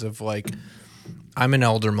anyways. Of like, I'm an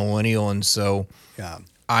elder millennial, and so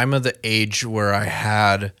I'm of the age where I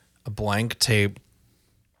had a blank tape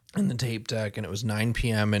in the tape deck, and it was 9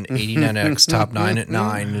 p.m. and 89X Top 9 at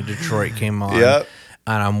 9 in Detroit came on. Yep.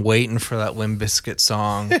 And I'm waiting for that Limp Bizkit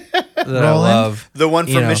song that I love. The one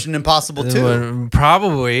from Mission Impossible 2.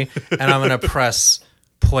 Probably. And I'm going to press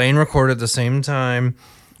play and record at the same time,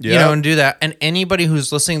 and do that. And anybody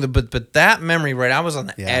who's listening, but that memory, right? I was on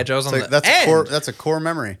the edge. I was on the edge. That's a core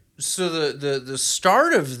memory. So the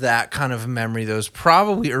start of that kind of memory, though, is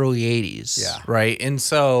probably early 80s. Yeah. Right. And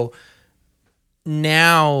so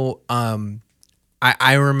now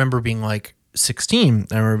I remember being like 16.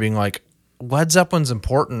 I remember being like, Led Zeppelin's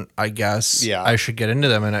important, I guess. Yeah. I should get into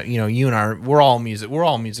them. And you and we're all music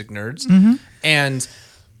nerds. And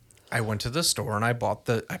I went to the store and I bought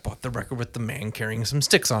the record with the man carrying some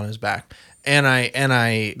sticks on his back. And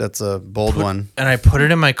I That's a bold one. and I put it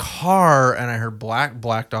in my car and I heard Black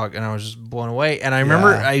Dog and I was just blown away. And I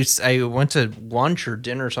remember I went to lunch or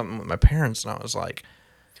dinner or something with my parents and I was like,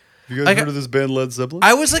 You guys heard of this band Led Zeppelin?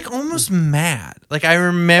 I was like almost mad. Like I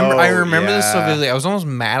remember this so vividly. I was almost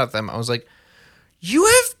mad at them. I was like, you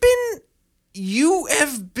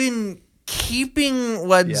have been keeping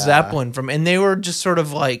Led Zeppelin from, and they were just sort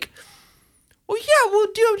of like, well, yeah,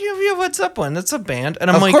 we'll do you have Led Zeppelin. That's a band. And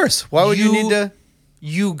I'm of like, course. Why would you need to?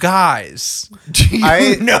 You guys, do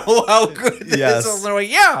you know how good this is? And they're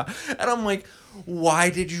like, yeah. And I'm like, why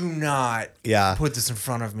did you not put this in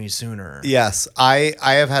front of me sooner? Yes, I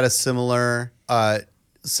have had a similar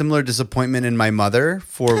disappointment in my mother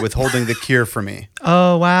for withholding The Cure for me.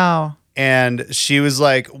 Oh, wow. And she was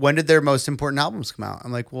like, when did their most important albums come out?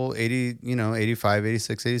 I'm like, well, 85,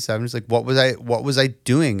 86, 87. She's like, what was I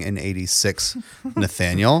doing in 86,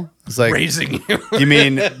 Nathaniel? I was like, Raising you. You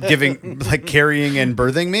mean carrying and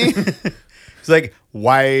birthing me? It's like,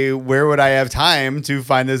 where would I have time to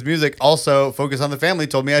find this music? Also, Focus on the Family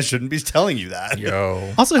told me I shouldn't be telling you that.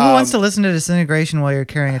 Yo. Also, who wants to listen to Disintegration while you're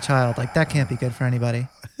carrying a child? Like, that can't be good for anybody.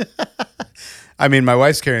 I mean, my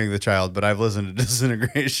wife's carrying the child, but I've listened to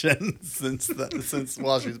Disintegration since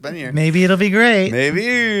while she's been here. Maybe it'll be great. Maybe.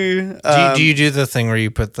 Do you do the thing where you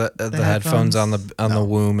put the headphones on the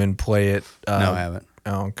womb and play it? No, I haven't.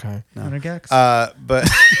 Oh, okay. 100 gex. But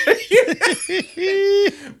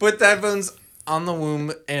Put the headphones on the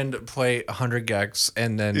womb and play 100 gex,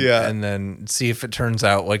 and then see if it turns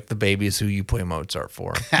out like the babies who you play Mozart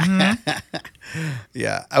for.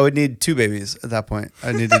 yeah, I would need two babies at that point.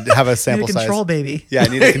 I need to have a sample Need a size. control baby. Yeah, I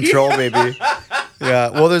need a control baby. Yeah,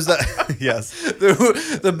 well, there's that. Yes,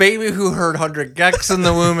 the baby who heard 100 gex in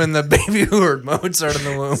the womb and the baby who heard Mozart in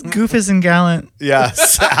the womb. Goofus and Gallant.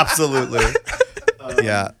 yes, absolutely.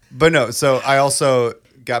 Yeah, but no. So I also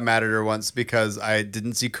got mad at her once because I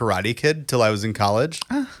didn't see Karate Kid till I was in college.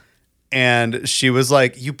 And she was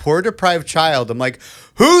like, "You poor deprived child." I'm like,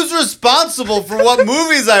 "Who's responsible for what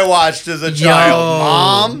movies I watched as a child,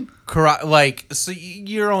 Mom?" So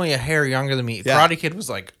you're only a hair younger than me. Yeah. Karate Kid was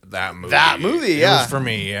like that movie. Yeah. It was for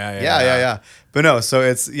me. Yeah. But no, so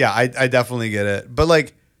it's I definitely get it. But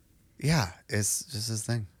like, yeah, it's just this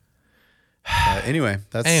thing. Anyway,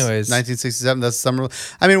 that's 1967. That's summer.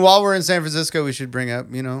 I mean, while we're in San Francisco, we should bring up,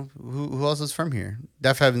 who else is from here?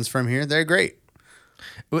 Deaf Heaven's from here. They're great.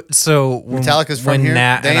 So Metallica's from here.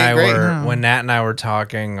 When Nat and I were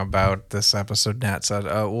talking about this episode, Nat said,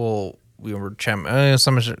 we were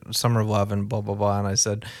Summer of Love and blah blah blah," and I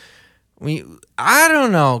said, I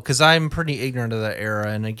don't know, because I'm pretty ignorant of that era,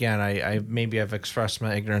 and again, I've expressed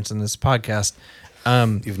my ignorance in this podcast.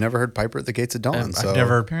 You've never heard Piper at the Gates of Dawn? I've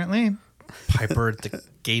never apparently Piper at the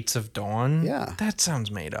Gates of Dawn. Yeah, that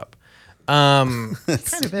sounds made up. Kind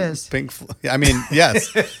of is. Pink. I mean,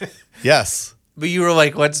 yes, yes. But you were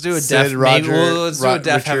like, let's do a Deaf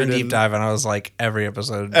Heaven deep dive, and I was like, every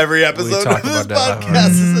episode we talk about Deaf Heaven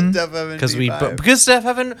is a Deaf Heaven because Deaf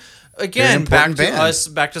Heaven, again, back to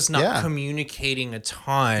us not Yeah. communicating a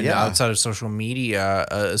ton outside of social media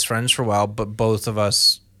as friends for a while, but both of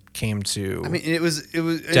us came to. I mean, it was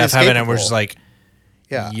Deaf Heaven, and we're just like,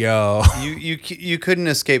 yeah, yo, you couldn't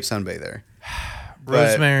escape Sunbather.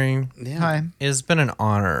 Rosemary. Yeah. Hi. It's been an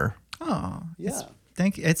honor. Oh, Yeah.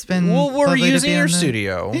 Thank you. It's been we're lovely to using be your on the-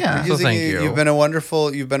 studio. Yeah. So thank you. You've been a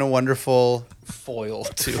wonderful foil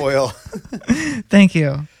too. foil. Thank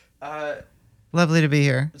you. Lovely to be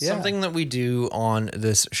here. Something that we do on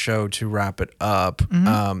this show to wrap it up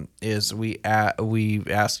is we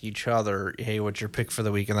ask each other, "Hey, what's your pick for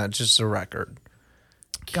the week?" And that's just a record.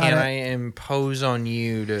 Can I impose on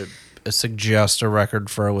you to suggest a record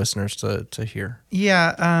for our listeners to hear?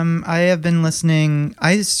 Yeah, I have been listening.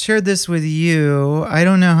 I shared this with you. I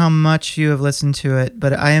don't know how much you have listened to it,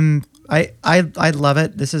 but I love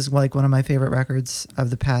it. This is like one of my favorite records of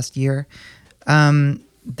the past year.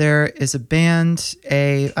 There is a band,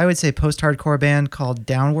 I would say post-hardcore band called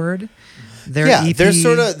Downward. Their EP,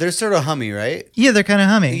 they're sort of hummy, right? Yeah, they're kind of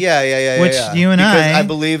hummy. Yeah. Which you and I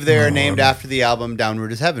believe they're named after the album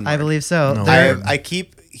Downward is Heavenward. I believe so. No I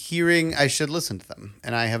keep hearing I should listen to them,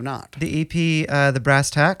 and I have not. The EP, the Brass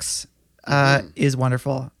Tacks, is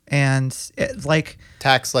wonderful, and it's like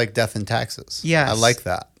Tax like death and taxes. Yes. I like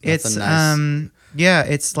that. That's it's a nice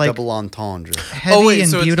it's like double entendre. heavy and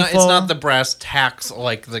so beautiful. it's not the brass tacks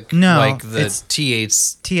like the it's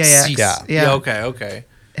TAX. Yeah. Okay.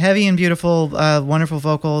 Heavy and beautiful, wonderful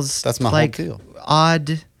vocals. That's my whole deal.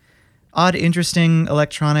 Odd, interesting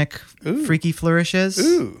electronic, freaky flourishes.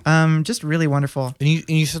 Just really wonderful. And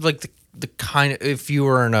you said like the kind of, if you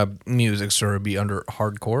were in a music store, it'd be under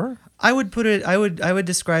hardcore. I would put it. I would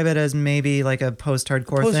describe it as maybe like a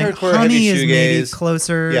post-hardcore thing. Post-hardcore, Honey heavy is maybe shoegaze.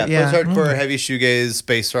 closer. Yeah, post-hardcore, heavy shoegaze,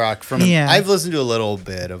 space rock. I've listened to a little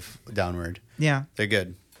bit of Downward. Yeah, They're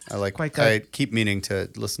good. I like. Quite good. I keep meaning to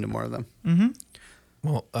listen to more of them.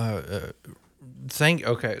 Well,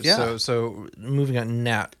 Yeah. So moving on,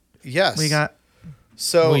 Nat. Yes, we got.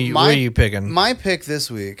 So what are you picking? My pick this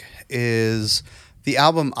week is the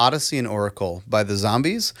album Odyssey and Oracle by the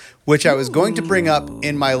Zombies, which I was going to bring up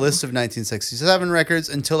in my list of 1967 records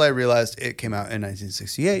until I realized it came out in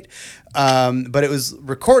 1968. But it was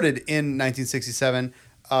recorded in 1967.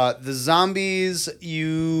 The Zombies,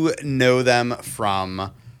 you know them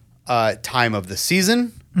from Time of the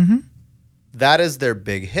Season. Mm-hmm. That is their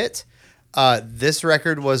big hit. This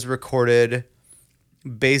record was recorded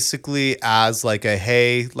basically as like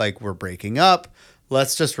hey, like we're breaking up.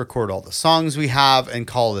 Let's just record all the songs we have and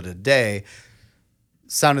call it a day.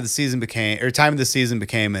 Time of the Season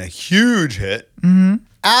became a huge hit,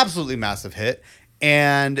 absolutely massive hit,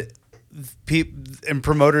 and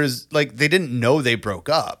promoters like they didn't know they broke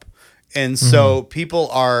up, and so people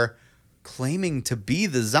are claiming to be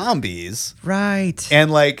the Zombies, Right. and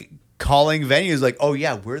like calling venues like, oh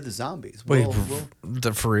yeah, we're the Zombies. Wait,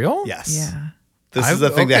 We'll- for real? yes, Yeah. This is the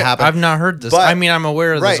thing that happened. I've not heard this. But- I mean, I'm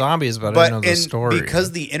aware of the Zombies, but I don't know the story.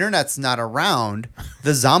 Because the internet's not around,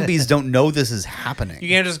 the Zombies don't know this is happening. You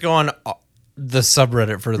can't just go on the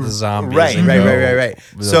subreddit for the Zombies. Right. and go,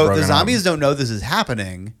 So the broken Zombies up. don't know this is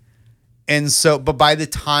happening. And so, but by the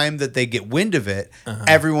time that they get wind of it,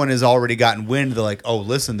 everyone has already gotten wind. They're like, oh,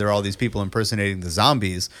 listen, there are all these people impersonating the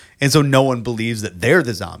Zombies. And so no one believes that they're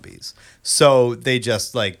the Zombies. So they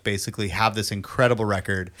just like basically have this incredible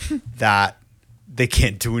record that they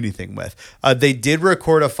can't do anything with. They did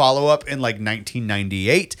record a follow-up in like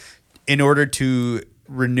 1998 in order to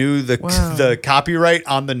renew the copyright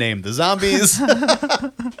on the name The Zombies.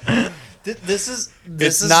 This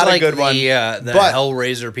is not like a good one. The but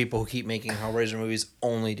Hellraiser people who keep making Hellraiser movies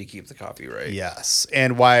only to keep the copyright. yes,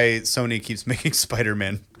 and why Sony keeps making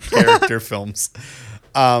Spider-Man character films.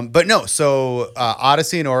 But no, so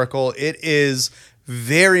Odyssey and Oracle, it is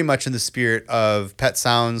very much in the spirit of Pet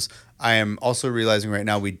Sounds. I am also realizing right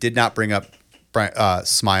now we did not bring up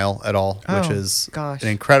Smile at all, which is an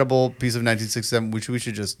incredible piece of 1967, which we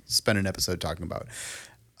should just spend an episode talking about.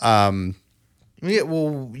 Yeah,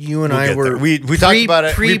 well, you and I were we talked about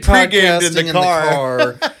it. We pre-gamed in the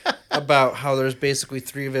car. About how there's basically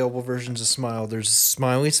 3 available versions of Smile. There's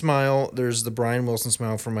Smiley Smile. There's the Brian Wilson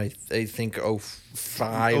Smile from I think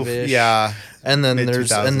 05-ish. Yeah, and then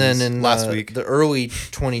in last week, the early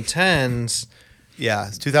 2010s. Yeah,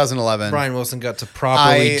 it's 2011. Brian Wilson got to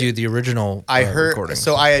properly do the original recording.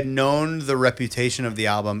 So I had known the reputation of the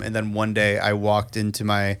album, and then one day I walked into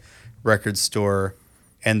my record store,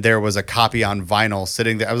 and there was a copy on vinyl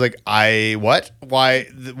sitting there. I was like, what? Why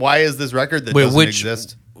is this record that doesn't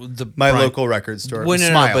exist? My local record store.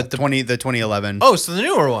 Smile, but the 2011. Oh, so the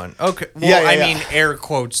newer one. Okay. Well, I mean, air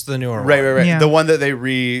quotes, the newer one. Right. Yeah. The one that they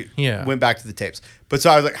went back to the tapes. But so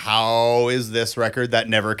I was like, how is this record that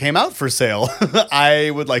never came out for sale? I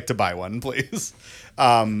would like to buy one, please.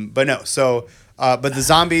 But no. So, but the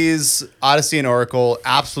Zombies, Odyssey and Oracle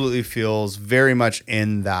absolutely feels very much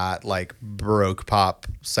in that like Baroque pop,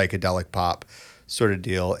 psychedelic pop sort of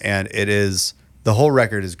deal. And it is... The whole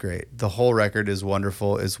record is great. The whole record is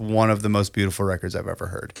wonderful. It's one of the most beautiful records I've ever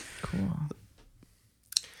heard. Cool.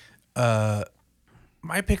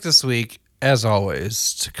 My pick this week, as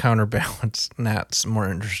always, to counterbalance Nat's more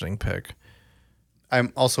interesting pick.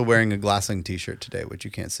 I'm also wearing a Glassing t-shirt today, which you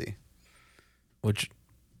can't see. Which,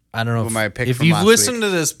 I don't know if you've listened to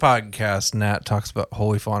this podcast, Nat talks about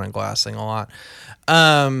Holy Fawn and Glassing a lot.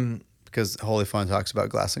 Because Holy Fawn talks about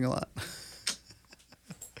Glassing a lot.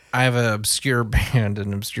 I have an obscure band,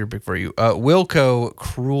 an obscure pick for you. Wilco,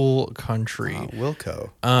 Cruel Country. Wilco.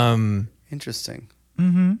 Interesting.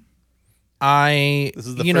 Mm-hmm. This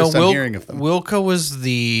is the first time hearing of them. Wilco was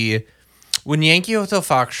when Yankee Hotel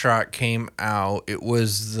Foxtrot came out, it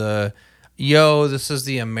was this is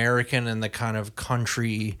the American and the kind of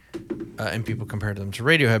country, and people compared them to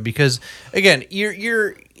Radiohead because, again,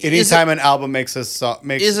 anytime an album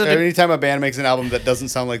anytime a band makes an album that doesn't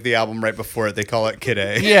sound like the album right before it, they call it Kid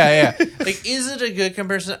A. Yeah. Like, is it a good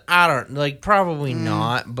comparison? I don't probably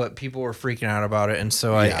not, but people were freaking out about it, and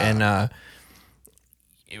so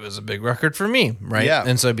it was a big record for me, right? Yeah.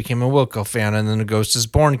 And so I became a Wilco fan, and then A Ghost Is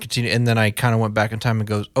Born continued, and then I kind of went back in time and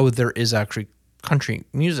goes, oh, there is actually country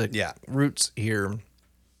music roots here,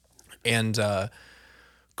 and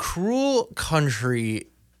Cruel Country,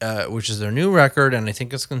 which is their new record, and I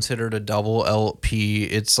think it's considered a double LP.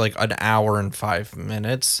 It's like an hour and 5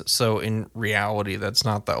 minutes, so in reality that's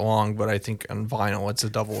not that long, but I think on vinyl it's a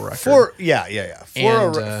double record. For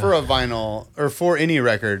a vinyl or for any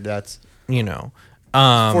record, that's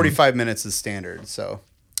 45 minutes is standard. So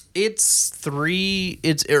it's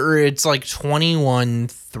like 21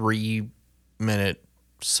 3-minute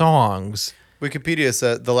songs. Wikipedia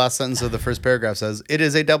said the last sentence of the first paragraph says it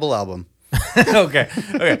is a double album. Okay.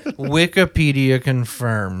 Wikipedia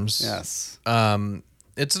confirms. Yes.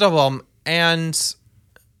 It's a double album, and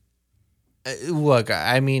look,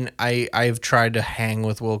 I mean, I've tried to hang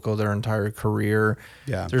with Wilco their entire career.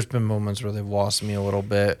 Yeah. There's been moments where they've lost me a little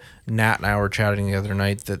bit. Nat and I were chatting the other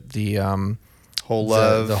night that the Whole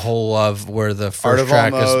Love, where the first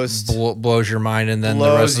track blows your mind, and then the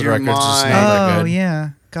rest of the record's just not that good. Oh yeah,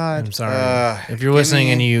 God. I'm sorry. If you're listening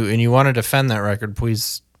and you want to defend that record,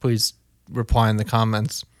 please reply in the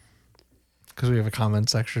comments, because we have a comment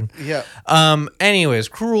section. Yeah. Anyways,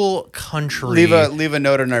 Cruel Country. Leave a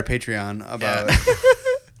note on our Patreon about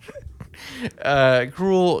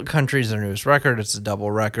Cruel Country is their newest record. It's a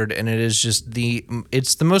double record, and it's the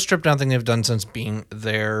most stripped down thing they've done since being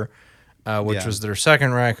there, which was their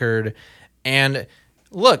second record. And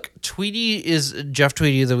look, Jeff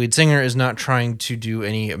Tweedy, the lead singer, is not trying to do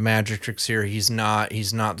any magic tricks here. He's not the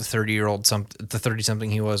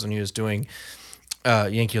 30-something he was when he was doing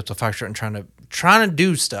Yankee Hotel Foxtrot and trying to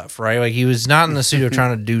do stuff, right? Like, he was not in the studio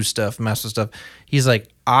trying to do stuff, mess with stuff. He's like,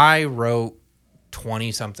 I wrote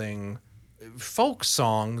 20-something folk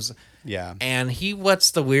songs. Yeah. And he lets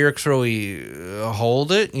the lyrics really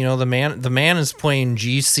hold it. You know, the man is playing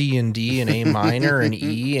G, C, and D and A minor and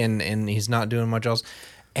E, and he's not doing much else.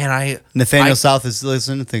 And Nathaniel South is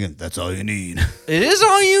listening, thinking, that's all you need. It is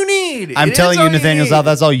all you need. I'm telling you, Nathaniel South,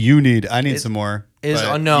 that's all you need. I need some more. That's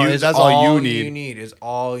all you need. Is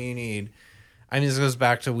all you need. I mean, this goes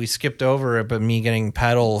back to, we skipped over it, but me getting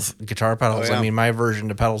guitar pedals. Oh, yeah. I mean, my version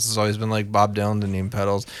to pedals has always been like Bob Dylan didn't need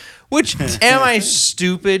pedals. Which, am I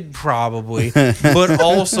stupid? Probably. But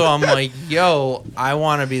also, I'm like, yo, I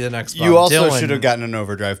want to be the next Bob You also Dylan. should have gotten an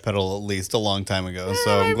overdrive pedal at least a long time ago.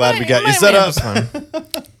 So I'm glad we got you set up.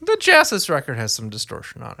 The Chassis record has some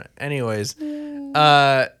distortion on it. Anyways,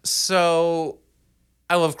 so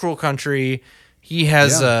I love Cruel Country. He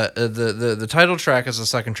has the title track as a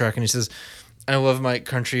second track, and he says, I love my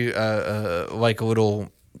country like a little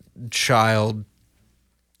child.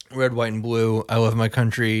 Red, white, and blue. I love my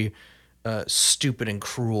country, stupid and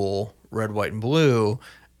cruel. Red, white, and blue.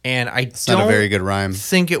 And it's not a very good rhyme.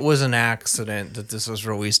 Think it was an accident that this was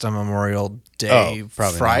released on Memorial Day,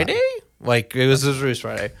 probably Friday. not. Like it was released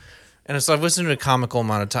Friday, and so I've listened to a comical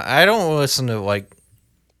amount of time. I don't listen to like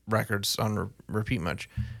records on repeat much.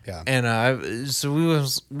 Yeah. And so we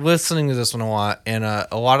was listening to this one a lot, and a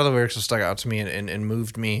lot of the lyrics have stuck out to me and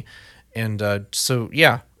moved me, and so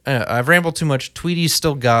yeah. I've rambled too much. Tweety's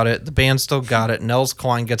still got it. The band still got it. Nels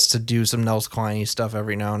Klein gets to do some Nels Klein-y stuff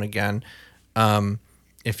every now and again.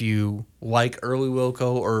 If you like early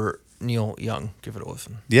Wilco or Neil Young, give it a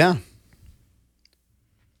listen. Yeah.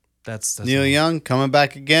 That's Neil Young coming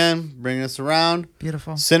back again, bringing us around.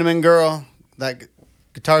 Beautiful. Cinnamon Girl, that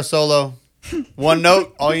guitar solo. One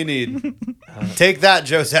note, all you need. Take that,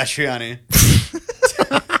 Joe Satriani.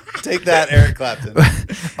 Take that, Eric Clapton. Is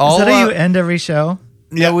that how you end every show?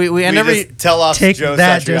 Yeah, we end every just tell off Take Joe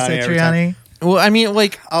that, Satriani Joe every time. Satriani. Well, I mean,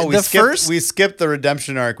 like we skipped the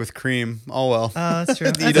redemption arc with Cream. Oh well. Oh, that's true.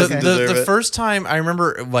 He That's doesn't okay. deserve the it. first time I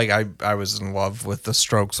remember, like I was in love with the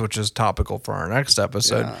Strokes, which is topical for our next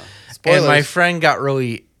episode. Yeah. And my Spoilers. friend got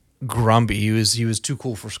really grumpy. He was too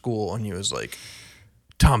cool for school, and he was like,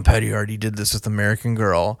 "Tom Petty already did this with American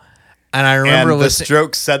Girl," and I remember And the listening.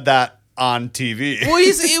 Strokes said that on TV.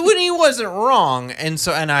 Well, when he wasn't wrong, and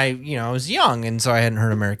I I was young, and so I hadn't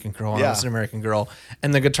heard American Girl, and I Yeah. listened to American Girl,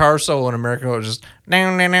 and the guitar solo in American Girl was just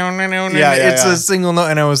Yeah, it's yeah. a single note,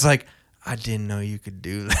 and I was like, I didn't know you could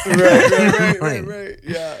do that. right.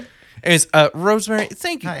 Yeah. Anyways, Rosemary,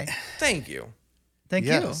 thank you, Hi. thank you. Thank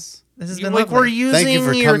Yes. you. This has You- been like lovely. we're using Thank you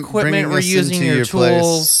for your bringing equipment, we're us using into your your place.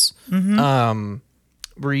 tools,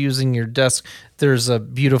 we're using your desk. There's a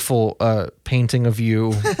beautiful painting of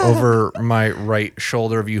you over my right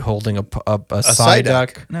shoulder of you holding a side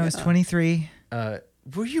duck. No, I was 23.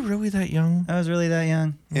 Were you really that young? I was really that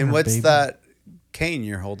young. And what's baby. that cane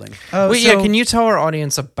you're holding? Oh, Wait, so, yeah. Can you tell our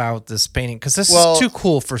audience about this painting? Because this Well- is too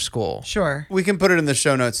cool for school. Sure. We can put it in the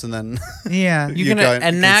show notes and then Yeah. You can can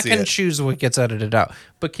and Nat see can it. choose what gets edited out.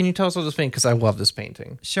 But can you tell us about this painting? Because I love this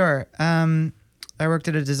painting. Sure. I worked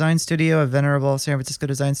at a design studio, a venerable San Francisco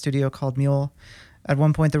design studio called Mule. At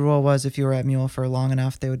one point, the rule was if you were at Mule for long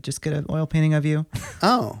enough, they would just get an oil painting of you.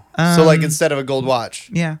 Oh. So like instead of a gold watch.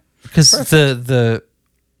 Yeah. Because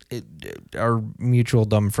our mutual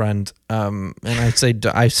dumb friend, and I say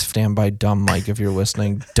I stand by dumb Mike if you're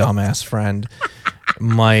listening, dumbass friend,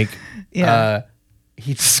 Mike. Yeah.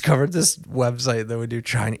 He discovered this website that would do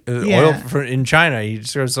China Yeah. in China. He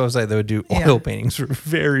discovered this website that would do Yeah. oil paintings for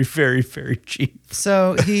very, very, very cheap.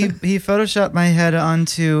 So he photoshopped my head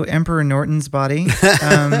onto Emperor Norton's body,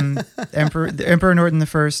 Emperor Norton the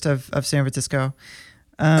First of San Francisco,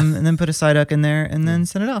 and then put a Psyduck in there and then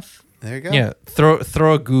sent it off. There you go. Yeah, throw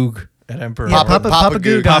a goog at Emperor. Yeah, Norton. Papa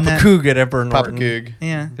Goog on Papa that. Goog at Emperor Papa Norton. Goog.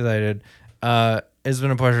 Yeah. Because I did. It's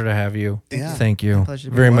been a pleasure to have you. Yeah. Thank you Pleasure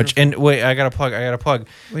to be very here. much. And wait, I gotta plug. What are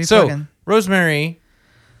you So, plugging? Rosemary,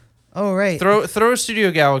 Oh, right. throw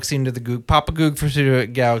Studio Galaxy into the Goog. Papa Goog for Studio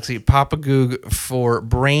Galaxy. Papa Goog for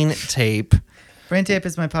Brain Tape. Brain Tape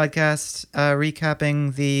is my podcast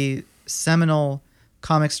recapping the seminal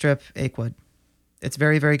comic strip Achewood. It's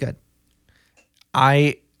very, very good.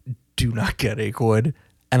 I do not get Achewood,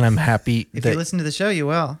 and I'm happy If that you listen to the show, you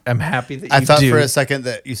will. I'm happy that I you thought do. for a second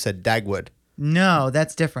that you said Dagwood. No,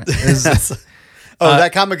 that's different.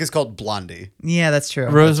 That comic is called Blondie. Yeah, that's true.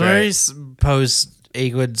 Rosemary's posts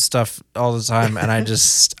Achewood stuff all the time, and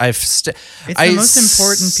It's the most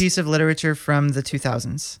important piece of literature from the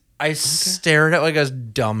 2000s. I stare at it like a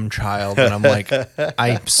dumb child, and I'm like,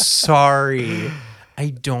 I'm sorry, I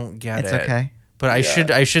don't get It's it. okay. But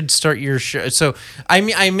I should start your show. So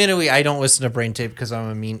admittedly I don't listen to Brain Tape because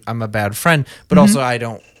I'm a bad friend, but also I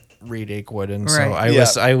don't read Achewood, and so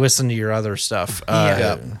Right. I listen to your other stuff.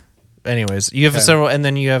 Yeah. Anyways, you have several, and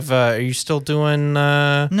then you have. Are you still doing?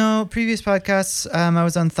 No, previous podcasts. I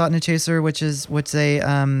was on Thought and a Chaser, which a. Is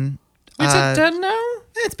it dead now?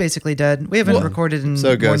 It's basically dead. We haven't recorded in So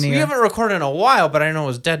it more goes. than a We year. haven't recorded in a while, but I know it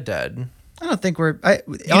was dead. I don't think we're.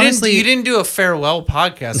 Honestly, you didn't do a farewell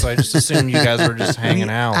podcast, so I just assumed you guys were just hanging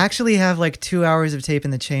out. actually have like 2 hours of tape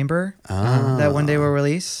in the chamber that one day we'll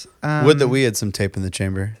release. Would that we had some tape in the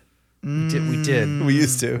chamber. We did. We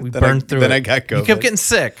used to. We burned through it. Then I got COVID. You kept getting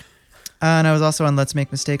sick. And I was also on Let's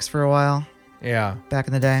Make Mistakes for a while Yeah. back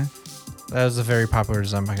in the day. That was a very popular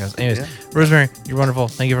design podcast. Anyways, Rosemary, you're wonderful.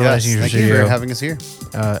 Thank you for Yes, letting thank us you for having us here.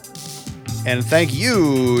 Uh, And thank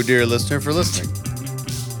you, dear listener, for listening.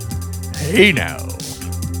 hey now.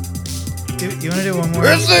 You want to do one more?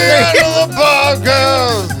 It's the end of the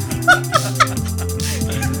podcast.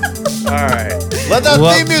 All right. Let that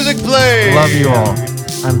theme music play. Love you all.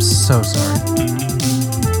 I'm so sorry.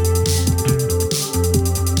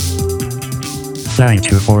 Thank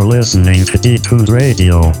you for listening to Detuned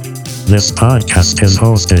Radio. This podcast is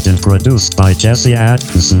hosted and produced by Jesse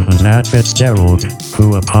Atkinson and Matt Fitzgerald,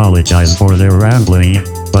 who apologize for their rambling,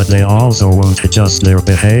 but they also won't adjust their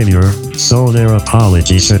behavior, so their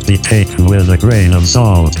apology should be taken with a grain of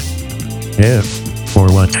salt. If,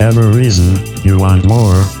 for whatever reason, you want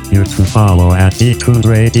more, you can follow at Detuned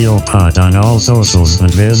Radio Pod on all socials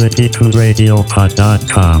and visit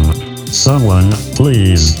detunedradiopod.com. Someone,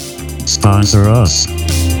 please, sponsor us.